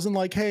process. It wasn't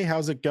like, hey,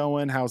 how's it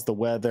going? How's the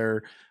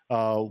weather?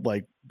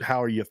 Like,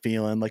 how are you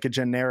feeling? Like a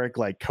generic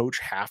like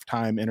coach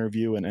halftime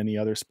interview in any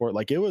other sport.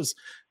 Like, it was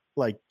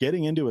like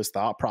getting into his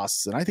thought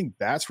process, and I think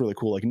that's really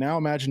cool. Like, now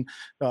imagine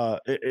for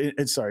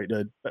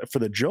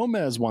the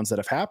Jomez ones that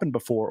have happened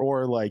before,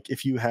 or like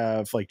if you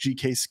have like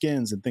GK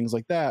Skins and things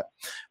like that,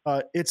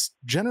 it's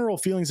general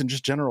feelings and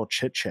just general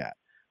chit chat.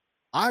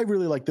 I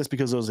really like this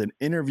because it was an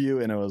interview,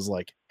 and it was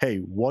like, hey,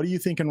 what are you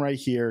thinking right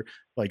here?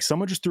 Like,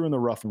 someone just threw in the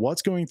rough.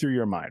 What's going through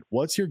your mind?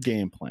 What's your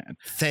game plan?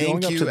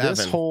 Thank you,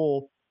 Evan.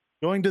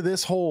 Going to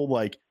this hole,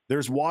 like,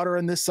 there's water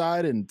on this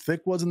side and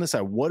thick woods on this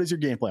side. What is your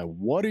game plan?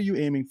 What are you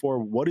aiming for?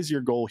 What is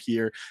your goal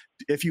here?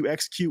 If you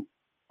execute,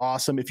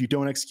 awesome. If you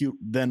don't execute,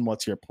 then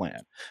what's your plan?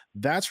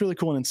 That's really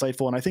cool and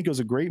insightful. And I think it was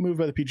a great move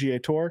by the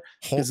PGA Tour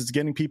because it's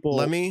getting people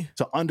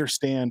to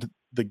understand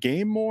the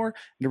game more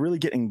and to really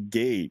get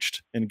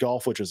engaged in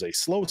golf, which is a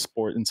slow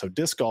sport. And so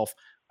disc golf,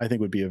 I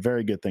think, would be a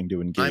very good thing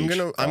to engage.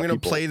 I'm gonna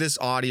play this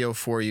audio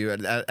for you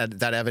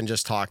that Evan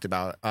just talked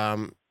about.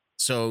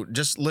 So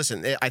just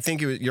listen. I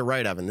think you're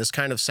right, Evan. This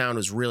kind of sound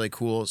was really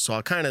cool. So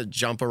I'll kind of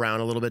jump around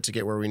a little bit to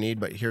get where we need,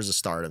 but here's the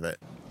start of it.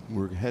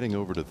 We're heading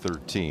over to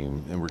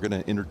 13, and we're going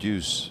to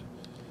introduce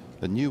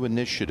a new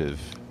initiative.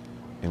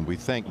 And we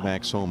thank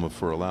Max Homa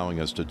for allowing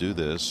us to do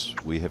this.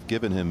 We have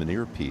given him an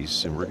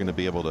earpiece, and we're going to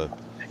be able to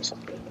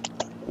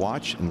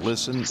watch and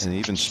listen and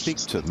even speak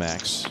to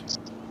Max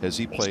as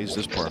he plays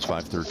this par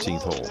 5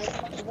 13th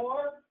hole.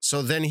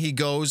 So then he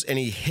goes and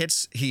he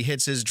hits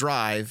his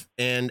drive,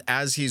 and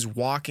as he's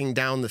walking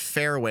down the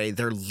fairway,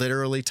 they're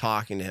literally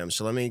talking to him.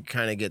 So let me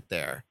kind of get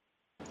there.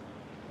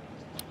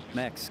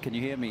 Max, can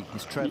you hear me?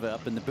 It's Trevor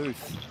up in the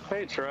booth.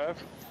 Hey, Trev.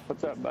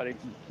 What's up, buddy?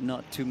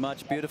 Not too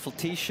much. Beautiful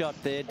tee shot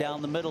there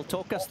down the middle.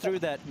 Talk us through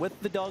that with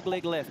the dog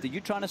leg left. Are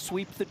you trying to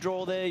sweep the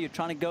draw there? You're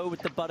trying to go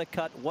with the butter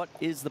cut. What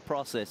is the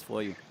process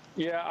for you?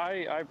 Yeah,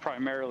 I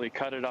primarily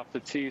cut it off the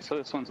tee, so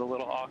this one's a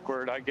little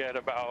awkward. I get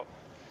about,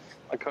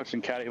 my coach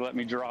and caddy let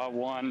me draw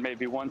one,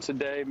 maybe once a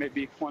day,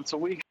 maybe once a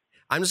week.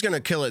 I'm just going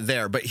to kill it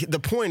there. But the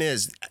point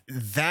is,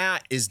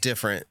 that is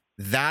different.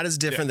 That is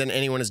different than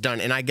anyone has done.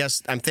 And I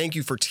guess thank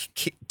you for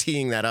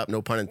teeing that up,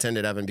 no pun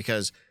intended, Evan,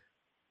 because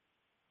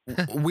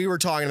we were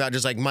talking about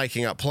just like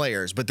miking up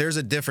players, but there's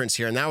a difference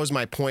here. And that was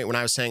my point when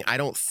I was saying, I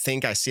don't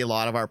think I see a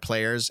lot of our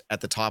players at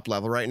the top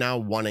level right now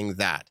wanting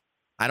that.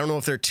 I don't know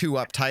if they're too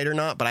uptight or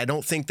not, but I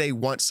don't think they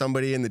want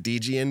somebody in the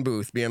DGN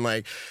booth being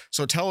like,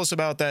 so tell us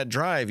about that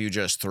drive you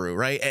just threw,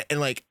 right? And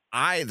like,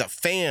 the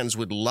fans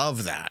would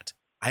love that.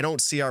 I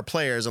don't see our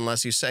players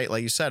unless you say,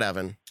 like you said,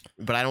 Evan,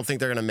 but I don't think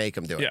they're going to make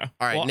them do it. Yeah.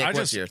 All right, well, Nick,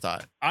 what's your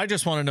thought? I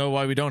just want to know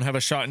why we don't have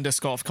a shot in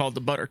disc golf called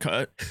the butter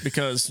cut,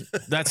 because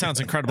that sounds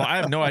incredible. I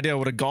have no idea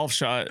what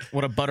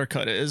a butter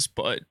cut is,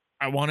 but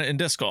I want it in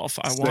disc golf.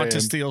 I want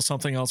to steal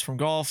something else from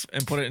golf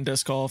and put it in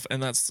disc golf,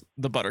 and that's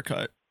the butter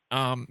cut.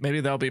 Maybe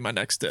that'll be my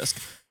next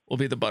disc. Will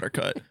be the butter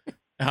cut.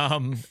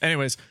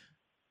 Anyways,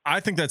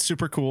 I think that's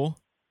super cool.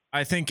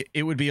 I think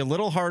it would be a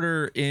little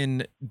harder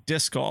in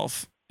disc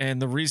golf. And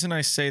the reason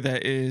I say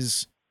that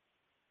is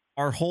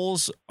our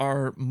holes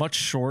are much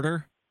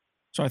shorter.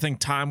 So I think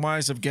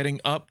time-wise of getting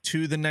up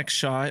to the next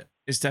shot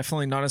is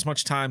definitely not as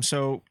much time.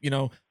 So,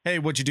 hey,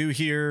 what'd you do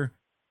here?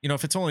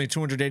 If it's only a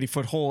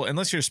 280-foot hole,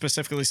 unless you're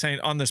specifically saying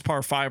on this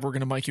par 5, we're going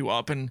to mic you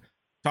up and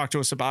talk to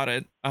us about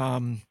it.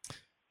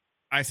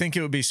 I think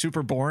it would be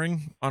super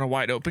boring on a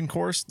wide open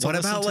course. What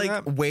about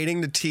that.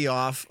 Waiting to tee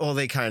off? Oh,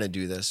 they kind of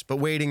do this, but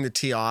waiting to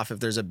tee off if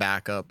there's a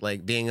backup,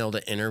 like being able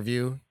to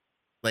interview,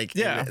 in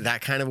that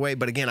kind of way.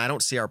 But again, I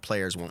don't see our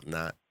players wanting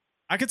that.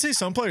 I could see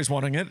some players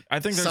wanting it. I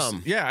think there's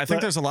Some. Yeah, I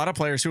think there's a lot of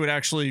players who would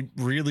actually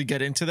really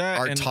get into that.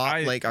 Our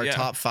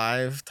top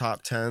 5,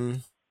 top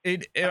 10.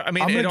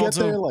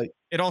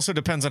 It also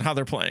depends on how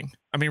they're playing.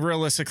 I mean,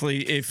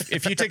 realistically,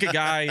 if you take a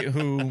guy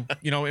who,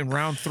 in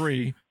round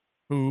 3,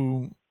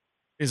 who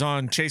is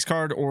on chase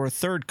card or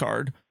third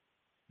card,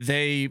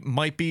 they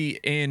might be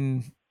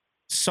in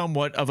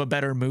somewhat of a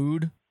better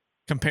mood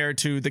compared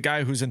to the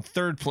guy who's in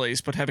third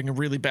place but having a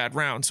really bad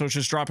round. So it's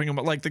just dropping him,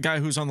 like the guy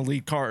who's on the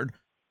lead card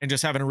and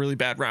just having a really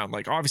bad round.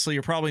 Like, obviously,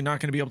 you're probably not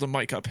going to be able to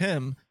mic up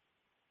him,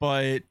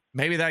 but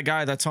maybe that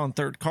guy that's on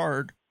third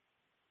card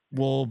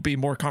will be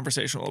more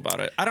conversational about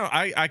it.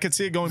 I could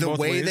see it going both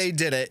ways. The way they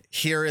did it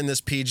here in this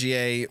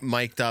PGA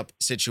mic'd up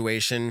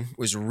situation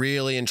was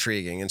really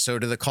intriguing. And so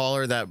to the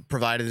caller that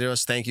provided it to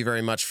us, thank you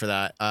very much for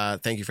that.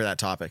 Thank you for that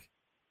topic.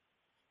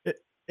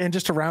 And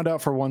just to round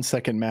out for 1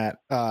 second, Matt,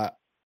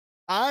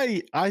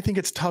 I think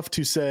it's tough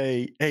to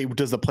say, hey,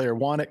 does the player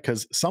want it?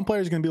 Because some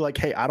players are going to be like,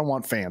 hey, I don't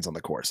want fans on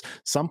the course.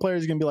 Some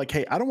players are going to be like,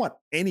 hey, I don't want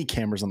any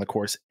cameras on the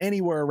course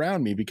anywhere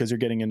around me because you're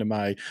getting into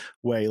my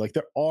way. Like,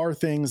 there are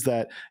things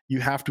that you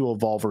have to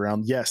evolve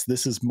around. Yes,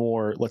 this is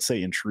more, let's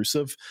say,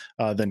 intrusive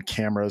than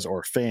cameras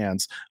or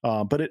fans,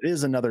 but it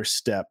is another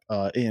step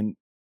in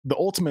the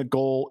ultimate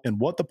goal.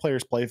 And what the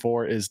players play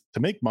for is to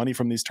make money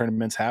from these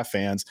tournaments, have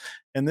fans.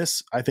 And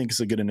this, I think, is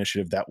a good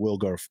initiative that will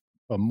go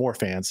more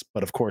fans,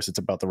 but of course it's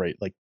about the right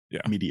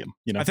medium.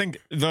 I think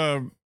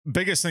the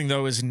biggest thing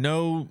though is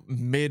no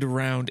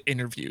mid-round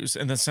interviews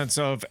in the sense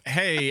of,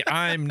 hey,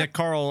 I'm Nick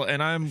Carl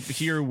and I'm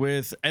here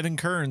with Evan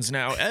Kearns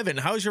now. Evan,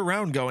 how's your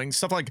round going?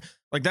 Stuff like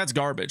that's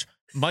garbage.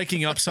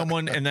 Miking up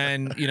someone and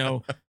then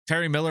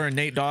Terry Miller and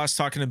Nate Doss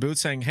talking to booth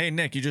saying, hey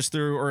Nick, you just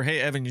threw, or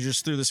hey Evan, you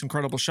just threw this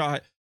incredible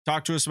shot.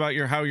 Talk to us about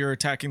how you're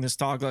attacking this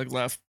dogleg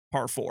left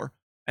par 4.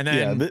 And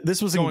then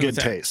this was in good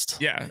taste.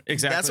 Yeah,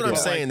 exactly. That's what I'm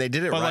saying. They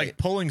did it but right. Like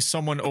pulling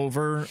someone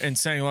over and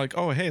saying like,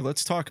 oh, hey,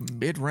 let's talk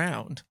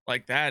mid-round.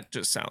 Like that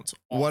just sounds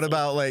awful. What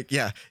about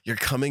you're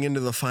coming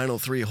into the final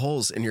 3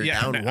 holes and you're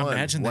down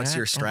 1. What's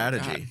your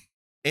strategy?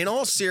 In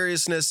all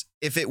seriousness,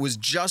 if it was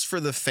just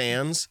for the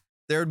fans,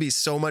 there would be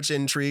so much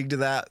intrigue to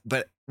that.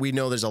 But we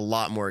know there's a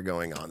lot more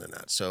going on than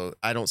that. So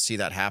I don't see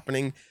that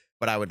happening,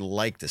 but I would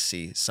like to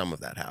see some of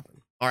that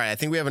happen. All right. I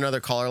think we have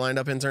another caller lined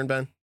up, intern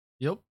Ben.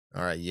 Yep.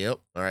 All right. Yep.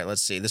 All right.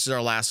 Let's see. This is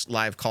our last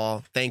live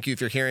call. Thank you.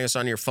 If you're hearing us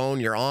on your phone,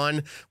 you're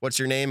on. What's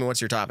your name and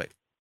what's your topic?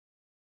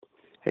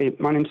 Hey,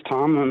 my name's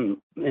Tom.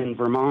 I'm in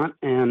Vermont,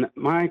 and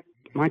my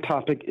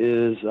topic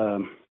is,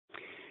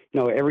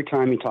 every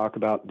time you talk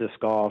about disc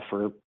golf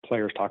or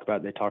players talk about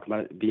it, they talk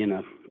about it being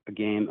a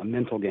game, a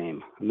mental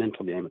game.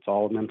 It's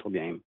all a mental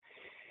game.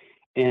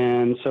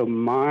 And so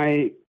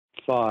my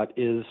thought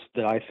is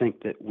that I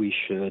think that we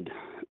should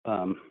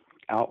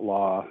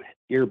outlaw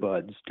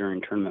earbuds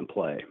during tournament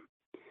play.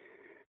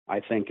 I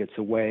think it's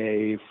a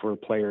way for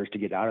players to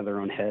get out of their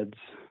own heads,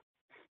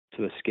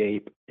 to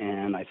escape,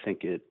 and I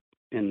think it,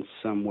 in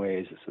some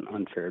ways, it's an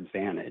unfair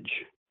advantage,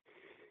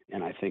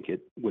 and I think it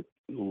would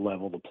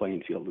level the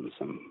playing field in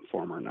some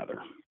form or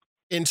another.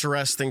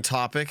 Interesting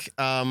topic.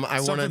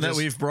 Something that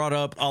we've brought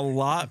up a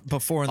lot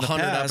before in the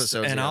past,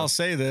 episodes, and I'll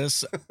say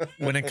this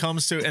when it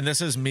comes to, and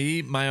this is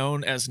me, my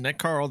own as Nick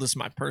Carl, this is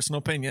my personal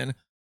opinion.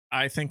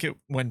 I think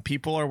when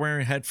people are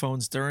wearing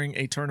headphones during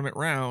a tournament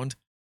round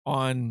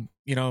on,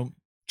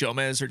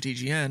 Jomez or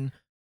DGN,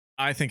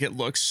 I think it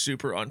looks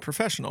super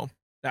unprofessional.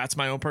 That's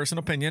my own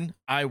personal opinion.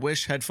 I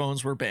wish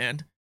headphones were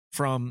banned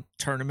from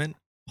tournament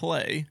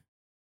play.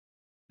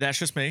 That's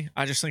just me.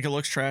 I just think it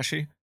looks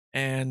trashy.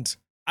 And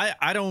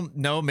I don't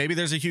know. Maybe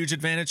there's a huge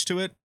advantage to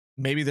it.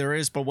 Maybe there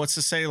is. But what's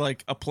to say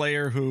like a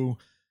player who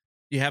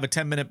you have a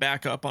 10-minute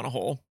backup on a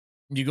hole,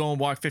 you go and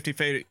walk 50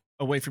 feet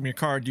away from your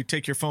card, you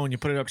take your phone, you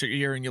put it up to your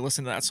ear and you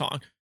listen to that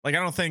song. Like,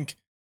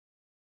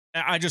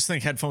 I just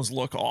think headphones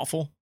look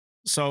awful.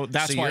 So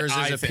that's why yours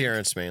is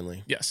appearance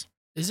mainly. Yes.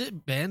 Is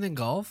it banned in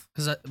golf?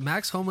 Because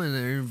Max Homa in the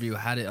interview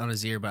had it on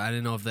his ear, but I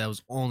didn't know if that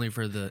was only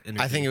for the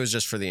interview. I think it was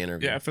just for the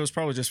interview. Yeah, if it was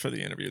probably just for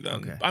the interview, then.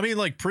 Okay. I mean,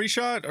 like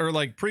pre-shot or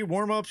like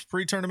pre-warm-ups,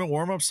 pre-tournament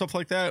warm-ups, stuff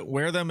like that,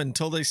 wear them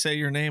until they say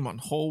your name on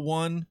hole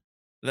 1,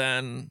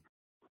 then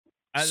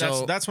that's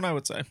what I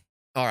would say.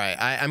 All right,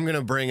 I'm going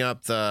to bring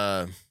up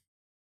the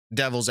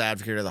devil's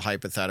advocate or the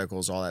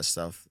hypotheticals, all that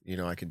stuff.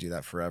 I could do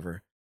that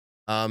forever.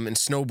 In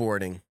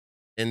snowboarding,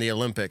 in the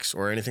Olympics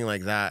or anything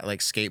like that,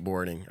 like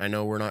skateboarding. I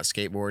know we're not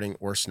skateboarding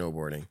or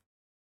snowboarding,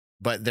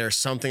 but there's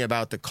something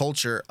about the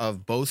culture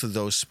of both of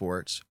those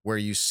sports where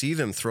you see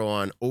them throw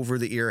on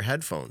over-the-ear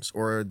headphones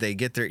or they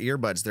get their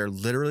earbuds. They're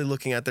literally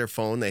looking at their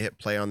phone. They hit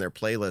play on their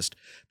playlist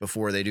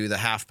before they do the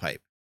half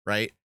pipe,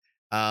 right?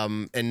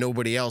 and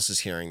nobody else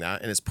is hearing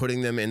that, and it's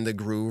putting them in the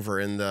groove or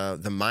in the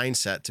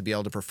mindset to be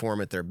able to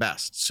perform at their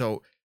best.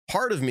 So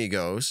part of me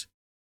goes,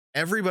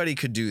 everybody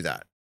could do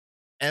that.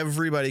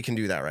 Everybody can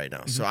do that right now.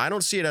 Mm-hmm. So I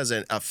don't see it as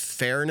a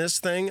fairness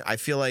thing. I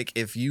feel like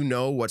if you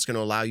know what's going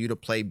to allow you to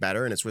play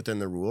better and it's within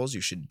the rules, you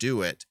should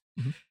do it.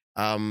 Mm-hmm.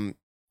 I'm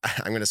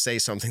going to say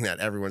something that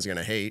everyone's going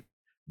to hate.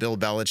 Bill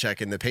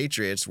Belichick and the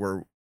Patriots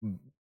were,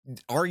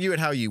 argue it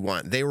how you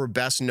want, they were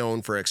best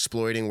known for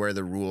exploiting where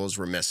the rules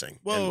were missing.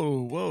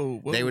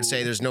 Whoa. They would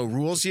say there's no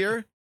rules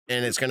here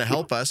and it's going to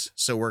help us,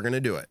 so we're going to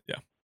do it. Yeah.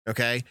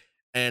 Okay?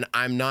 And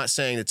I'm not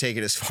saying to take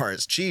it as far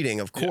as cheating,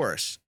 of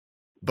course.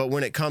 But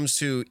when it comes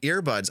to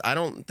earbuds, I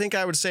don't think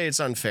I would say it's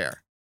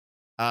unfair.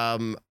 I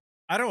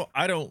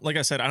don't, like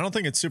I said, I don't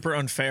think it's super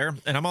unfair.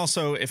 And I'm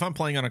also, if I'm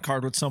playing on a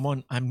card with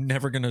someone, I'm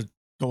never going to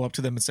go up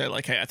to them and say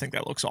like, hey, I think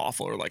that looks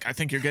awful. Or like, I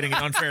think you're getting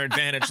an unfair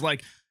advantage.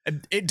 Like,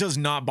 it does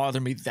not bother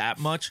me that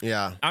much.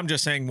 Yeah. I'm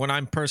just saying when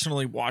I'm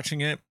personally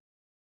watching it,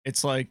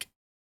 it's like,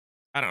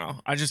 I don't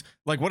know. I just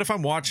like, what if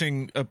I'm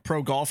watching a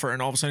pro golfer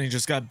and all of a sudden he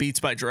just got Beats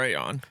by Dre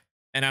on?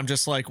 And I'm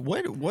just like,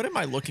 what am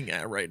I looking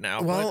at right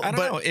now? Well, I don't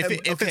know. If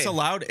it's okay.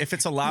 if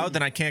it's allowed,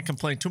 then I can't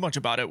complain too much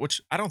about it,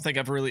 which I don't think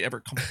I've really ever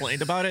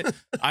complained about it.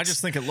 I just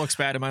think it looks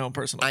bad in my own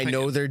personal opinion. I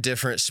know they're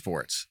different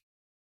sports.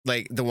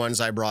 Like the ones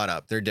I brought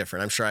up, they're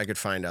different. I'm sure I could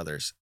find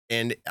others.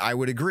 And I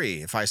would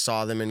agree if I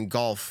saw them in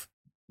golf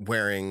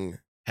wearing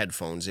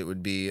headphones, it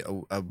would be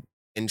a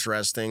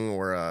interesting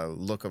or a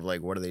look of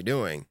like, what are they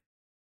doing?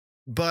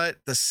 But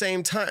at the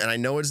same time, and I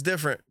know it's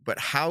different, but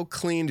how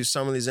clean do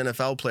some of these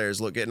NFL players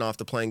look getting off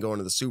the plane going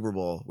to the Super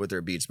Bowl with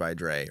their Beats by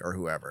Dre or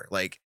whoever?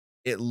 Like,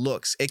 it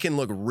can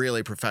look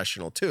really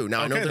professional too.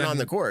 Now, I know they're on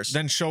the course.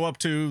 Then show up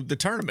to the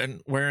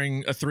tournament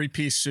wearing a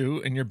 3-piece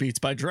suit and your Beats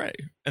by Dre.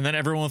 And then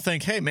everyone will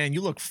think, hey, man,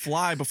 you look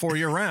fly before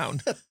your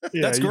round.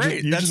 Yeah, that's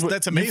great.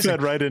 That's amazing. You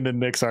fed right into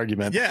Nick's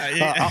argument.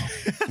 Yeah.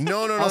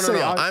 No.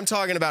 I'm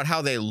talking about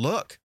how they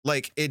look.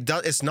 Like,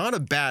 it's not a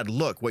bad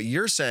look. What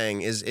you're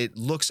saying is it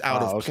looks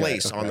out of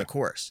place on the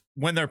course.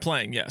 When they're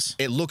playing, yes.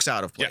 It looks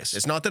out of place. Yes.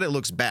 It's not that it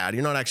looks bad.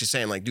 You're not actually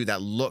saying like, dude,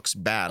 that looks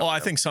bad. Oh, I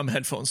think some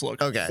headphones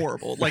look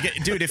horrible. Like,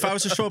 dude, if I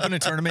was to show up in a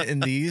tournament in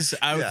these,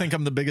 I would think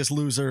I'm the biggest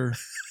loser,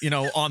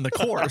 on the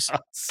course.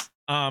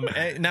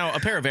 Now a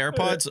pair of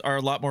AirPods are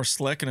a lot more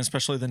slick, and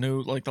especially the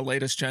new, like the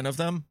latest gen of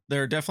them,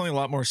 they're definitely a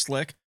lot more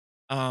slick.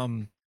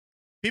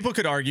 People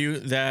could argue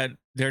that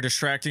they're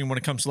distracting when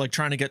it comes to like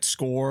trying to get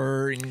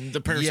score and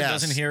the person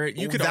doesn't hear it.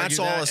 You could that's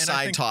argue all that, a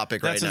side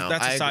topic right now.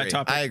 That's a side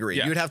topic. I agree.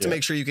 Yeah. You'd have to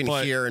make sure you can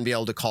hear and be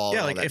able to call.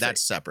 Yeah, like that.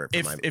 That's separate.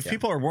 If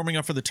people are warming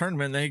up for the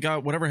tournament, they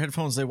got whatever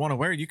headphones they want to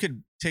wear. You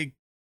could take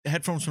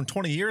headphones from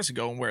 20 years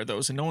ago and wear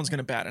those, and no one's going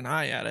to bat an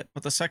eye at it.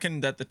 But the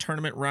second that the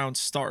tournament round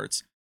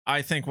starts,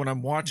 I think when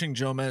I'm watching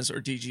Jomez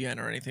or DGN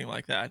or anything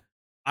like that,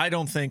 I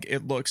don't think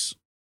it looks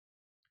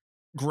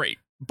great.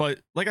 But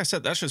like I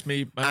said, that's just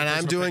me. And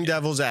I'm doing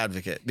devil's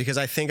advocate because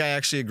I think I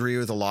actually agree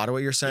with a lot of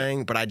what you're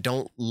saying, but I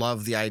don't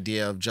love the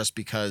idea of just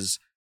because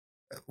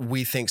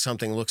we think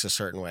something looks a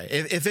certain way.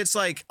 If it's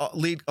like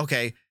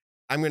okay,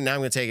 I'm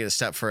gonna take it a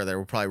step further.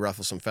 We'll probably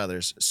ruffle some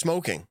feathers.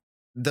 Smoking,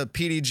 the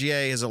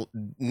PDGA has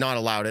not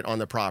allowed it on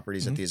the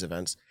properties at these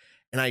events.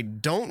 And I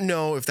don't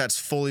know if that's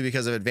fully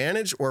because of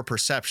advantage or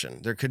perception.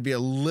 There could be a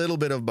little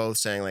bit of both,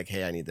 saying like,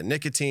 hey, I need the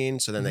nicotine.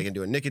 So then they can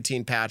do a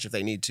nicotine patch if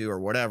they need to or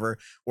whatever.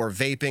 Or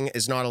vaping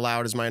is not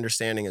allowed, is my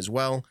understanding as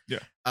well. Yeah.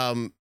 I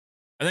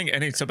think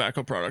any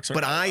tobacco products are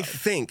But not I allowed.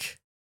 think,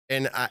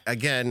 and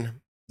again,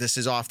 this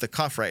is off the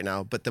cuff right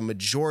now, but the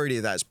majority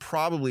of that is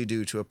probably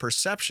due to a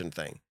perception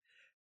thing.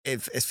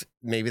 If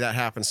maybe that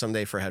happens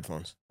someday for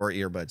headphones or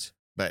earbuds,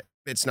 but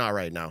it's not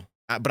right now.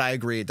 But I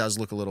agree, it does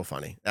look a little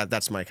funny.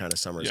 That's my kind of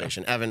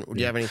summarization. Yeah. Evan, do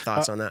you have any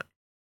thoughts on that?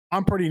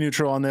 I'm pretty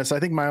neutral on this.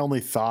 I think my only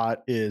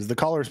thought is the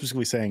caller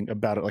specifically saying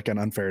about it like an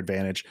unfair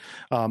advantage.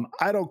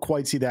 I don't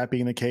quite see that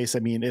being the case. I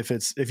mean, if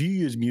you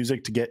use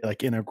music to get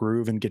like in a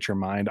groove and get your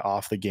mind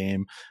off the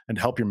game and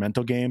help your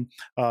mental game,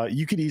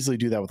 you could easily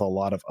do that with a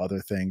lot of other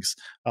things.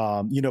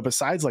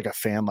 Besides like a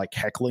fan like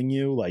heckling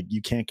you, like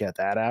you can't get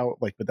that out.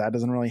 Like, but that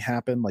doesn't really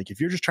happen. Like if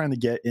you're just trying to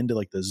get into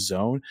like the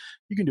zone,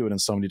 you can do it in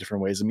so many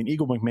different ways. I mean,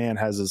 Eagle McMahon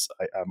has this.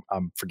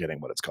 I'm forgetting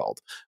what it's called,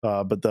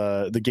 but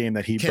the game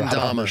that he brought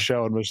on the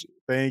show and was.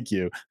 Thank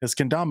you. It's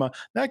kendama.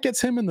 That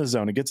gets him in the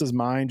zone. It gets his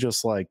mind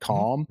just like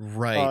calm.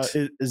 Right.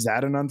 Is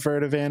that an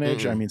unfair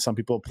advantage? I mean, some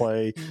people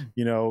play,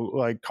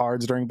 like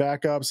cards during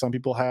backup. Some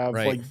people have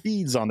like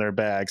beads on their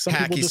bag. Some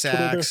people just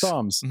twiddle their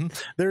thumbs.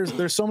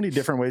 There's so many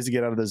different ways to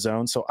get out of the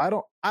zone. So I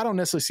don't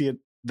necessarily see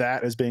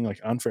that as being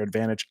like unfair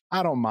advantage.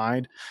 I don't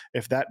mind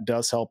if that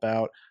does help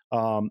out.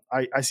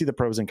 I see the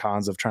pros and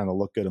cons of trying to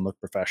look good and look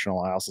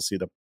professional. I also see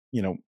the,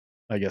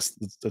 I guess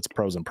it's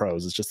pros and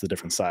pros. It's just the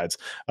different sides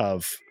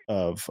of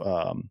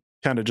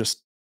kind of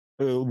just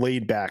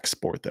laid back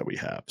sport that we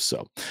have.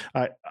 So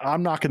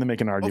I'm not going to make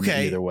an argument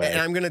either way.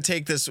 And I'm going to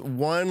take this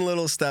one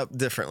little step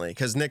differently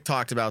because Nick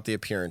talked about the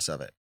appearance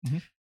of it.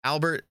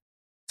 Albert,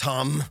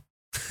 Tamm.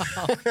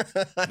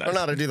 I don't know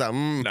how to do that.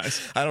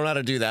 Nice. I don't know how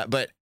to do that,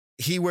 but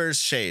he wears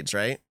shades,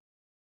 right?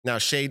 Now,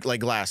 shade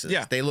like glasses.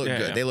 Yeah. They look Yeah,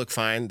 good. yeah. They look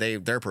fine.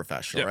 They're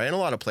professional, Yeah. right? And a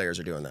lot of players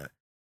are doing that.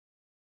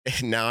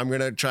 Now I'm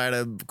going to try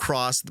to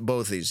cross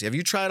both of these. Have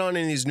you tried on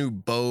any of these new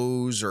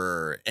Bose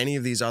or any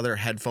of these other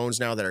headphones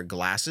now that are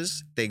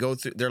glasses? They go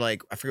through, they're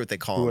like, I forget what they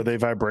call them. Are they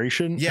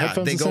vibration? Yeah,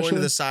 headphones, they go into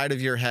essentially? the side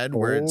of your head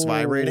where it's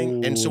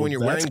vibrating. And so when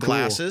you're Oh, wearing that's cool.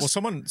 glasses, Well,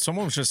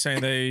 someone was just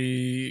saying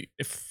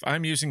if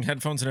I'm using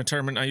headphones in a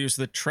tournament, I use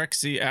the Trek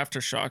Z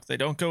Aftershock. They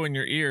don't go in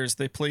your ears.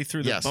 They play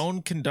through the Yes,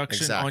 bone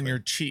conduction on exactly. your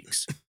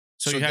cheeks.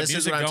 So So you have this is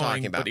music what I'm going,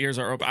 talking about. but ears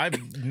are open.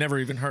 I've never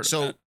even heard of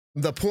that.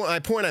 the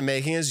point I'm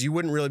making is you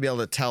wouldn't really be able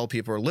to tell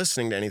people are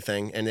listening to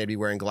anything and they'd be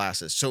wearing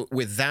glasses. So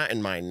with that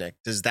in mind, Nick,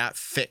 does that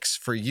fix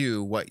for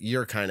you what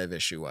your kind of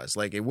issue was?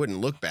 Like, it wouldn't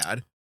look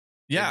bad.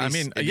 Yeah, It'd be-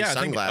 I mean, it'd be yeah, I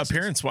think sunglasses.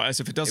 appearance-wise,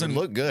 if it doesn't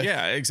look good.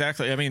 yeah,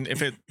 exactly. I mean,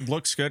 if it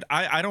looks good,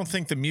 I don't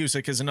think the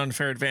music is an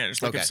unfair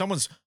advantage. Like Okay. if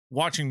someone's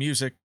watching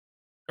music,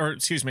 or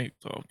excuse me,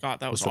 oh god,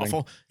 that was Listening.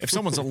 awful. If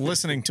someone's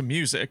listening to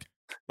music,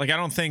 like I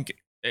don't think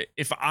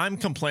if I'm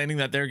complaining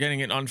that they're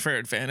getting an unfair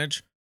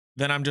advantage,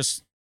 then I'm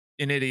just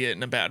an idiot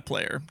and a bad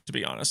player, to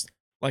be honest.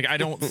 Like I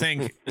don't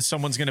think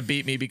someone's gonna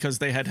beat me because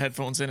they had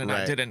headphones in and I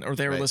Right. didn't, or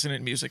they were Right. listening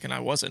to music and I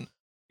wasn't.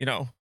 You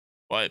know,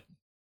 but.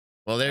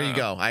 Well, there you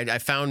go. I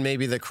found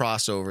maybe the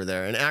crossover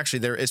there. And actually,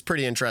 there is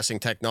pretty interesting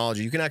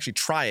technology. You can actually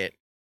try it.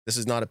 This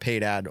is not a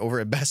paid ad over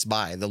at Best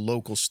Buy, the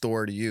local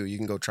store to you. You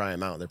can go try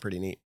them out. They're pretty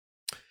neat.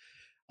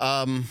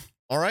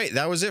 All right.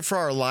 That was it for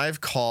our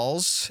live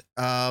calls.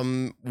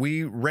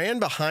 We ran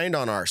behind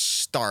on our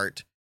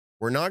start.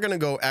 We're not going to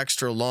go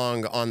extra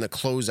long on the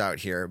closeout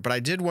here, but I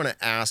did want to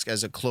ask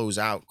as a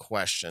closeout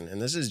question.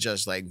 And this is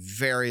just like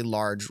very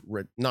large,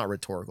 not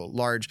rhetorical,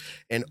 large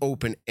and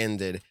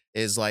open-ended,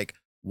 is like,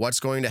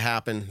 what's going to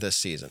happen this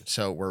season?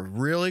 So we're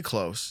really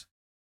close.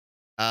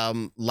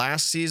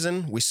 Last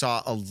season, we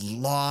saw a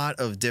lot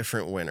of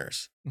different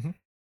winners. Mhm.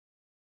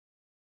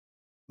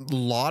 A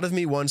lot of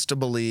me wants to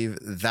believe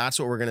that's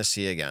what we're going to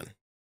see again.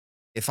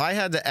 If I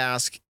had to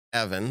ask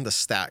Evan, the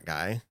stat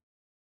guy,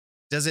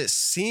 does it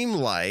seem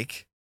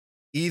like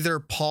either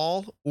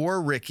Paul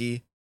or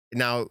Ricky,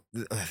 now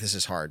this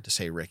is hard to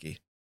say Ricky,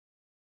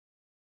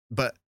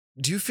 but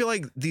do you feel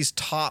like these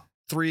top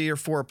 3 or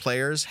 4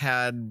 players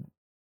had,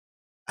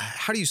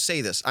 how do you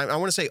say this? I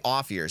want to say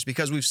off years,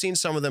 because we've seen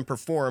some of them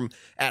perform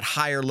at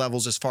higher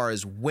levels as far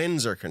as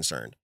wins are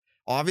concerned.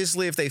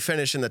 Obviously, if they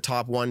finish in the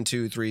top 1,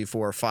 2, 3,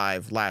 4,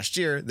 5 last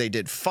year, they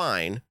did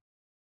fine.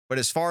 But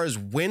as far as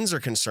wins are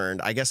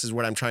concerned, I guess is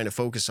what I'm trying to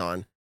focus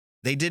on.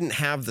 They didn't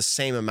have the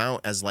same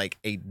amount as like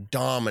a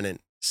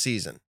dominant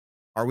season.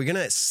 Are we going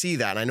to see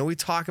that? And I know we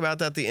talked about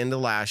that at the end of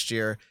last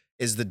year.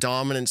 Is the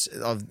dominance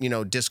of,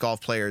 disc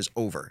golf players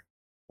over?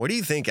 What do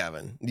you think,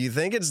 Evan? Do you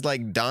think it's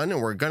like done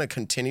and we're going to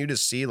continue to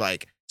see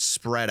like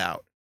spread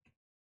out?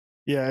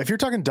 Yeah, if you're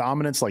talking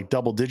dominance, like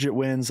double digit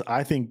wins,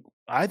 I think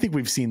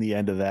we've seen the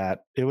end of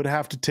that. It would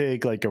have to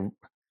take like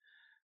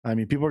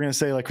people are going to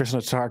say like Kristen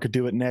Tatar could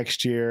do it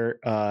next year.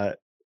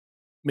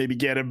 Maybe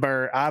get it,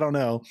 Burr. I don't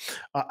know.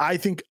 I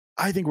think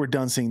we're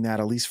done seeing that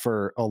at least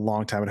for a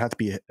long time. It'd have to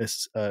be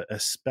a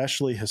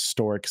especially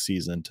historic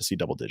season to see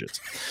double digits.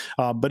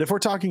 But if we're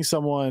talking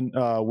someone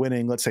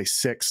winning, let's say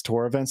 6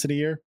 tour events in a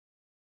year,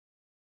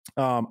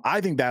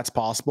 I think that's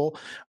possible.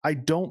 I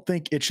don't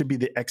think it should be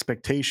the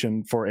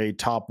expectation for a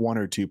top 1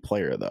 or 2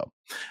 player, though.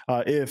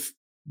 If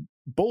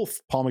both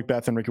Paul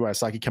McBeth and Ricky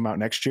Wysocki come out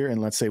next year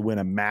and let's say win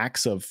a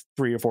max of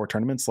 3 or 4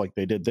 tournaments like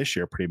they did this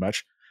year, pretty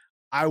much,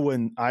 I'm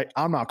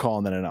not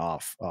calling that an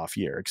off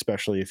year,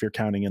 especially if you're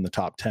counting in the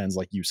top 10s.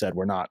 Like you said,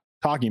 we're not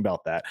talking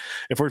about that.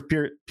 If we're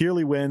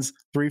purely wins,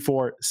 3,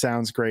 4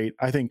 sounds great.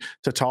 I think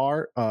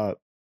Tatar,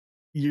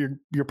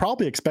 you're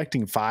probably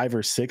expecting 5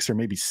 or 6 or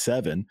maybe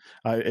 7,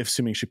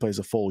 assuming she plays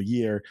a full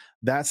year.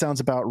 That sounds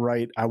about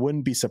right. I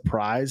wouldn't be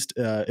surprised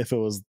if it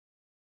was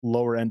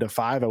lower end of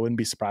 5. I wouldn't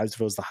be surprised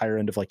if it was the higher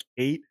end of like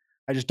 8.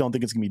 I just don't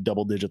think it's gonna be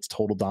double digits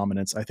total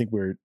dominance. I think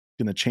we're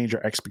gonna change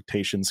our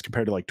expectations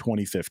compared to like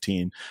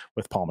 2015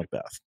 with Paul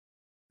McBeth.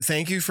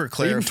 Thank you for Even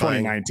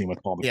clarifying. 2019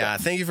 with Paul McBeth. Yeah,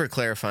 thank you for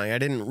clarifying. I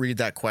didn't read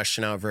that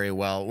question out very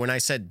well. When I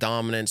said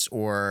dominance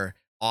or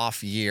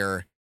off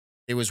year,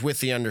 it was with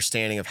the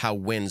understanding of how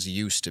wins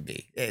used to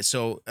be.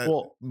 So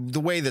the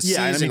way the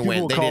season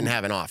went, they didn't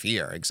have an off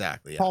year.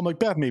 Exactly. Yeah. Paul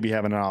McBeth may be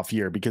having an off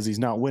year because he's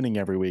not winning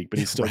every week, but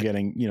he's still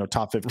getting,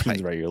 top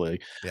 15s regularly.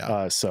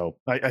 Yeah. So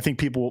I think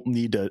people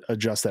need to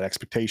adjust that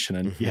expectation.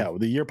 And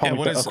the year Paul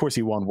McBeth, of course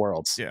he won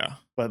Worlds. Yeah.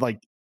 But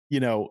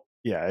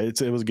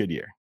it was a good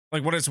year.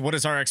 Like what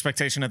is our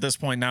expectation at this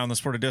point now in the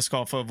sport of disc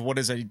golf of what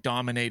is a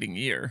dominating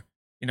year?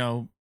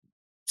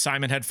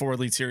 Simon had 4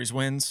 Elite Series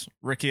wins.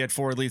 Ricky had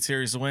 4 Elite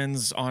Series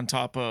wins on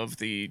top of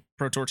the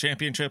Pro Tour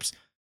Championships.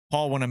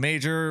 Paul won a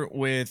major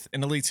with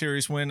an Elite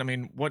Series win. I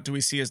mean, what do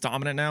we see as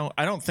dominant now?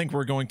 I don't think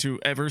we're going to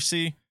ever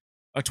see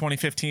a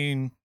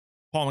 2015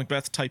 Paul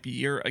McBeth type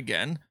year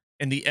again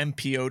in the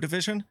MPO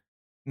division.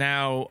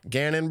 Now,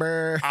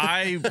 Gannonburg.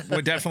 I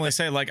would definitely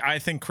say, I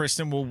think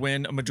Kristen will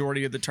win a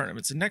majority of the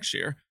tournaments next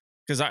year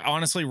because I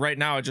honestly, right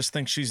now, I just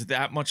think she's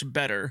that much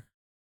better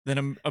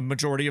than a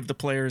majority of the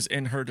players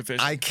in her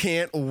division. I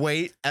can't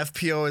wait.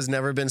 FPO has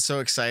never been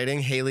so exciting.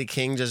 Haley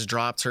King just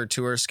dropped her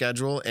tour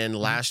schedule, and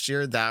last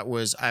year that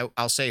was,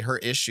 I'll say her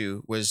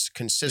issue was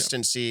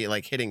consistency,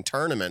 like hitting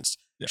tournaments.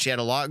 Yeah. She had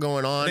a lot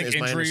going on, I think is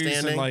my injuries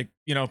understanding. and like,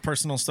 you know,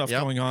 personal stuff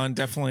going on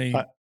definitely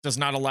does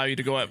not allow you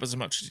to go up as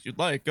much as you'd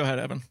like. Go ahead,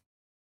 Evan.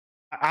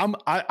 I'm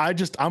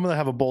gonna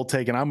have a bold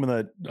take, and I'm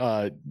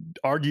gonna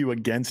argue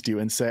against you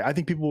and say I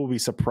think people will be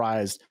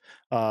surprised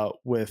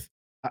with.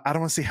 I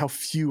don't want to say how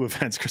few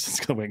events Kristen's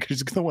going to win, because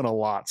she's going to win a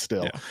lot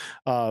still.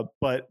 Yeah.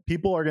 But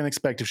people are going to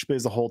expect, if she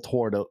plays the whole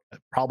tour, to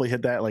probably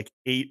hit that like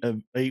 8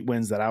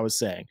 wins that I was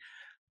saying.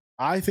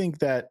 I think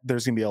that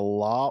there's going to be a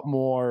lot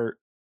more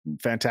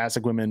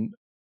fantastic women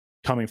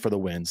coming for the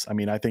wins. I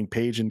mean, I think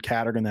Paige and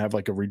Kat are going to have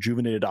like a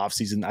rejuvenated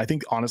offseason. I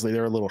think honestly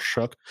they're a little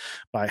shook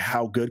by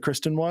how good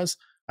Kristen was.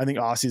 I think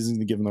offseason is going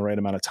to give them the right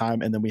amount of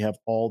time. And then we have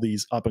all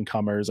these up and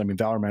comers. I mean,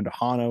 Valerie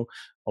Mandujano,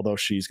 although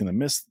she's going to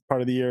miss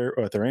part of the year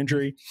with her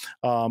injury,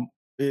 it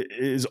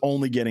is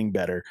only getting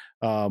better.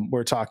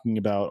 We're talking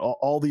about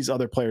all these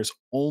other players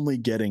only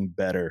getting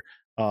better.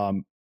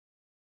 I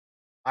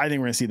think we're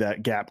going to see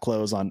that gap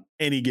close on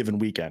any given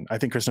weekend. I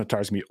think Kristen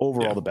Tatar is going to be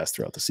overall the best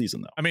throughout the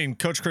season, though. I mean,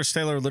 Coach Chris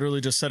Taylor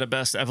literally just said it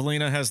best.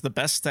 Evelina has the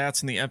best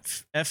stats in the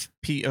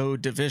FPO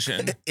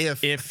division.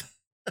 if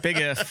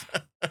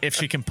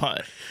she can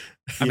putt.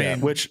 I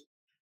mean, which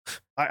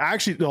I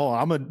actually,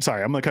 I'm going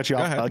to cut you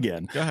off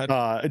again. Go ahead.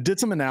 I did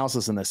some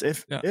analysis on this.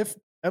 If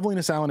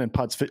Evelina Salonen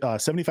putts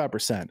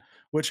 75%,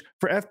 which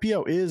for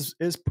FPO is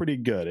pretty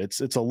good.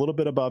 It's a little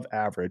bit above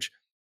average.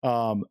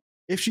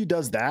 If she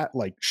does that,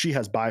 like, she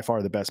has by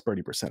far the best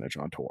birdie percentage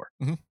on tour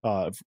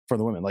for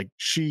the women. Like,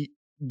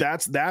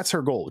 that's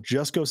her goal.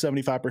 Just go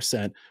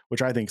 75%,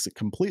 which I think is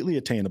completely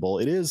attainable.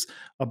 It is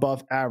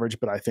above average,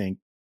 but I think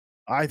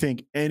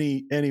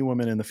any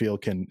woman in the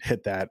field can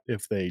hit that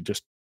if they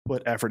just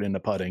put effort into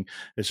putting.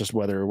 It's just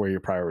where your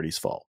priorities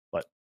fall.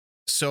 But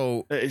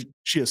so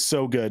she is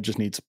so good, just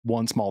needs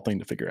one small thing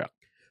to figure out.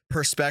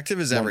 Perspective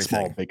is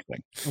everything. One small big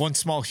thing. One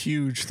small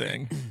huge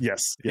thing.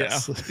 Yes. Yeah.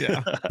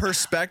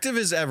 Perspective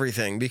is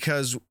everything,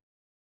 because,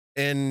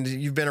 and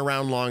you've been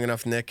around long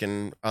enough, Nick,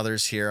 and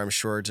others here, I'm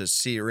sure,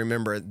 to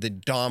remember the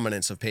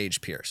dominance of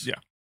Paige Pierce. Yeah.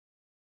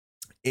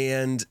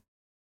 And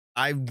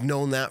I've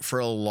known that for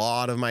a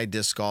lot of my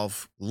disc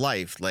golf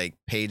life. Like,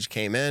 Paige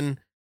came in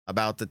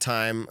about the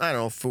time, I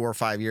don't know, 4 or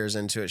 5 years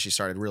into it, she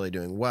started really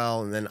doing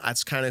well. And then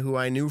that's kind of who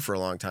I knew for a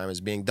long time as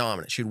being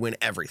dominant. She'd win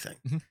everything.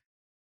 Mm-hmm.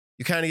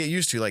 You kind of get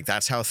used to, like,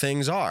 that's how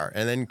things are.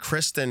 And then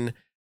Kristen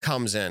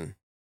comes in.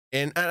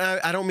 And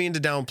I don't mean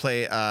to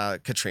downplay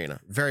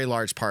Katrina. Very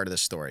large part of the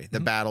story, the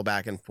battle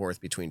back and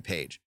forth between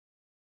Paige.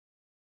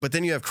 But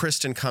then you have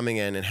Kristen coming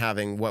in and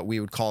having what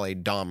we would call a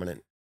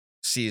dominant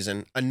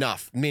season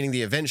enough, meaning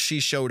the event she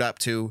showed up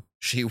to,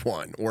 she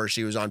won, or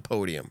she was on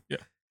podium.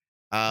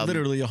 Yeah.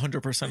 Literally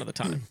 100% of the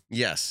time.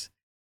 Yes.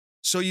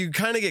 So you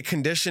kind of get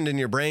conditioned in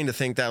your brain to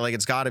think that, like,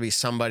 it's got to be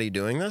somebody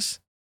doing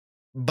this.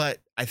 But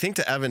I think,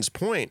 to Evan's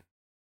point,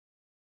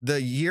 the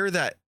year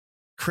that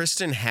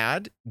Kristen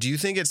had, do you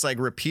think it's like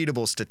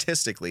repeatable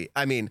statistically?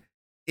 I mean,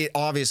 it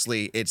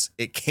obviously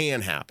it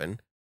can happen,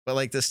 but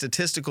like the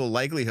statistical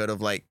likelihood of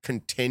like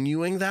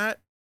continuing that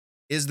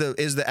is the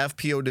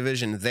FPO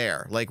division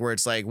there, like, where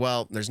it's like,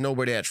 well, there's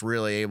nobody that's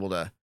really able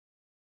to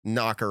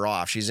knock her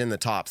off. She's in the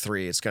top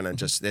 3. It's gonna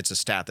it's a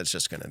stat that's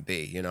just gonna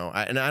be, you know.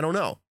 And I don't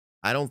know.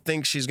 I don't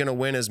think she's gonna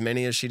win as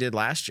many as she did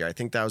last year. I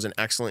think that was an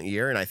excellent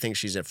year, and I think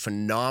she's a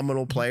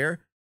phenomenal player.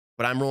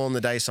 But I'm rolling the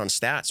dice on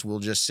stats. We'll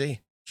just see.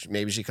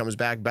 Maybe she comes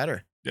back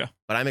better. Yeah.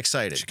 But I'm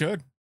excited. She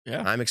could.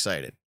 Yeah. I'm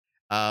excited.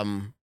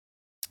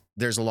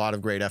 There's a lot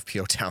of great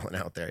FPO talent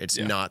out there. It's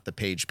not the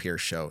Paige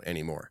Pierce show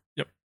anymore.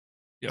 Yep.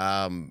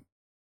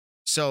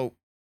 So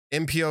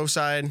MPO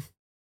side,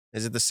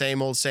 is it the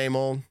same old, same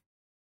old?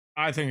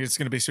 I think it's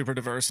going to be super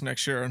diverse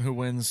next year on who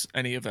wins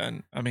any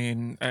event. I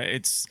mean,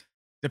 it's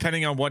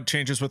depending on what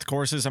changes with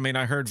courses. I mean,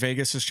 I heard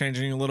Vegas is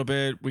changing a little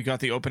bit. We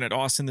got the Open at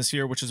Austin this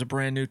year, which is a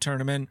brand new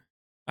tournament.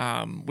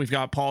 We've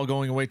got Paul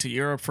going away to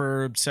Europe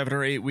for 7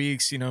 or 8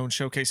 weeks, you know, and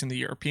showcasing the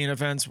European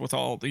events with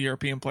all the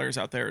European players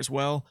out there as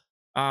well.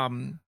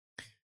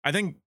 I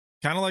think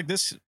kind of like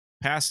this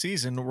past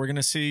season, we're going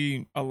to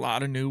see a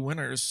lot of new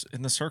winners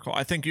in the circle.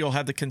 I think you'll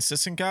have the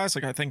consistent guys.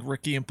 Like, I think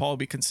Ricky and Paul will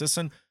be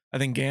consistent. I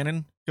think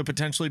Gannon could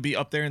potentially be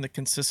up there in the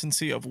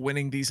consistency of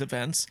winning these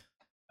events.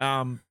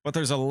 But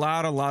there's a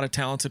lot of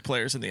talented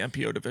players in the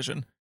MPO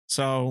division.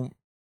 So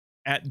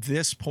at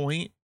this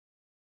point,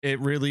 it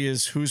really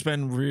is who's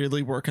been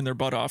really working their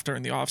butt off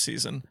during the off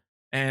season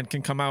and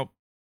can come out,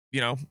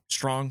 you know,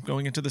 strong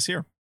going into this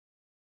year.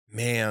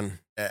 Man,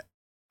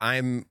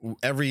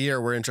 every year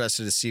we're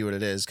interested to see what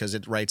it is, because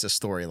it writes a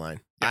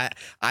storyline. Yeah.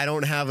 I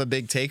don't have a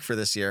big take for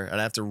this year. I'd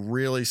have to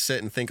really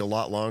sit and think a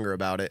lot longer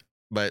about it,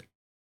 but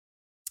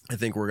I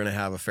think we're going to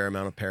have a fair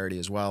amount of parity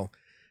as well,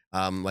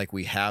 like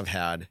we have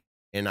had.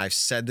 And I've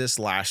said this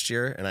last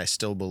year, and I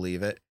still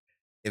believe it.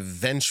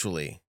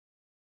 Eventually,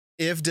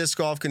 if disc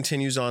golf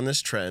continues on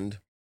this trend,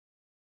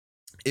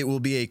 it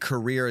will be a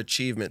career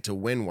achievement to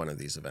win one of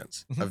these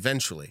events.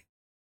 Eventually.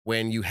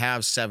 when you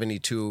have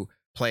 72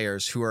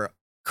 players who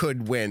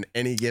could win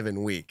any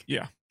given week.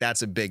 Yeah.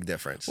 That's a big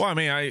difference. Well, I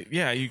mean,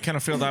 you kind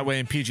of feel that way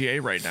in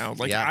PGA right now.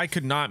 Like, I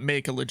could not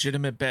make a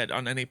legitimate bet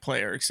on any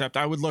player, except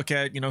I would look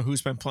at,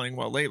 who's been playing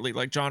well lately.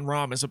 Like, John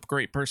Rahm is a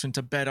great person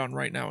to bet on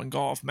right now in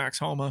golf. Max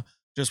Homa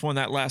just won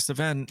that last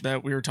event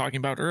that we were talking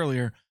about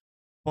earlier.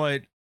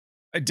 But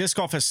disc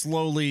golf has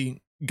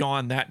slowly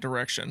gone that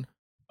direction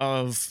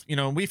of,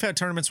 we've had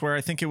tournaments where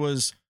I think it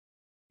was,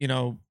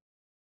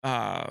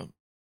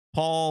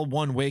 Paul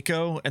won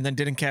Waco and then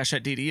didn't cash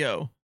at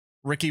DDO.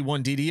 Ricky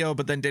won DDO,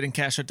 but then didn't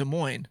cash at Des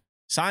Moines.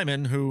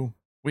 Simon, who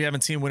we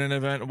haven't seen win an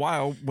event in a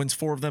while, wins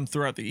 4 of them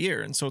throughout the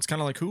year. And so it's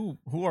kind of like, who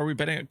are we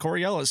betting at?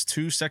 Corey Ellis,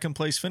 2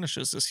 second-place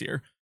finishes this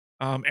year.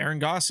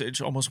 Aaron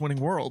Gossage, almost winning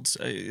Worlds.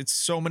 It's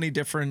so many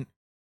different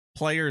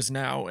players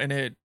now. And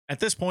at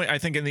this point, I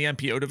think in the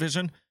MPO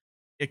division,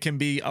 it can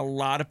be a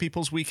lot of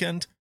people's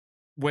weekend,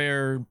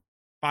 where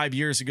 5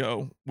 years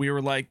ago, we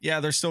were like, yeah,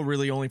 there's still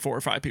really only 4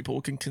 or 5 people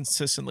who can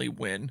consistently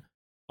win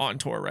on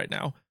tour right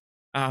now.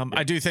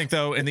 I do think,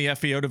 though, in the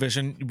FPO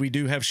division, we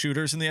do have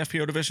shooters in the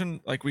FPO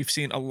division. Like, we've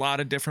seen a lot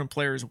of different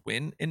players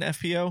win in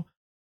FPO.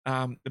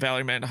 The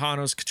Valerie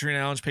Mandajanos, Katrina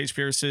Allen, Paige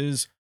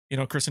Pierce's,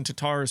 Kristen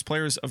Tatar's,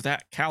 players of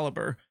that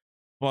caliber.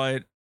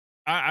 But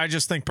I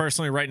just think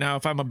personally right now,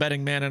 if I'm a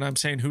betting man and I'm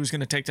saying who's going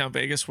to take down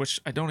Vegas, which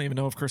I don't even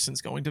know if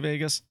Kristen's going to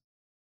Vegas.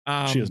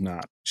 She is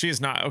not. She is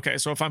not. Okay.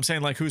 So if I'm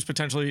saying like who's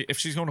potentially, if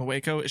she's going to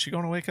Waco, is she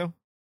going to Waco?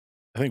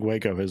 I think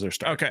Waco is her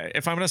start. Okay.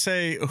 If I'm going to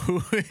say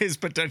who is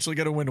potentially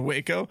going to win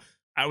Waco,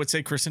 I would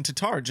say Kristen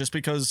Tatar, just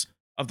because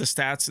of the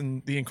stats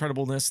and the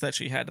incredibleness that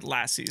she had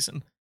last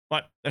season.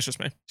 But that's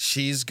just me.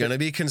 She's going to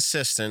be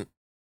consistent,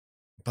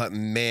 but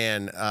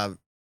man,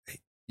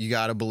 you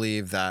got to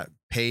believe that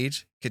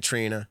Paige,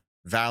 Katrina,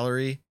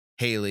 Valerie,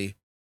 Haley,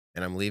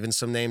 and I'm leaving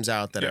some names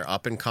out that are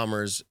up and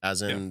comers,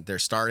 as in they're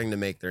starting to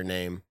make their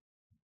name.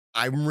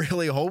 I'm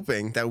really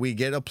hoping that we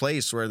get a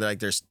place where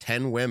there's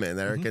 10 women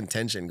that are in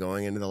contention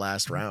going into the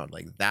last round.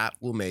 Like, that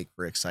will make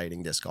for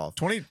exciting disc golf.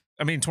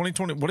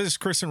 2020. What is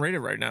Kristen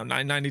rated right now?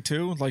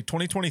 992. Like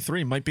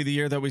 2023 might be the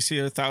year that we see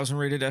a 1,000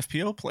 rated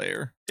FPO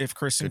player if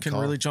Kristen can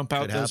really jump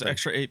out those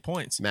extra 8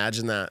 points.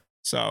 Imagine that.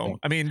 So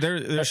I mean,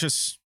 there's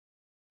just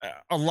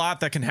a lot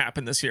that can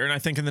happen this year, and I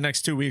think in the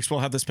next 2 weeks we'll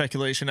have the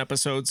speculation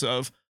episodes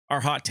of our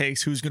hot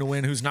takes, who's going to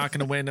win, who's not going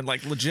to win, and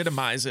like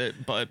legitimize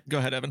it. But go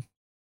ahead, Evan.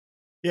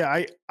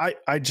 Yeah,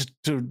 I just,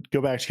 to go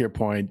back to your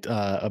point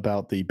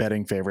about the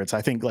betting favorites,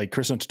 I think like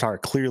Kristen Tatar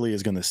clearly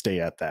is going to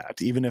stay at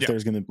that, even if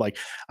there's going to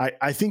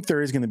I think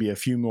there is going to be a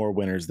few more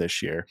winners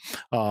this year,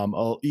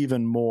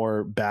 even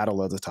more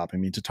battle at the top. I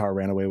mean, Tatar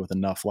ran away with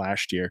enough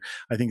last year.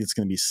 I think it's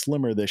going to be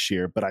slimmer this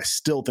year, but I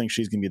still think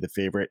she's going to be the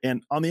favorite.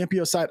 And on the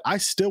MPO side, I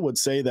still would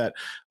say that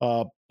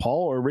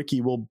Paul or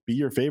Ricky will be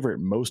your favorite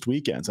most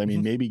weekends. I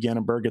mean, maybe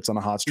Gannonberg gets on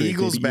a hot streak.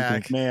 Eagles maybe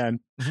back. Man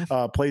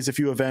plays a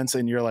few events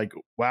and you're like,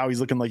 wow, he's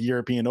looking like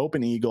European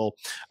Open Eagle.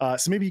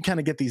 So maybe you kind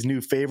of get these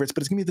new favorites,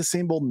 but it's gonna be the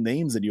same old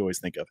names that you always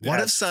think of. What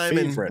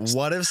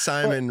if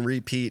Simon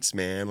repeats,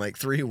 man? Like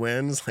 3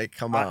 wins? Like,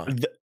 come on.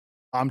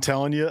 I'm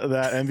telling you,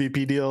 that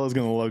MVP deal is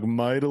going to look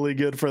mightily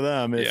good for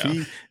them.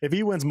 If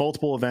he wins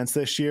multiple events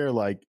this year,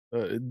 like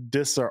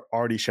discs are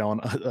already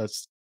selling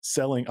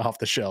off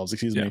the shelves.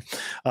 Excuse me.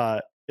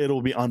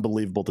 It'll be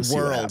unbelievable to see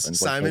what happens.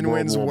 Simon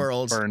wins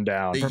Worlds. Burn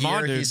down. The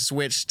Vermont, year he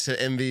switched to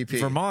MVP.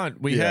 Vermont.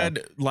 We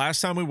had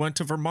last time we went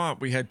to Vermont,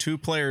 we had 2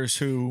 players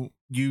who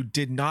you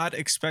did not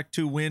expect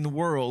to win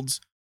Worlds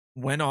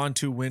went on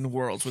to win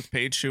Worlds, with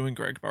Paige Shue and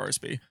Greg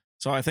Barsby.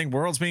 So I think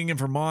Worlds being in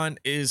Vermont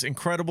is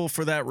incredible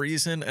for that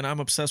reason, and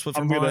I'm obsessed with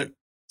Vermont.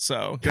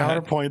 So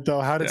counterpoint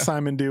though, how did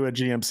Simon do at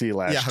GMC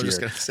last year? I was just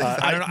gonna say,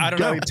 I don't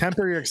know.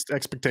 Temper your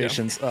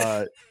expectations.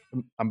 I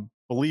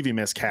believe he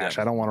missed cash.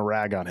 I don't want to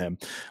rag on him.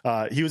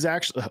 He was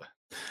actually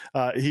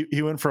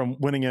he went from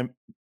winning him.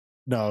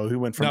 No, he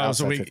went from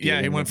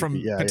he went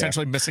from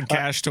potentially missing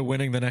cash to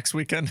winning the next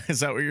weekend. Is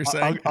that what you're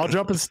saying? I'll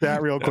jump a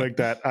stat real quick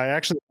that I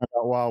actually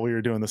found out while we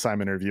were doing the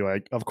Simon interview.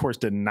 I, of course,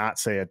 did not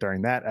say it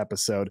during that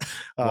episode.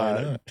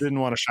 Didn't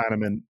want to shine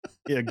him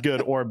in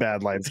good or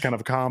bad light. It's kind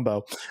of a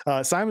combo.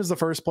 Simon's the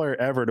first player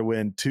ever to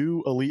win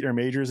 2 elite or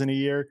majors in a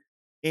year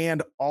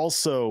and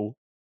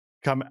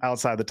come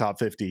outside the top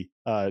 50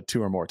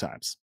 2 or more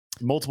times.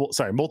 Multiple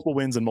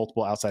wins and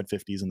multiple outside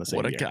 50s in the same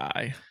year. What a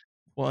guy.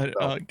 What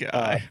a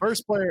guy.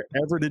 First player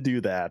ever to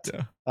do that.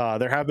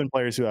 There have been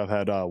players who have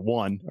had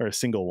one or a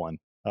single one.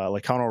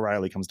 Like Conor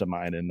O'Reilly comes to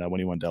mind, and when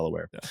he won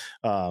Delaware.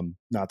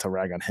 Not to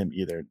rag on him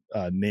either.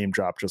 Name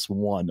drop just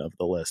one of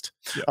the list.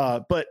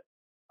 But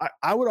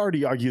I would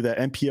already argue that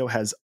MPO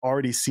has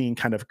already seen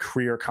kind of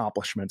career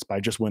accomplishments by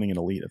just winning an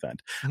elite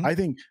event. I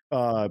think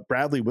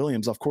Bradley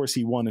Williams, of course,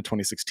 he won in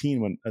 2016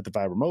 when at the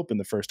Vibram Open,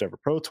 the first ever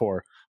Pro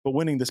Tour, but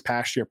winning this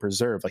past year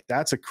Preserve, like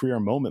that's a career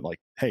moment. Like,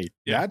 hey,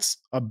 that's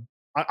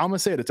I'm going to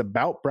say it's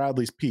about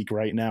Bradley's peak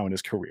right now in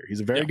his career. He's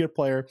a very good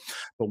player,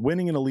 but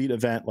winning an elite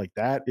event like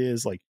that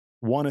is like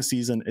one a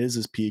season is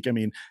his peak. I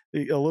mean, a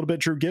little bit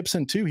Drew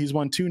Gibson too. He's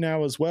won 2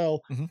 now as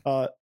well.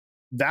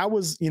 That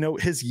was,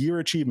 his year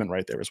achievement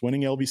right there was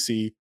winning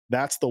LVC,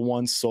 That's the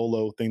one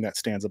solo thing that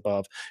stands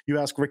above. You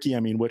ask Ricky, I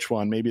mean, which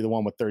one? Maybe the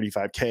one with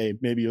 35K.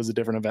 Maybe it was a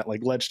different event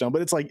like Ledgestone,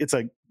 but it's like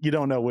you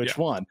don't know which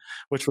one,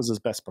 which was his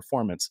best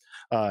performance.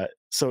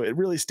 So it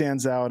really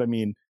stands out. I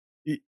mean,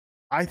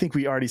 I think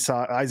we already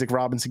saw Isaac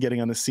Robinson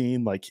getting on the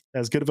scene. Like,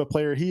 as good of a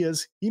player he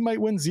is, he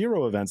might win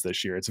 0 events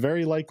this year. It's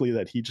very likely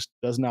that he just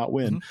does not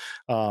win.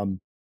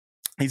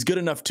 He's good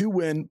enough to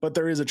win, but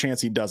there is a chance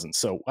he doesn't.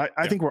 So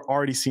I think we're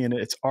already seeing it.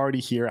 It's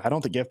already here. I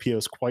don't think FPO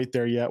is quite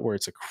there yet, where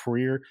it's a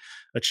career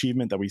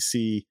achievement that we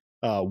see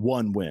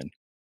one win.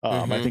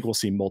 I think we'll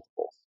see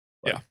multiple.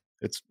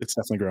 It's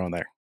definitely growing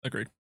there.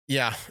 Agreed.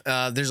 Yeah,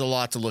 there's a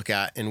lot to look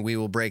at, and we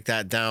will break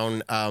that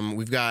down.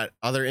 We've got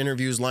other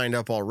interviews lined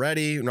up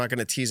already. We're not going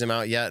to tease them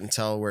out yet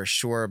until we're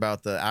sure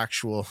about the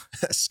actual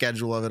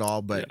schedule of it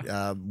all. But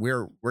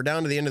we're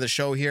down to the end of the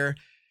show here.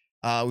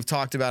 We've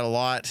talked about a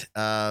lot.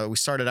 We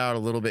started out a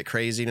little bit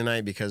crazy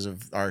tonight because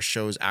of our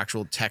show's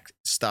actual tech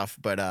stuff,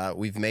 but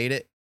we've made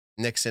it.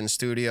 Nick's in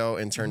studio.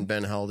 Intern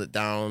Ben held it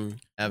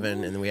down.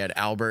 Evan, and then we had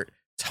Albert.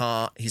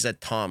 Tom. He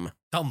said Tom.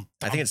 Tom.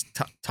 I think it's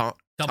Tom.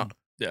 Tom.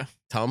 Yeah.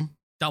 Tom.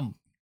 Tom.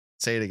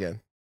 Say it again.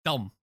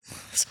 Tom.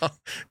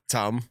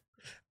 Tom.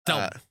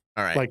 Tom.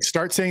 All right. Like,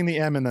 start saying the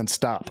M and then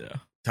stop. Yeah.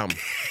 Tom.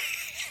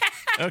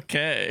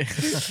 Okay.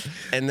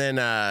 And then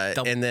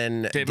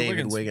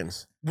David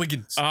Wiggins.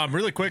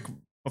 Really quick,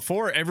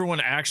 before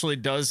everyone actually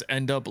does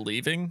end up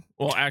leaving,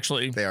 well,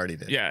 actually, they already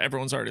did. Yeah,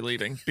 everyone's already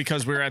leaving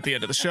because we're at the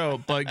end of the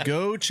show. But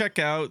go check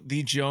out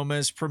the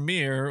Jomez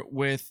premiere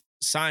with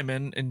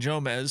Simon and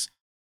Jomez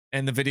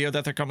and the video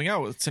that they're coming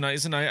out with. Tonight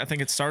is the night. I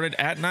think it started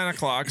at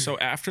 9:00. So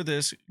after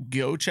this,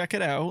 go check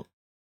it out.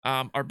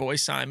 Our boy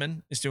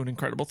Simon is doing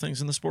incredible things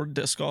in the sport of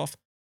disc golf.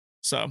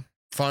 So,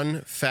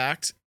 fun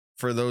fact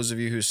for those of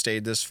you who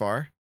stayed this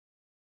far.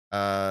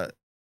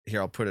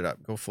 Here, I'll put it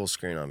up. Go full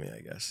screen on me,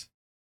 I guess.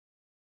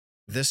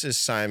 This is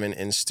Simon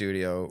in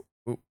studio.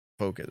 Ooh,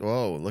 focus.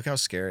 Whoa, look how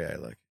scary I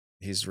look.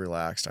 He's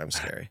relaxed. I'm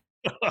scary.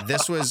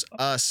 This was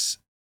us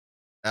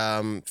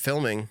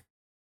filming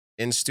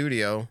in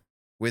studio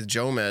with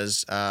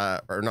Jomez,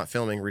 or not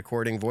filming,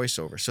 recording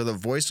voiceover. So the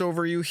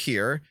voiceover you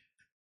hear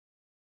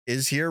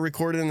is here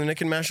recorded in the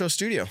Nick and Matt Show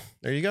studio.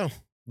 There you go.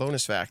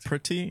 Bonus fact.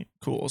 Pretty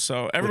cool.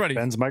 So everybody,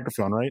 with Ben's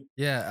microphone, right?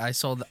 Yeah, I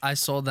sold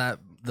that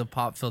the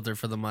pop filter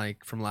for the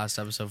mic from last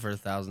episode for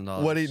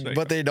 $1,000.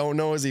 What they don't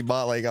know is he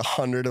bought like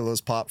 100 of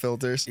those pop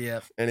filters.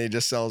 Yep. And he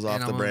just sells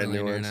off the brand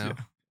new ones. Now.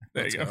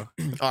 There you go.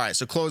 All right,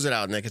 so close it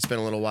out, Nick. It's been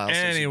a little while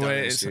since you've done it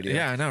in the studio.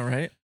 Yeah, I know,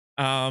 right?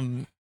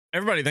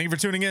 Everybody, thank you for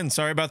tuning in.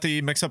 Sorry about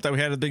the mix-up that we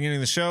had at the beginning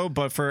of the show,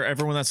 but for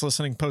everyone that's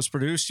listening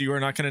post-produced, you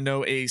are not going to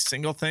know a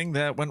single thing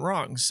that went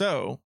wrong.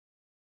 So,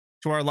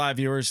 to our live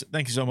viewers,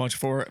 thank you so much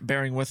for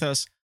bearing with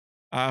us.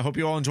 I hope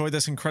you all enjoyed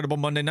this incredible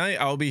Monday night.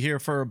 I'll be here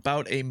for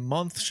about a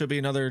month. Should be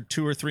another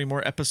 2 or 3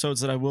 more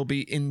episodes that I will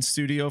be in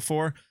studio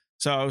for.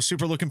 So,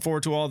 super looking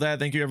forward to all that.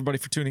 Thank you, everybody,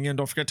 for tuning in.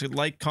 Don't forget to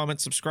like, comment,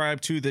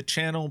 subscribe to the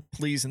channel,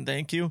 please, and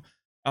thank you.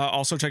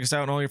 Also, check us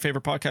out on all your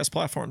favorite podcast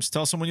platforms.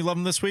 Tell someone you love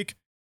them this week.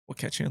 We'll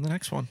catch you in the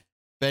next one.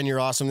 Ben, you're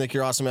awesome. Nick,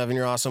 you're awesome. Evan,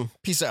 you're awesome.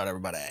 Peace out,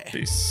 everybody.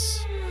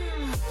 Peace.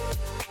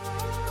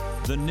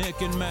 The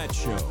Nick and Matt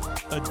Show,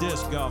 a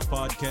disc golf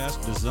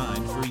podcast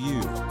designed for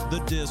you,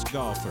 the disc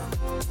golfer.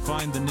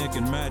 Find the Nick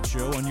and Matt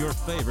Show on your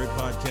favorite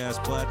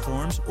podcast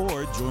platforms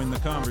or join the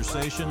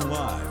conversation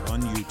live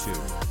on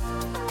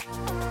YouTube.